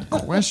band? Good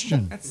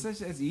question. That's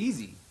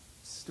easy.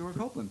 Stuart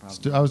Copeland,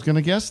 probably. I was going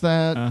to guess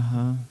that.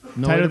 Uh-huh.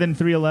 No, Tighter than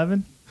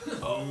 311?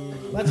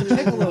 That's a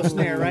piccolo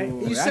snare, right?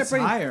 You that's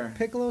separate higher.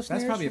 piccolo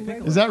snares. That's probably a from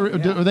piccolo. Is that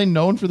are they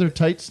known for their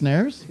tight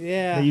snares?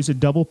 Yeah. They use a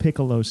double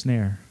piccolo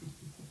snare.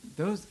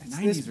 Those It's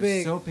 90s this were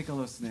big. so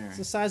piccolo snare. It's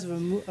the size of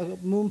a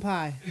moon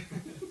pie.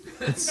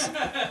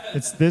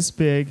 It's this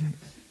big,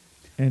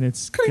 and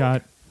it's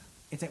got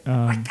It's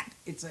a.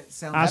 It's a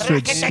sound.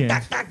 ostrich skin.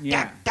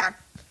 Yeah.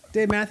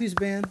 Dave Matthews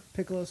Band,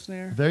 piccolo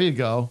snare. There you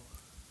go.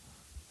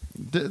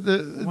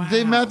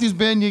 Dave Matthews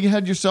Band, you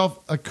had yourself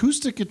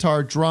acoustic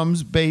guitar,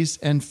 drums, bass,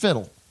 and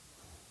fiddle.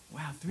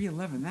 Wow,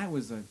 311. That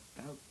was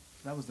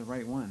the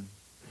right one.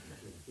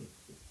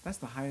 That's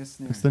the highest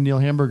snare. It's the Neil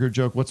Hamburger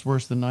joke. What's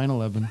worse than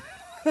 9/11?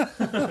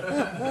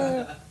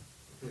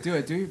 Do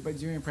it. Do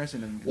your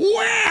impression of.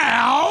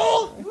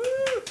 Well.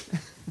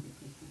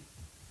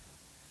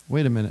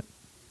 Wait a minute.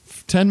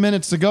 10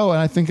 minutes to go, and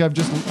I think I've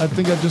just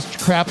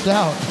crapped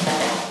out.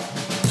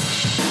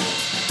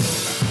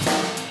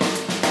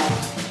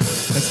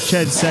 That's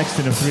Ched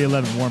Sexton of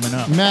 311 warming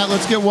up. Matt,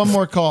 let's get one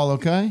more call,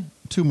 okay?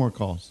 2 more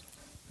calls.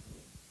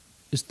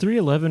 Is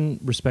 311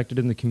 respected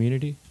in the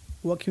community?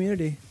 What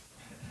community?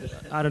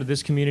 Out of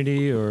this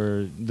community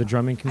or the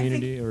drumming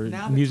community or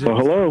music? Well,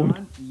 hello.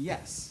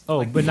 Yes. Oh,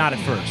 Like, but not at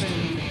first.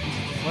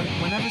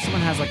 Whenever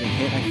someone has like a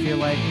hit, I feel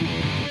like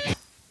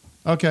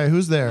Okay,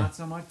 who's there? not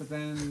so much, but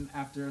then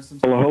after some.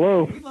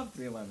 Hello. We love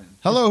 311.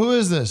 Hello, who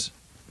is this?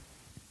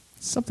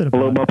 Something about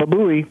Hello, Papa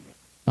Booey.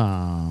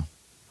 Ah.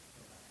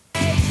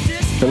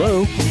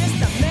 Hello.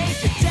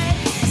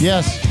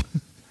 Yes.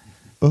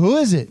 But who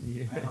is it?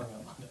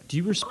 Do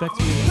you respect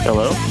me?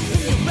 Hello?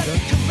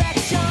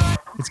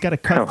 It's got to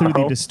cut through the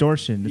Hello?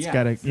 distortion. It's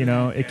got to,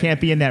 it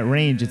can't be in that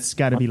range. It's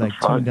got to be like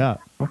tuned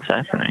up. What's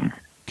happening?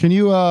 Can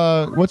you,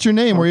 what's your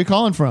name? Where are you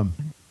calling from?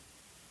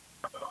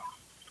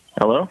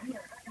 Hello?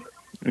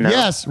 No.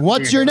 Yes.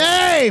 What's your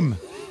name?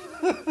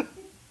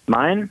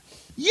 Mine?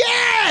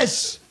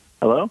 Yes.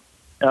 Hello?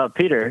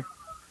 Peter.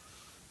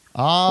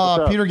 Ah,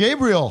 What's up? Peter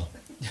Gabriel.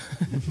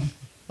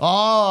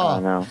 Ah,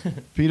 no.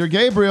 Peter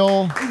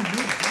Gabriel.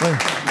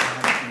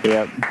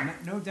 Yep.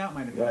 No doubt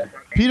might have been.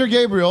 Peter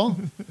Gabriel.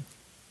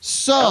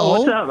 So. Oh,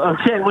 what's up?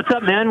 Okay, what's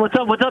up, man? What's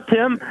up,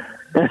 Tim?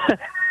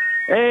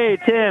 Hey,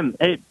 Tim.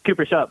 Hey,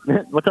 Cooper, shut up.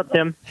 What's up,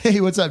 Tim? Hey,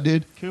 what's up,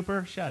 dude?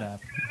 Cooper, shut up.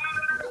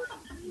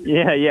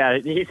 Yeah.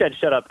 He said,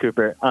 "Shut up,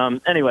 Cooper."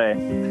 Anyway,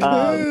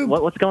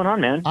 what's going on,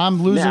 man?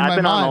 I'm losing I've my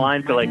been on the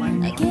mind. line for like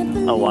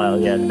a while.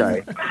 Yeah,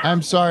 sorry.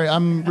 I'm sorry.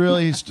 I'm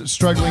really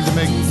struggling to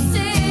make.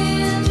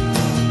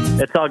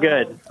 It's all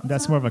good.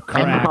 That's more of a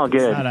crack. all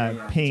good. It's not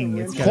a ping.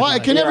 It's gotta Why?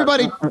 be Can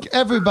like-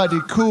 everybody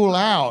cool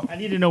out? I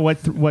need to know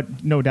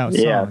what No Doubt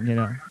Yeah.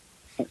 song,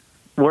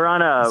 We're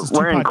on This is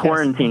we're two in podcasts.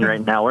 quarantine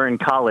right now. We're in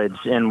college,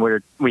 and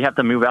we have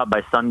to move out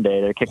by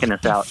Sunday. They're kicking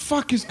us out.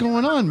 Fuck is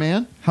going on,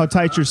 man? How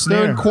tight your They're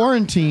snare? in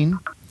quarantine.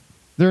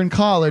 They're in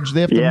college.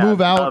 They have to Yeah,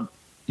 move out.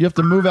 You have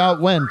to move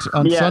out when?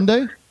 On Yeah.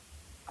 Sunday?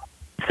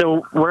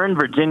 So we're in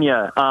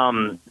Virginia,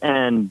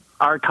 and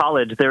our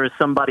college, there was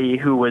somebody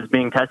who was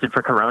being tested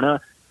for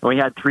corona, and we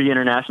had 3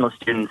 international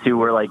students who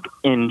were like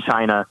in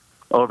China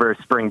over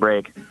spring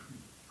break.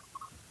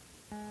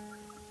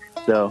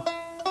 So,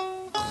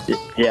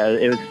 yeah,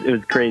 it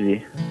was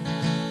crazy.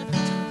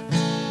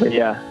 But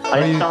yeah,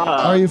 I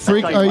saw you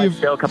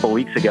show a couple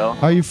weeks ago.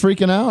 Are you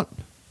freaking out?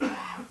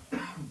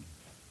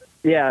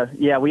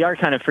 Yeah, we are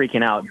kind of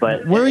freaking out,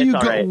 but Where are it's you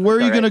all go- right. where are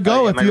It's you all gonna right.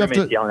 go if My you have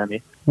roommate's to- yelling at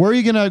me? Where are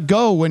you gonna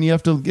go when you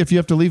have to? If you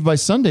have to leave by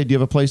Sunday, do you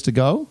have a place to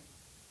go?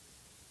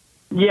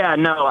 Yeah,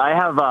 no, I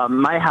have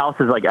my house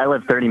is like I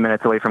live 30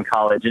 minutes away from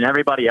college, and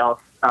everybody else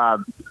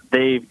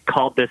they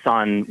called this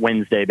on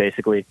Wednesday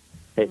basically.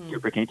 Hey,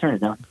 Cooper, can you turn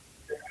it down?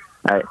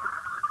 All right,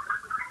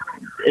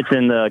 it's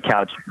in the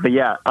couch, but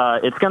yeah,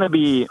 it's gonna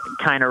be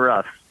kind of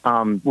rough.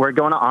 We're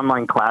going to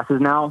online classes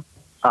now,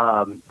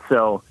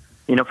 so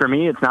you know, for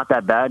me, it's not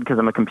that bad because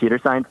I'm a computer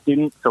science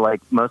student. So like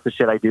most of the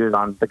shit I do is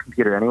on the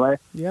computer anyway.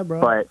 Yeah, bro.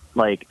 But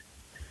like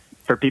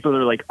for people that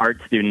are like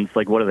art students,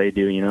 like what do they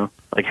do? You know,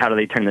 like how do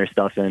they turn their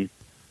stuff in?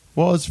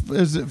 Well,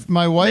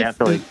 my wife. have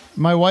to, like-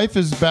 My wife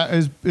is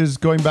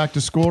going back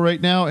to school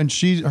right now, and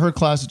her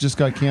classes just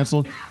got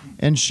canceled,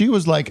 and she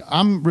was like,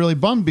 "I'm really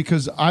bummed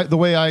because the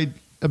way I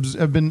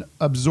have been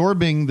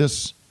absorbing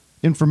this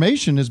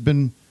information has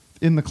been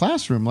in the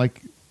classroom.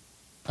 Like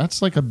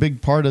that's like a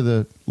big part of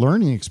the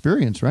learning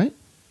experience, right?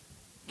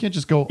 You can't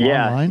just go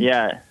online."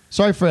 Yeah.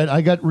 Sorry, Fred.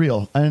 I got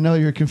real. I know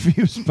you're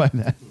confused by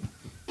that.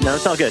 No,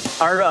 it's all good.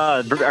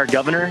 Our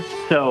governor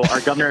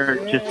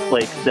just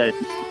like said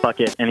fuck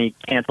it, and he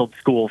canceled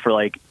school for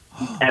like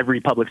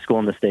every public school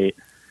in the state.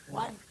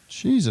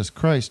 Jesus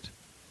Christ.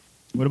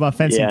 What about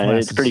fencing Yeah,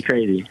 classes? it's pretty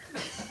crazy.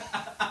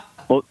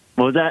 What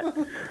was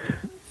that?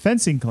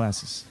 Fencing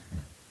classes.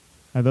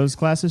 Are those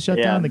classes shut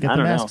Yeah, down? They get I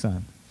the don't masks know.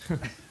 on.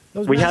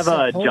 We have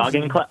a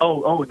jogging class.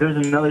 Oh,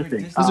 there's another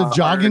thing. There's a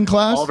jogging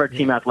class? All of our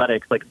team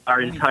athletics, like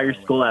our entire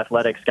school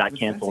athletics, got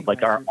canceled.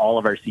 Like all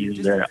of our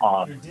seasons are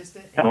off,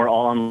 and we're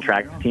all on the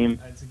track team.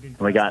 And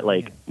we got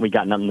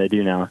nothing to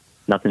do now,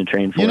 nothing to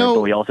train for. You know-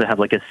 but we also have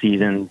like a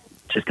season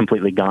just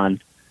completely gone.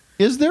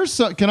 Is there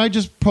can I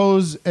just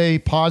pose a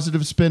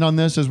positive spin on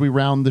this as we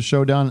round the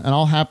show down, and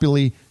I'll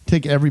happily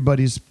take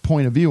everybody's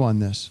point of view on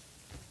this.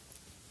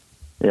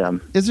 Yeah.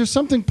 Is there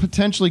something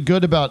potentially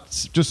good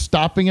about just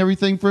stopping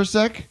everything for a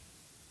sec?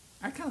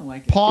 I kind of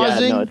like it.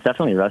 Pausing. Yeah, no, it's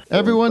definitely restful.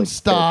 Everyone It's, like,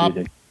 stop.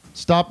 therapeutic.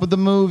 Stop with the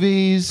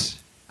movies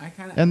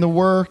and the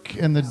work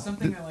and the. There's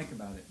something I like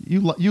about it.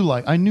 You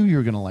like? I knew you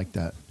were gonna like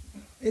that.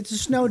 It's a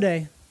snow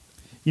day.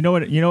 You know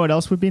what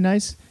else would be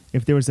nice?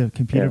 If there was a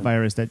computer Yeah.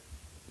 virus that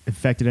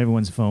affected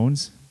everyone's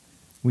phones,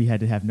 we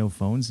had to have no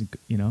phones. And,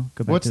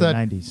 go back What's to the that?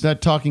 90s.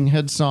 That Talking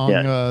Head song.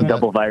 Yeah,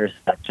 double virus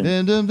section.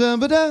 Nothing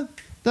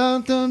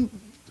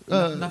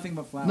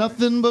but flowers.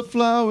 Nothing but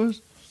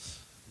flowers.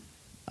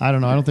 I don't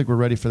know. I don't think we're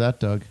ready for that,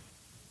 Doug.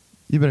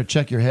 You better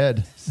check your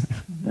head.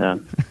 Yeah.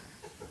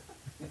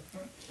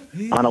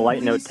 On a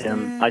light note,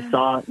 Tim, I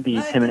saw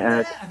the Tim and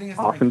Eric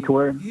Awesome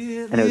tour, and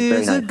it was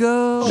very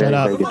nice. Shut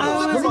up. Very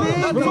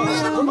good.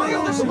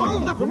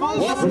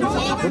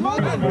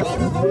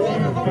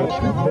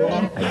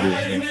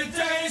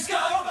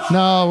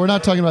 No, we're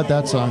not talking about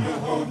that song.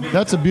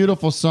 That's a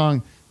beautiful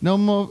song. No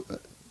more.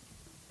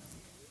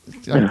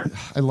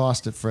 I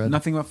lost it, Fred.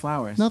 Nothing but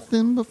flowers.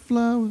 Nothing but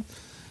flowers.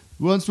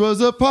 Once was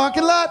a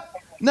parking lot.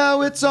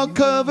 Now it's all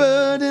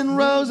covered in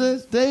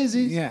roses,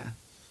 daisies. Yeah.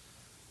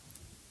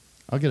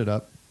 I'll get it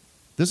up.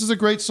 This is a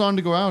great song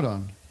to go out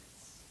on.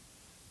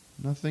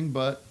 Nothing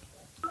but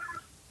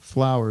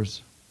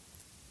flowers.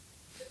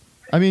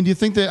 I mean, do you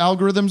think the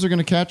algorithms are going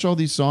to catch all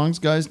these songs,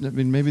 guys? I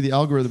mean, maybe the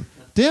algorithm.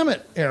 Damn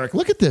it, Eric!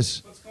 Look at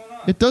this. What's going on?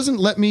 It doesn't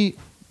let me.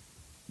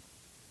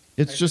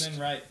 It's just.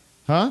 Right.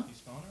 Huh?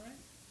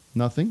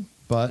 Nothing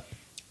but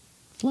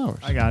flowers.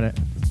 I got it.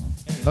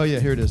 Oh yeah,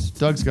 here it is.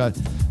 Doug's got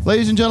it.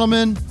 Ladies and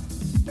gentlemen,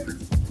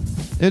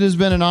 it has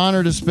been an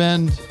honor to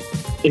spend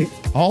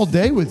all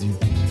day with you.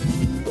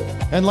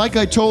 And like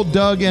I told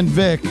Doug and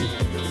Vic,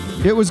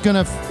 it was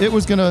gonna. What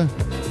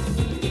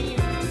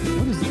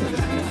is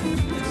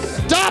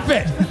that? Stop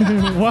it!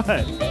 What?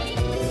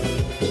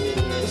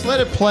 Just let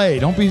it play.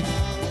 Don't be.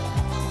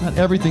 Not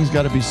everything's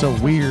got to be so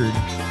weird.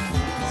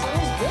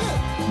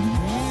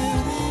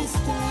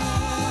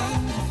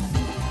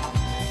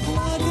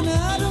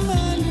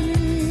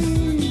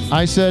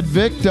 I said,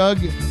 Vic, Doug,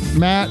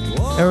 Matt,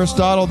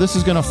 Aristotle, this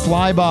is going to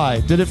fly by.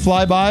 Did it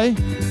fly by?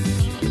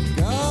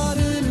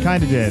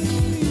 Kind of did.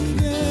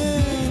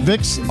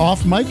 Vic's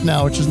off mic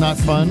now, which is not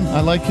fun.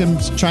 I like him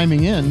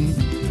chiming in.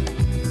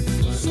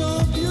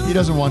 He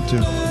doesn't want to.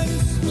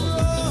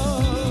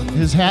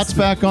 His hat's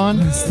back on.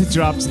 The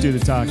drops do the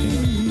talking.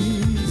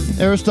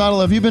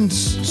 Aristotle, have you been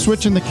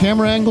switching the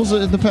camera angles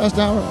in the past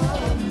hour?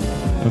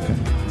 Okay.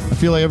 I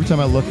feel like every time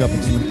I look up,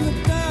 it's...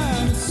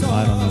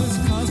 I don't know.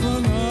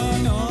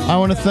 I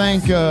want to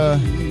thank...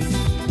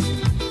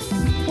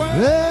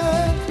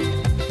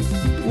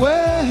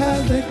 where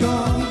have they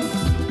gone?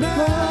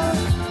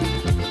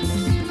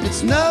 It's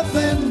was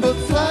nothing but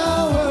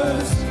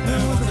flowers.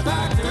 There was a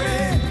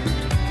factory,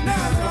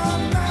 now there are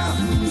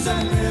mountains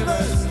and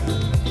rivers.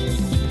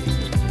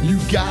 You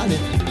got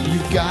it, you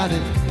got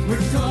it. We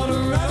caught a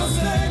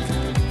rattlesnake,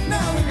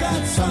 now we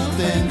got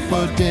Something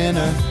for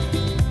dinner.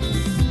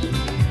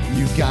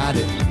 You got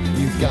it,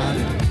 you got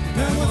it.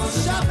 There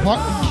was a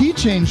shop Key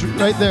change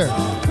right there.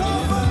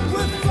 covered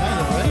with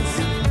flowers.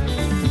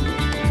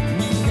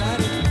 You got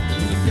it,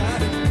 you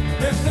got it.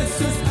 If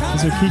this is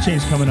There's a key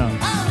change coming up.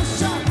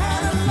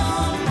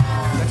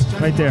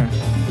 Right there.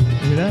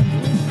 You hear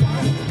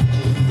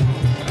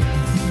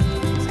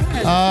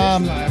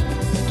that?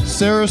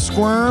 Sarah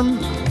Squirm,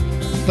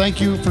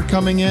 thank you for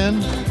coming in.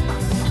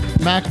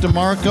 Mac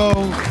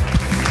DeMarco,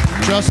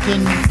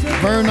 Justin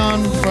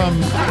Vernon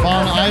from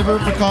Bon Iver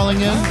for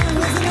calling in.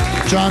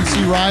 John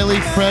C.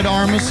 Riley, Fred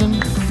Armisen,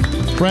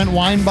 Brent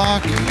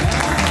Weinbach,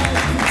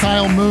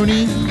 Kyle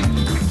Mooney,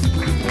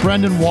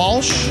 Brendan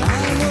Walsh,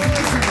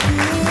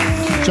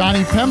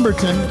 Johnny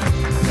Pemberton,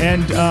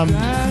 and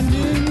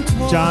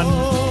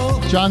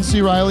John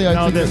C. Riley. I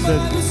think the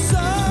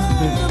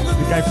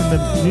guy from the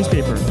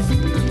newspaper.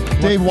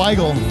 Dave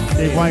Weigel.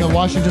 Dave Weigel. The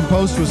Washington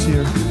Post was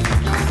here.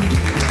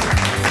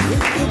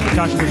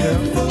 Natasha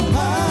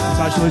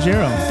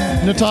Leggero.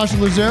 Natasha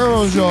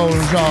Leggero.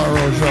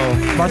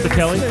 Martha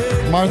Kelly.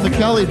 Martha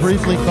Kelly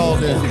briefly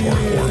called in.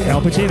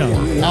 Al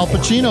Pacino. Al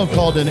Pacino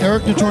called in.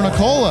 Eric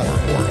DeTornicola.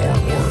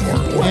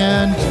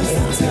 And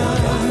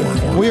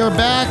we are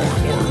back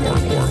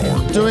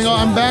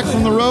I'm back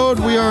from the road.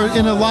 We are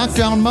in a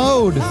lockdown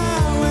mode.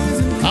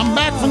 I'm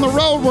back from the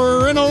road.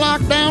 We're in a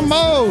lockdown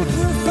mode.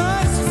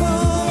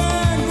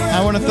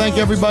 I want to thank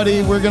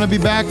everybody. We're going to be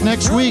back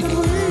next week.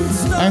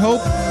 I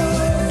hope.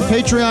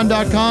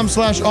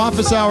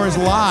 Patreon.com/Office Hours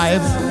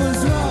Live.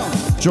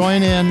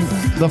 Join in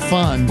the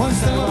fun. Now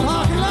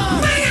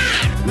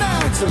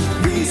it's a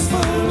peaceful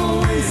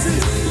oasis.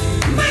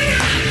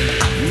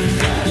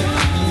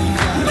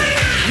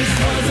 This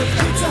was a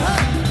Pizza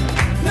Hut.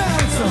 Now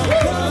it's all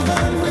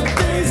covered with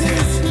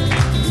daisies.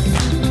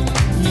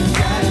 You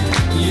got it,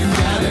 you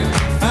got it.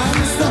 I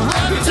miss the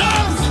Honky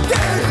Tonks,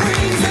 Dairy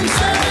Queens, and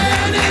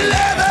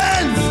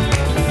 7-Elevens.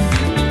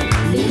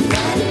 You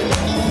got it,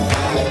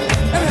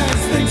 and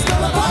as things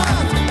fell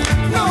apart,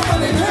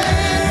 nobody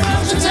paid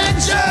much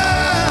attention.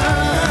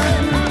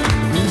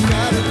 You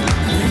got it,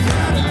 you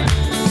got it.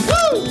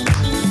 Woo!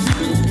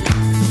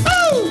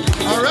 Woo!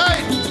 All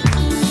right.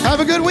 Have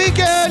a good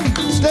weekend.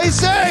 Stay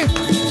safe.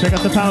 Check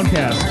out the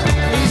Poundcast.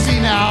 Easy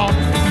now.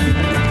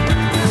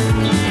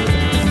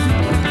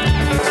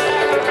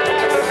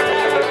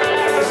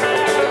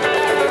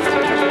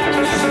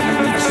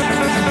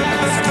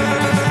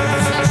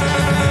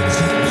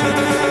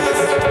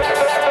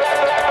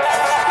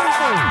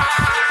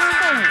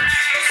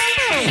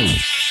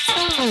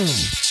 Oh.